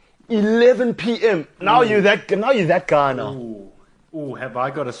at 11 p.m. Now you're that guy now. Ooh, have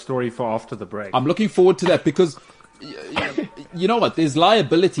I got a story for after the break? I'm looking forward to that because you know what? There's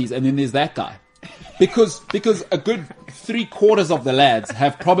liabilities, and then there's that guy. Because a good 3/4 of the lads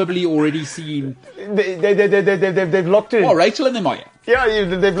have probably already seen. They've locked in. Oh, Rachel and them are here. Yeah,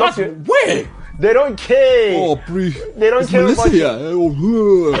 they've locked in. Where? They don't care. Oh, brie. They don't care Melissa about here.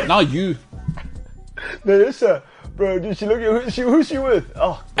 Oh, now you. Melissa, bro, did she look at who's she with?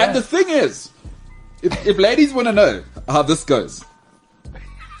 Oh, And the thing is, if ladies want to know how this goes,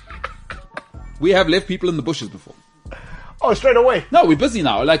 we have left people in the bushes before. oh, straight away. No, we're busy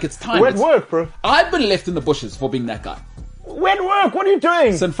now. Like, it's time. We're at work, bro. I've been left in the bushes for being that guy. We're at work. What are you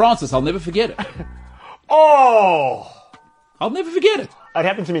doing? St. Francis, I'll never forget it. Oh, I'll never forget it. that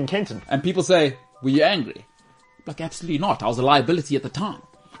happened to me in Kenton. And people say, were you angry? Like, absolutely not. I was a liability at the time.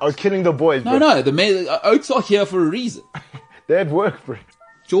 I was killing the boys, bro. No, the Oaks are here for a reason. They're at work, bro.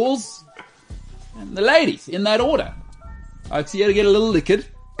 Jaws and the ladies, in that order. Oaks here to get a little liquid.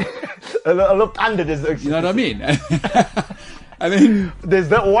 I looked under this. You know what I mean? I mean, There's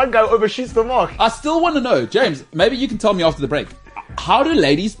that one guy overshoots the mark. I still want to know, James, maybe you can tell me after the break. How do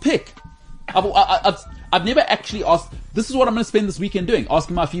ladies pick? I've never actually asked. This is what I'm going to spend this weekend doing,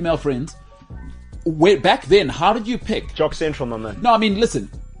 asking my female friends. Back then, how did you pick? Jock Central, my man. No, I mean, listen.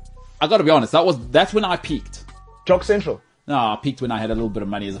 I got to be honest. That's when I peaked. Jock Central. No, I peaked when I had a little bit of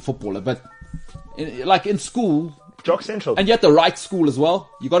money as a footballer. But like in school, Jock Central. and you're at the right school as well.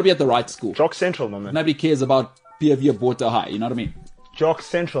 You got to be at the right school. Jock Central, my man. Nobody cares about Piavia Borta High. You know what I mean? Jock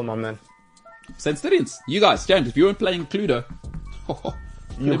Central, my man. St. Stadians. You guys, James, if you weren't playing Cluedo,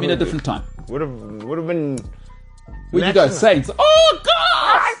 would have been a different time. Would have been. Where'd you go? Saints. Oh,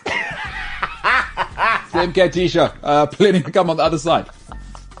 God! It's the MKT show. Plenty to come on the other side.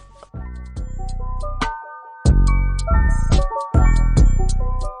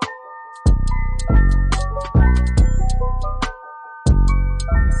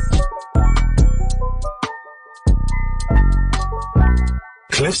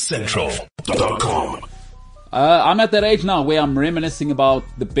 CliffCentral.com. I'm at that age now where I'm reminiscing about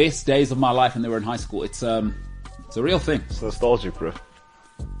the best days of my life when they were in high school. It's a real thing. It's nostalgic, bro.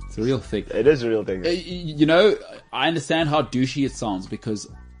 It's a real thing. It is a real thing. You know, I understand how douchey it sounds because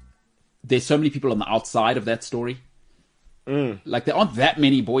there's so many people on the outside of that story. Like, there aren't that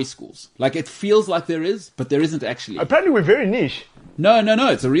many boys' schools. Like, it feels like there is, but there isn't actually. Apparently, we're very niche. No,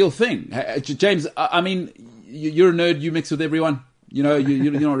 it's a real thing. James, I mean, you're a nerd. You mix with everyone. You know,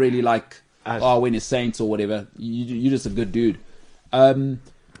 you're not really like, when you're Saints or whatever. You're just a good dude.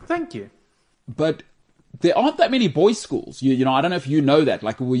 Thank you. But there aren't that many boys' schools. You know, I don't know if you know that.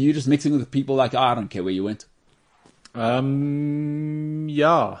 Like, were you just mixing with people like, I don't care where you went? Yeah,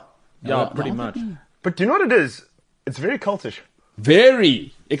 pretty much. But do you know what it is? It's very cultish.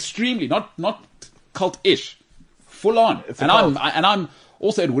 Very, extremely, not cult-ish, full on. It's a cult. I'm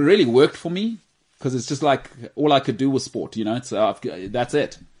also, it really worked for me because it's just like all I could do was sport. You know, that's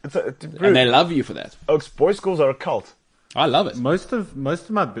it. And they love you for that. Oaks boys' schools are a cult. I love it. Most of my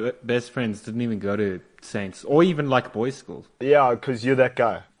best friends didn't even go to Saints or even like boys' schools. Yeah, because you're that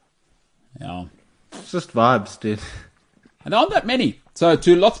guy. Yeah. It's just vibes, dude. And there aren't that many. So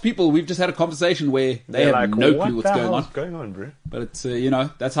to lots of people, we've just had a conversation where they have no clue what's going on. What's going on, bro? But it's,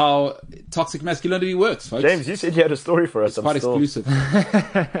 that's how toxic masculinity works, folks. James, you said you had a story for us. It's quite exclusive.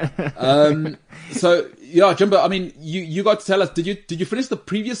 So, yeah, Jimbo, I mean, you got to tell us, did you finish the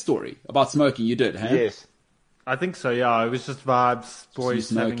previous story about smoking? You did, huh? Yes. I think so, yeah. It was just vibes, boys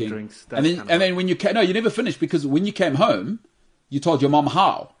having smoking. drinks. And then when you came, no, you never finished because when you came home, you told your mom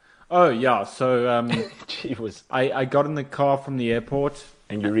how. Oh, yeah. So Gee whiz. I got in the car from the airport.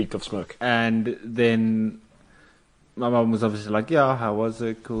 And you reeked of smoke. And then my mom was obviously like, yeah, how was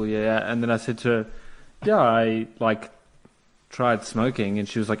it? Cool, yeah. And then I said to her, yeah, I tried smoking. And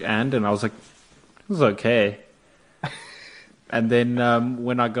she was like, and I was like, it was okay. And then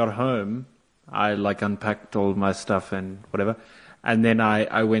when I got home, I unpacked all my stuff and whatever. And then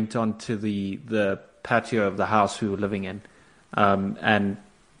I went onto the patio of the house we were living in and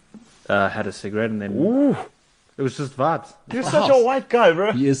had a cigarette. And then it was just vibes. You're such a white guy,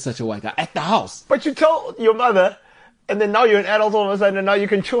 bro. He is such a white guy. At the house. But you tell your mother And then now you're an adult all of a sudden, and now you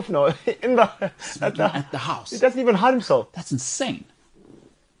can chuff now at the house. He doesn't even hide himself. That's insane.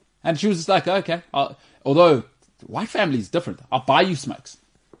 And she was just like, okay. Although, white family is different. I'll buy you smokes.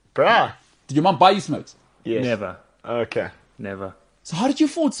 Bruh. Did your mom buy you smokes? Yes. Never. Okay. Never. So how did you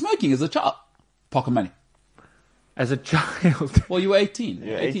afford smoking as a child? Pocket money. As a child. Well, you were 18.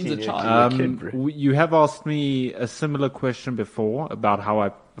 Yeah, 18's a 18, child. yeah. Kid, bro. You have asked me a similar question before about how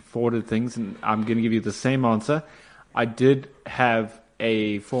I afforded things, and I'm going to give you the same answer. I did have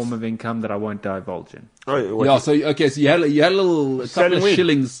a form of income that I won't divulge in. Oh, what, Yeah, so you had a couple Selling of weed?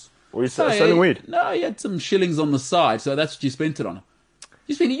 shillings. were you selling weed? No, you had some shillings on the side, so that's what you spent it on.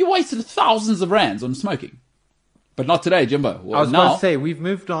 You wasted thousands of rands on smoking. But not today, Jimbo. Well, I was now, going to say, we've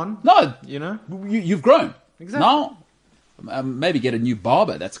moved on. no, You know? you've grown. Exactly. Now, maybe get a new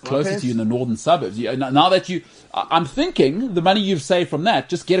barber that's closer Okay. to you in the northern suburbs. Now that I'm thinking the money you've saved from that,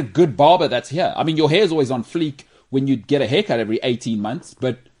 just get a good barber that's here. I mean, your hair's always on fleek when you get a haircut every 18 months,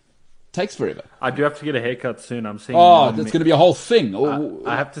 but it takes forever. I do have to get a haircut soon. I'm seeing Oh, Mom. that's going to be a whole thing.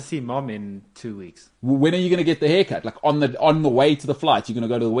 I have to see Mom in 2 weeks. When are you going to get the haircut? Like on the way to the flight, you're going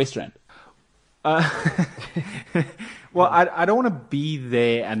to go to the West Rand. Well, I don't want to be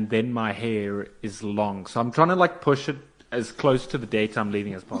there and then my hair is long. So I'm trying to like push it as close to the date I'm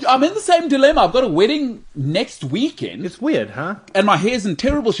leaving as possible. I'm in the same dilemma. I've got a wedding next weekend, It's weird, huh? and my hair's in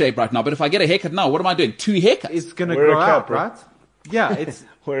terrible shape right now. But if I get a haircut now, what am I doing? 2 haircuts? It's going to Wear a grow cap, out, bro. right? Yeah, it's...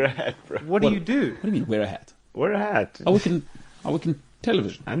 Wear a hat, bro. What do you do? What do you mean, wear a hat? Wear a hat. Oh, we can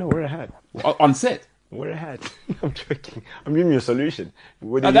television. I know, wear a hat. On set. Wear a hat. I'm joking. I'm giving you a solution.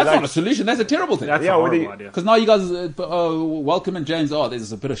 Whether No, you that's like- not a solution. That's a terrible thing. That's Yeah, a what do horrible you- idea. Because now you guys, Welcome and James,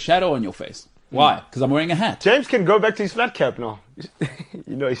 there's a bit of shadow on your face. Why? Because I'm wearing a hat. James can go back to his flat cap now.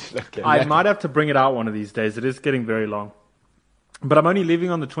 You know his flat cap. I might have to bring it out one of these days. It is getting very long. But I'm only leaving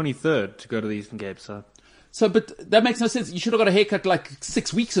on the 23rd to go to the Eastern Cape, so... So, but that makes no sense. You should have got a haircut like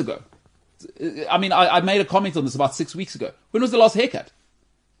 6 weeks ago. I mean, I made a comment on this about 6 weeks ago. When was the last haircut?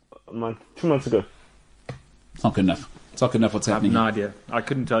 A month, 2 months ago. It's not good enough. It's not good enough what's I have happening no here. idea. I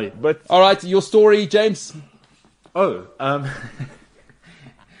couldn't tell you. But All right, your story, James. Oh,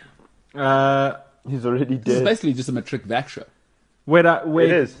 he's already This is dead. basically just a matric vac show. wait,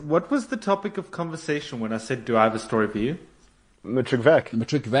 It is. what was the topic of conversation when I said, do I have a story for you? Matric vac. The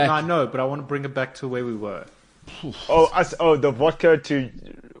matric vac. No, I know, but I want to bring it back to where we were. The vodka to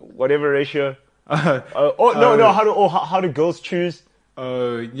whatever ratio. Oh, How do girls choose?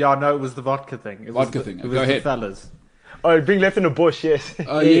 yeah, no, it was the vodka thing. It Vodka was thing. It Go was the ahead. fellas. Oh, being left in a bush, yes.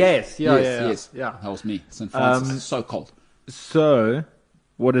 Oh, Yes, yeah, yes. yeah. That was me. St. Francis. It's so cold. So,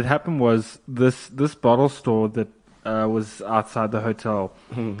 what had happened was this bottle store that was outside the hotel,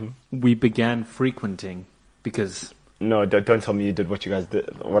 we began frequenting because... No, don't tell me you did what you guys did.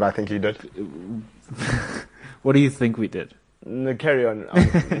 What I think you did. What do you think we did? No, carry on.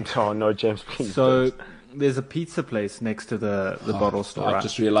 Oh no, James. Please. So, there's a pizza place next to the bottle store, I right?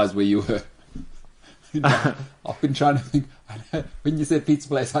 just realized where you were. I've been trying to think. When you said pizza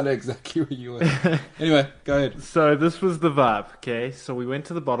place, I know exactly where you were. Anyway, go ahead. So this was the vibe, okay? So we went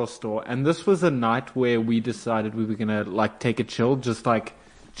to the bottle store, and this was a night where we decided we were gonna like take a chill, just like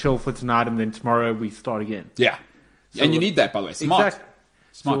chill for tonight, and then tomorrow we start again. Yeah. So And you need that, by the way. Smart. Exactly.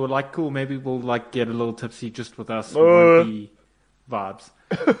 Smart. So we're like, cool, maybe we'll like get a little tipsy just with us. It won't be vibes.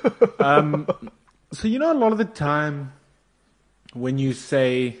 So you know, a lot of the time when you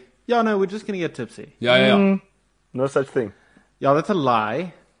say, "Yeah, no, we're just gonna get tipsy," Yeah. No such thing. yeah, that's a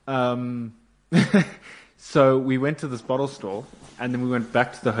lie. So we went to this bottle store, and then we went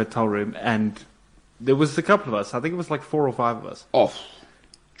back to the hotel room, and there was a couple of us. I think it was like 4 or 5 of us. Oh,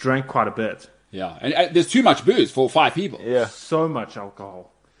 Drank quite a bit. yeah. And there's too much booze for 5 people. Yeah. So much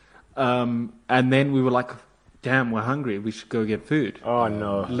alcohol. And then we were like, damn, we're hungry. We should go get food. Oh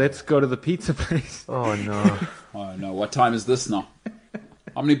no. Let's go to the pizza place. Oh no. Oh, no. What time is this now?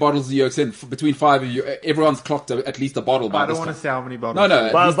 How many bottles do you send? Between 5 of you, everyone's clocked at least a bottle by I don't this want to time. say how many bottles. No,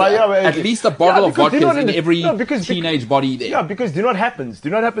 no. At least a bottle of vodka is in every teenage body there. Yeah, because do you know what happens? Do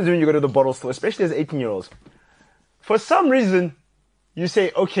you know what happens when you go to the bottle store, especially as 18-year-olds? For some reason, you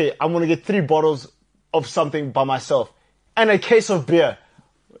say, okay, I'm going to get 3 bottles of something by myself and a case of beer.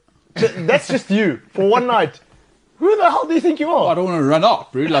 That's just you for one night. Who the hell do you think you I are? don't want to run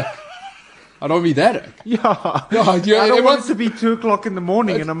out, bro. Like, I don't want to be that. Yeah. No, I don't want everyone's- it to be 2 o'clock in the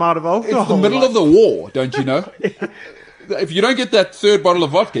morning and I'm out of It's alcohol. the middle of the war, don't you know? If you don't get that 3rd bottle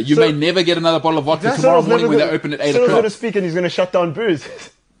of vodka, you may never get another bottle of vodka tomorrow morning when they open at 8 Cyril's going o'clock. to speak and he's going to shut down booze.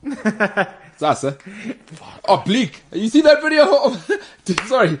 It's us, eh? Oh, Bleak. You see that video of...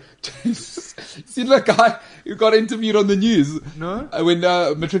 Sorry. You see that guy who got interviewed on the news? No. When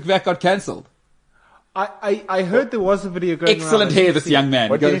Matric Vac got cancelled? I heard there was a video going around. Excellent hair, this young man.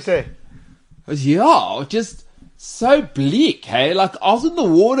 What did he say? Yeah, just so bleak, hey? Like, I was in the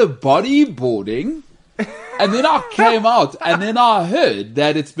water bodyboarding, and then I came out, and then I heard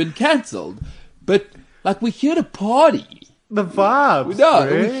that it's been cancelled. But, like, we're here to party. The vibes. No, bro.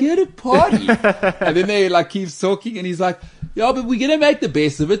 we're here to party. And then they, like, keeps talking, and he's like, yeah, but we're gonna make the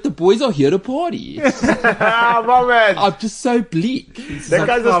best of it. The boys are here to party. My man. I'm just so bleak. That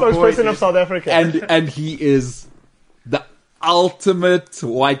guy's the spokesperson of South Africa. And he is the ultimate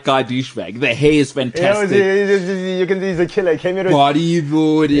white guy douchebag. The hair is fantastic. He's a killer. He came here to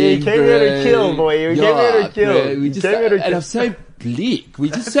Bodyboarding. He came here to kill, boy. He came here to kill. Bro, we He just, came here to and kill. I'm so bleak. We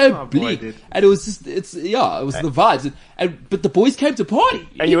just so My boy bleak. did. And it was just, it was the vibes. But the boys came to party.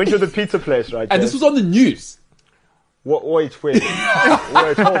 And you went to the pizza place, right? And this was on the news. Wait, hold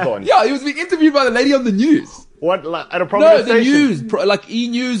on. Yeah, he was being interviewed by the lady on the news. What, like, at a No, prominent the station? news, like E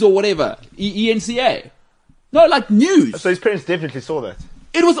News or whatever, ENCA. No, like news. So his parents definitely saw that.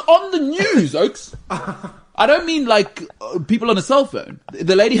 It was on the news, Oaks. I don't mean like people on a cell phone.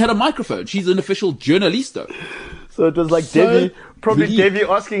 The lady had a microphone. She's an official journalista. So it was like So Debbie, probably bleak. Debbie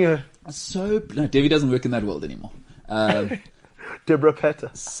asking her, No, Debbie doesn't work in that world anymore. Deborah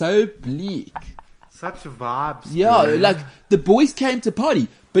Patter. So bleak. Such vibes. Yeah, bro. like the boys came to party,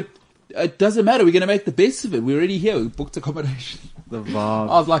 but it doesn't matter. We're going to make the best of it. We're already here. We booked accommodation. The vibes.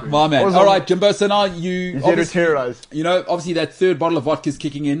 I was like, my man. Also- All right, Jimbo. So now you, He's here to terrorize. you know, obviously that third bottle of vodka is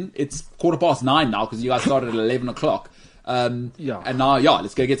kicking in. It's 9:15 now because you guys started at 11 o'clock. Yeah. And now,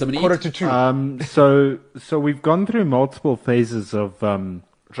 let's go get something to eat. 2:45. So we've gone through multiple phases of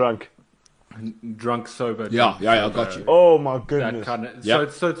Drunk. drunk, sober. Yeah, drunk, I sober, got you. Oh my That goodness. kind of.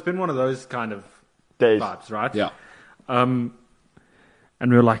 Yep. So it's been one of those kind of Days. vibes, right? Yeah. And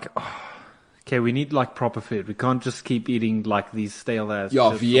we were like, okay, we need like proper food. We can't just keep eating like these stale ass.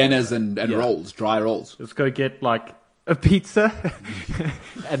 Yeah, chips or Viennas whatever. and Yeah. rolls, dry rolls. Let's go get like a pizza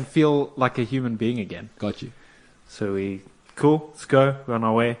and feel like a human being again. Got you. So let's go. We're on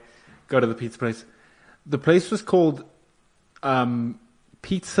our way. Go to the pizza place. The place was called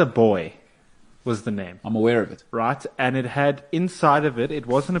Pizza Boy was the name, I'm aware of it. right? And it had inside of it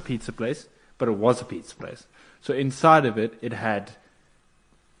wasn't a pizza place, but it was a pizza place. So inside of it had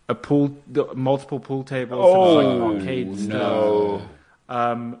a multiple pool tables, and like arcade stuff.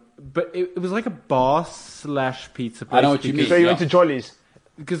 But it was like a bar / pizza place. I know what you mean. So you Yeah. went to Jolly's.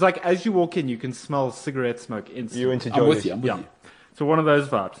 Because like as you walk in, you can smell cigarette smoke instantly. You went to I'm Jolly's. with you. I'm with Yeah. you. So one of those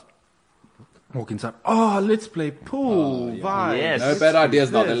vibes. Walk inside. Oh, let's play pool. Vibes. Yes. No bad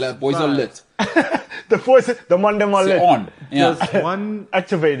ideas now. The boys are lit. The voice, the Mandem are They're lit. on. Yeah. Does one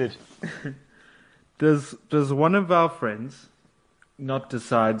Activated. does one of our friends not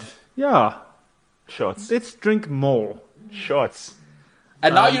decide? Yeah, Shots. let's drink more. Shots.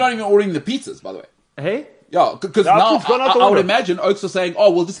 And now you're not even ordering the pizzas, by the way. Hey? Yeah, because Now now food's gone out the I would window. imagine Oaks are saying,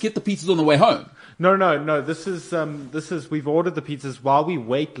 "Oh, we'll just get the pizzas on the way home." No. This is we've ordered the pizzas while we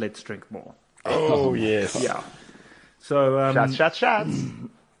wait. Let's drink more. Oh, yes. Yeah. So Shots.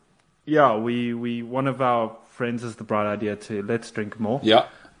 yeah, we one of our friends has the bright idea to let's drink more. Yeah.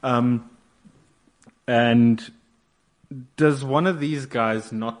 And does one of these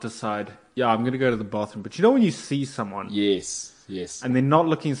guys not decide, yeah, I'm going to go to the bathroom? But you know when you see someone Yes. and they're not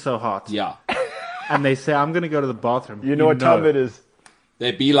looking so hot Yeah. and they say, I'm going to go to the bathroom. You know what time it is.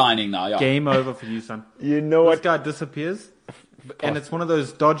 They're beelining now. Yeah. Game over for you, son. You know This what? guy disappears and it's one of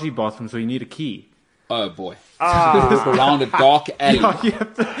those dodgy bathrooms where you need a key. Oh boy. Just around a dark alley. You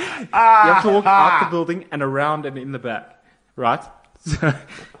have to walk out the building and around and in the back. Right? So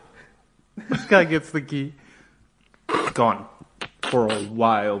this guy gets the key. Gone. For a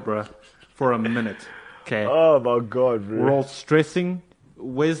while, bro. For a minute. Okay. Oh my God, bro. We're all stressing.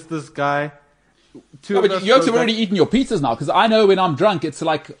 Where's this guy? Two No, of but us you guys go have already back- eaten your pizzas now, because I know when I'm drunk, it's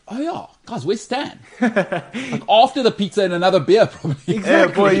like, oh yeah, guys, where's Stan? Like after the pizza and another beer, probably. Yeah,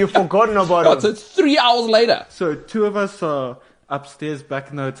 boy, you've forgotten about God, so him. it's 3 hours later. So two of us are upstairs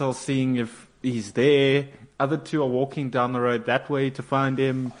back in the hotel seeing if he's there. Other two are walking down the road that way to find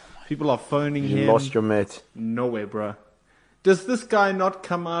him. People are phoning You him. lost your mate. Nowhere, bro. Does this guy not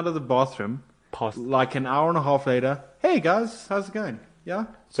come out of the bathroom Passed. like an hour and a half later? Hey guys, how's it going? Yeah?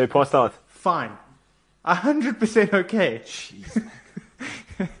 So he passed out. Fine. 100% okay.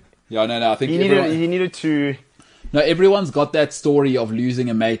 Yeah, no, I think He needed to. no, everyone's got that story of losing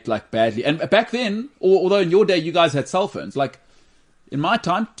a mate like badly. And back then, although in your day you guys had cell phones, like in my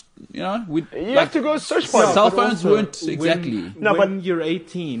time, you know, we You like, have to go search for him. Cell But phones also, weren't exactly. No, when you're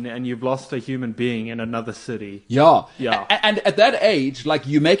 18 and you've lost a human being in another city. Yeah. Yeah. And at that age, like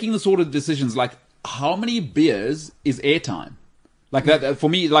you're making the sort of decisions like how many beers is airtime? Like that, for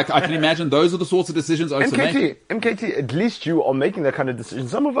me, like I can imagine those are the sorts of decisions I used to make. MKT, at least you are making that kind of decision.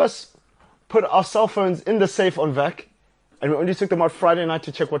 Some of us put our cell phones in the safe on vac, and we only took them out Friday night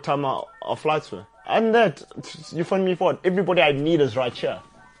to check what time our flights were. And that, you find me for it. Everybody I need is right here.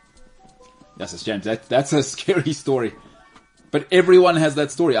 Yes, it's James. That's a scary story. But everyone has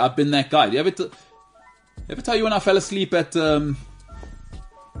that story. I've been that guy. Do you ever tell you when I fell asleep at...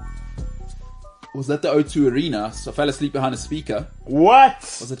 was that the O2 Arena? So I fell asleep behind a speaker. What?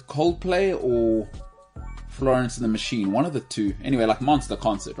 Was it Coldplay or Florence and the Machine? One of the two. Anyway, like Monster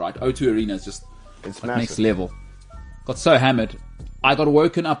concert, right? O2 Arena is just It's like massive. next level. Got so hammered. I got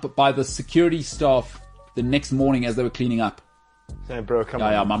woken up by the security staff the next morning as they were cleaning up. Saying, bro, come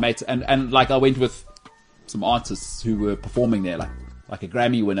on. Yeah, my mates. And like I went with some artists who were performing there, like a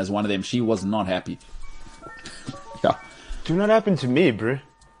Grammy winner's one of them. She was not happy. Yeah. Do not happen to me, bro.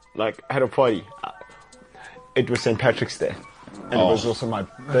 Like, I had a party. It was St. Patrick's Day. And it was also my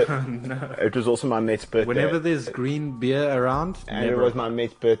It was also my mate's birthday. Whenever there's green beer around, and never. it was my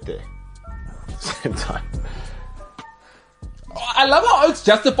mate's birthday. Same time. I love how Oaks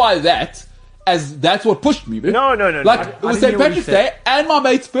justify that as that's what pushed me. Man. No. Like, it was St. didn't hear what Patrick's you said. Day and my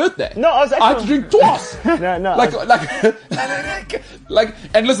mate's birthday. No, I was I had to actually... drink twice. No. Like,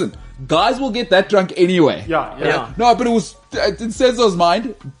 and listen, guys will get that drunk anyway. Yeah. No, but it was, in Senzo's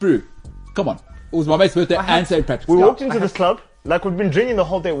mind, bro, come on. It was my mate's birthday and St. Patrick's We Day. walked into this club. Like, we've been drinking the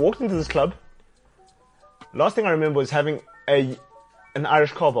whole day. Walked into this club. Last thing I remember was having an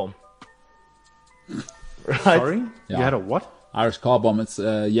Irish car bomb. Right? Sorry? Yeah. You had a what? Irish car bomb. It's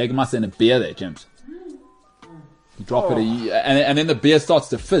Jägermeister and a beer there, James. You drop it, and then the beer starts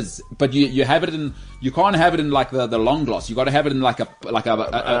to fizz. But you have it in. You can't have it in like the long glass. You got to have it in like a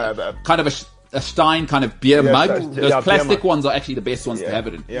kind of a Stein kind of beer mug. Those beer plastic mug. ones are actually the best ones to have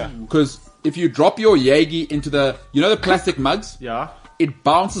it in. Yeah. Because if you drop your Jäger into the plastic mugs, Yeah. it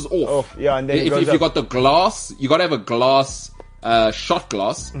bounces off. Yeah, and then it if goes you up. got the glass, you got to have a glass. Shot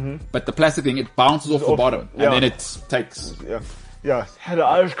glass, but the plastic thing, it bounces off the off, bottom, yeah. and then it takes. Yeah. Had an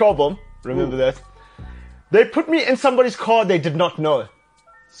Irish car bomb. Remember that? They put me in somebody's car they did not know.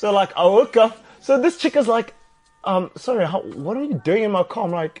 So, like, I woke up. So this chick is like, sorry, what are you doing in my car?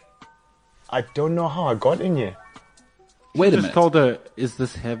 I'm like, I don't know how I got in here. Wait a Just minute. told her, is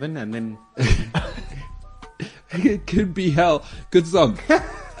this heaven? And then It could be hell. Good song.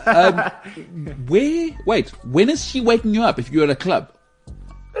 When is she waking you up if you're at a club?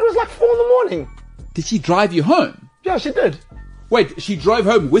 It was like 4 a.m. Did she drive you home? Yeah, she did. Wait, she drove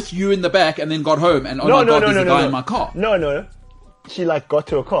home with you in the back and then got home and there's a guy in my car. No. She like got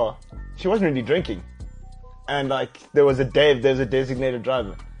to a car. She wasn't really drinking. And like there's a designated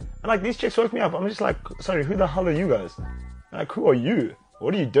driver. And like these chicks woke me up. I'm just like, sorry, who the hell are you guys? Like, who are you?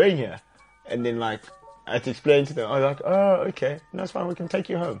 What are you doing here? And then like I had to explain to them. I was like, oh, okay, that's fine. We can take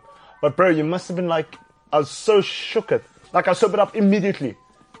you home. But bro, you must have been like, I was so shook at. Like I sobered up immediately.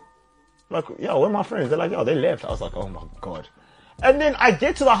 Like, yeah, where are my friends? They're like, yeah, they left. I was like, oh my god. And then I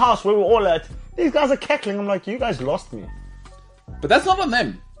get to the house where we're all at. These guys are cackling. I'm like, you guys lost me. But that's not on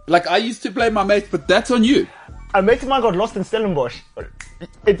them. Like, I used to blame my mates, but that's on you. A mate of mine got lost in Stellenbosch.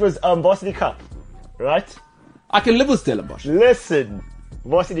 It was Varsity Cup, right? I can live with Stellenbosch. Listen,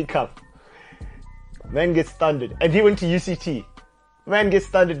 Varsity Cup. Man gets standard. And he went to UCT. Man gets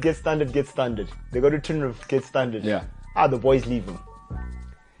standard. They go to Tinroof, get standard. Yeah. The boys leave him.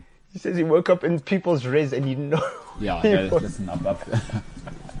 He says he woke up in people's res and he know. Yeah, he no, was- listen, I'm up.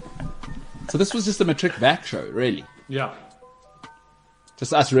 So this was just a matric back show, really. yeah.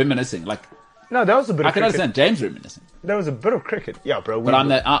 Just us reminiscing. Like, No, that was a bit I of can cricket. understand James reminiscing. That was a bit of cricket. Yeah, bro.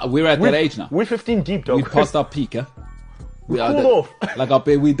 But we're at that age now. We're 15 deep, dog. We passed our peak, huh? We are cooled off. Like,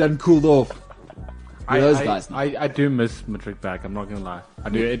 we done cooled off. We're those guys now. I do miss Matric back. I'm not gonna lie. I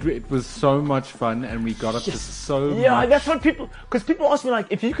do. It was so much fun, and we got up to so Yeah, much. that's what because people ask me like,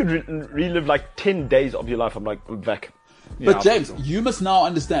 if you could relive like 10 days of your life, I'm like, I'm back. But James, you must now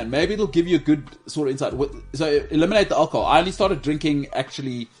understand. Maybe it'll give you a good sort of insight. So eliminate the alcohol. I only started drinking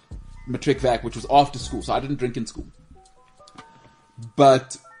actually matric vac, which was after school, so I didn't drink in school.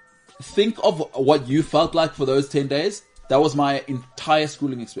 But think of what you felt like for those 10 days. That was my entire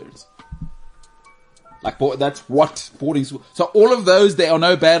schooling experience. Like, that's what boarding school. So all of those, there are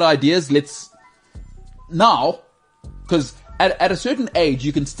no bad ideas. Let's now, because at a certain age,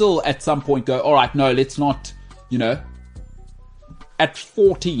 you can still at some point go, all right, no, let's not, At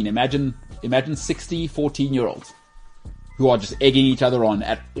 14, imagine 60 14-year-olds who are just egging each other on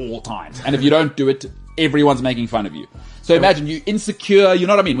at all times. And if you don't do it, everyone's making fun of you. So imagine you insecure, you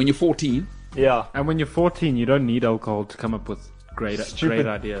know what I mean, when you're 14. Yeah. And when you're 14, you don't need alcohol to come up with great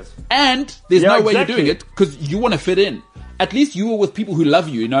ideas. And there's Yeah, no way exactly. you're doing it because you want to fit in. at least you were with people who love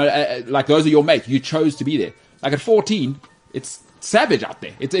you, like those are your mates. You chose to be there. Like at 14, it's savage out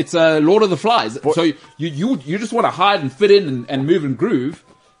there. It's Lord of the Flies. So you just want to hide and fit in and move and groove.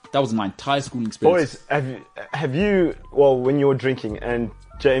 That was my entire schooling experience. Boys, have you, well, when you were drinking, and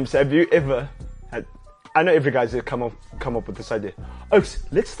James, have you ever had, I know every guy's come up with this idea. Oaks,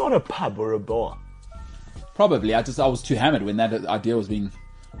 let's start a pub or a bar. Probably. I was too hammered when that idea was being,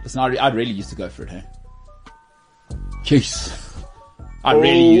 listen, I really used to go for it, hey? Jeez. I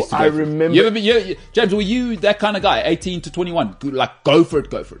really used to go for remember. It. You ever been, James, were you that kind of guy, 18 to 21? Like, go for it.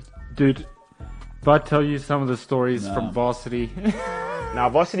 Dude, if I tell you some of the stories from varsity... Now,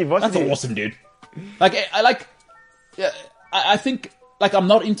 varsity. That's awesome, dude. Like, I think, like, I'm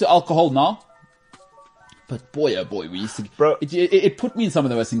not into alcohol now. But boy, oh boy, we used to... Bro. It put me in some of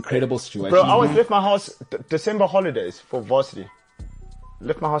the most incredible situations. Bro, I once left my house, December holidays for varsity.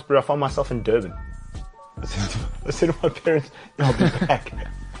 Left my house, bro, I found myself in Durban. I said to my parents, I'll be back.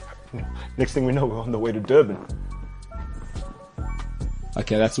 Next thing we know, we're on the way to Durban.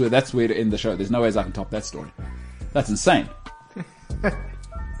 Okay, that's where to end the show. There's no ways I can top that story. That's insane.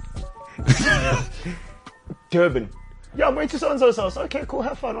 Durban. Yeah, I'm going to so-and-so's house. Okay, cool,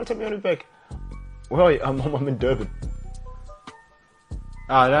 have fun. I'll take me on it back. Well, I'm in Durban.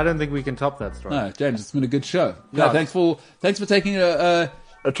 I don't think we can top that story. No, James, it's been a good show. Yeah. Thanks for taking a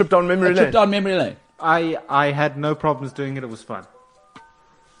trip down memory lane. I had no problems doing it. It was fun.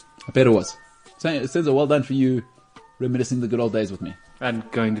 I bet it was. Senzo, well done for you reminiscing the good old days with me. And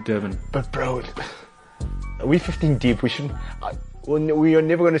going to Durban. But bro, are we 15 deep? We shouldn't. We are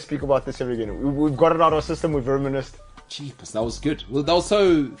never going to speak about this ever again. We've got it out of our system. We've reminisced. Jeepers, that was good. Well, that was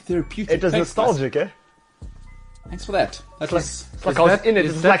so therapeutic. It was nostalgic, eh? Thanks for that. It's like I was in it.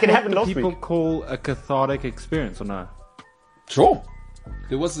 It's like it happened last week. People call a cathartic experience or no? Sure.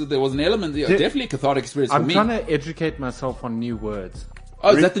 There was an element, definitely a cathartic experience for me. I'm trying to educate myself on new words.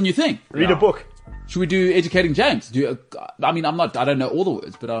 Oh, is that the new thing? Read a book. Should we do educating James? I don't know all the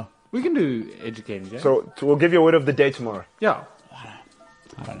words, but we can do educating James. So we'll give you a word of the day tomorrow. Yeah.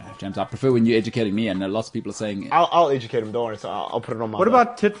 I don't know, James. I prefer when you're educating me, and lots of people are saying... I'll educate him, don't worry. So I'll put it on my... What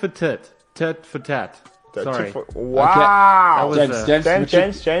about tit for tit? Tit for tat. Sorry. Wow. Okay.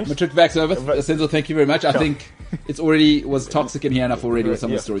 James. Matric vax over. Senzo, thank you very much. I think it's already was toxic in here enough already with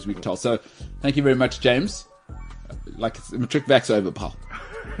some of the stories we've told. So thank you very much, James. Like, matric vax over, pal.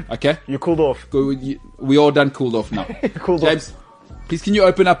 Okay? You cooled off. We all done cooled off now. Cooled James, off. please can you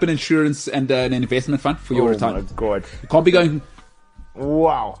open up an insurance and an investment fund for your retirement? Oh my God. You can't be going...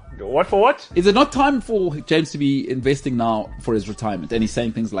 Wow. What for what? Is it not time for James to be investing now for his retirement? And he's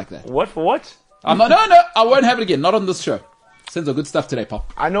saying things like that. What for what? No, I won't have it again. Not on this show. Senzo, good stuff today, pal.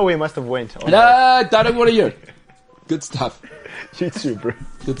 I know we must have went. No, I don't want to hear it. Good stuff. You too, bro.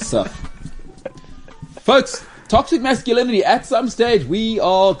 Good stuff. Folks, toxic masculinity, at some stage, we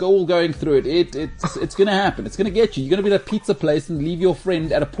are all going through it. It's going to happen. It's going to get you. You're going to be at a pizza place and leave your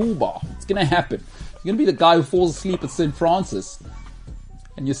friend at a pool bar. It's going to happen. You're going to be the guy who falls asleep at St. Francis.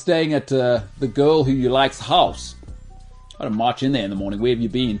 And you're staying at the girl who you like's house. I don't march in there in the morning. Where have you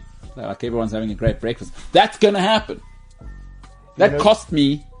been? Like everyone's having a great breakfast. That's going to happen. That cost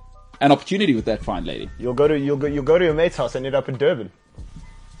me an opportunity with that fine lady. You'll go to your mate's house and end up in Durban.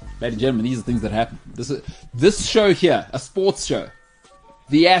 Ladies and gentlemen, these are things that happen. This show here, a sports show,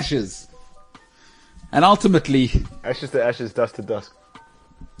 the ashes, and ultimately... Ashes to ashes, dust to dust.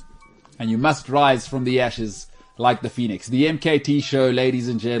 And you must rise from the ashes like the phoenix. The MKT show, ladies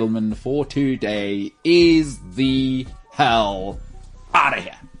and gentlemen, for today is the hell out of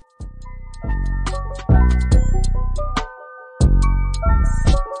here.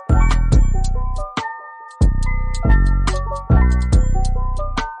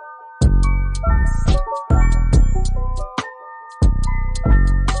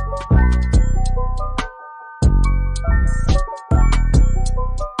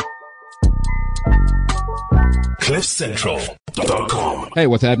 CliffCentral.com. Hey,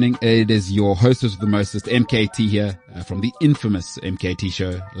 what's happening? It is your hostess of the mostest, MKT here, from the infamous MKT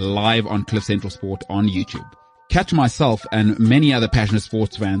show, live on Cliff Central Sport on YouTube. Catch myself and many other passionate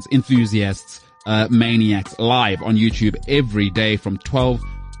sports fans, enthusiasts, maniacs live on YouTube every day from 12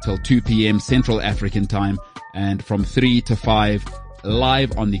 till 2 p.m. Central African time and from 3 to 5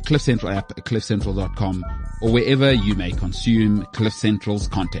 live on the Cliff Central app at cliffcentral.com or wherever you may consume Cliff Central's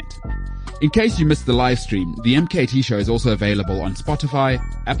content. In case you missed the live stream, the MKT show is also available on Spotify,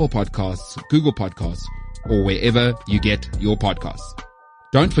 Apple Podcasts, Google Podcasts, or wherever you get your podcasts.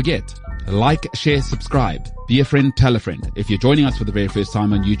 Don't forget, like, share, subscribe, be a friend, tell a friend. If you're joining us for the very first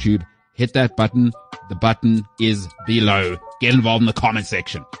time on YouTube, hit that button. The button is below. Get involved in the comment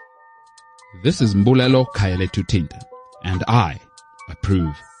section. This is Mbulelo Kaele Tutinta. And I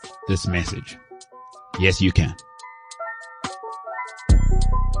approve this message. Yes, you can.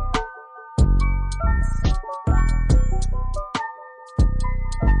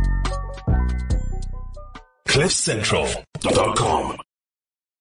 CliffCentral.com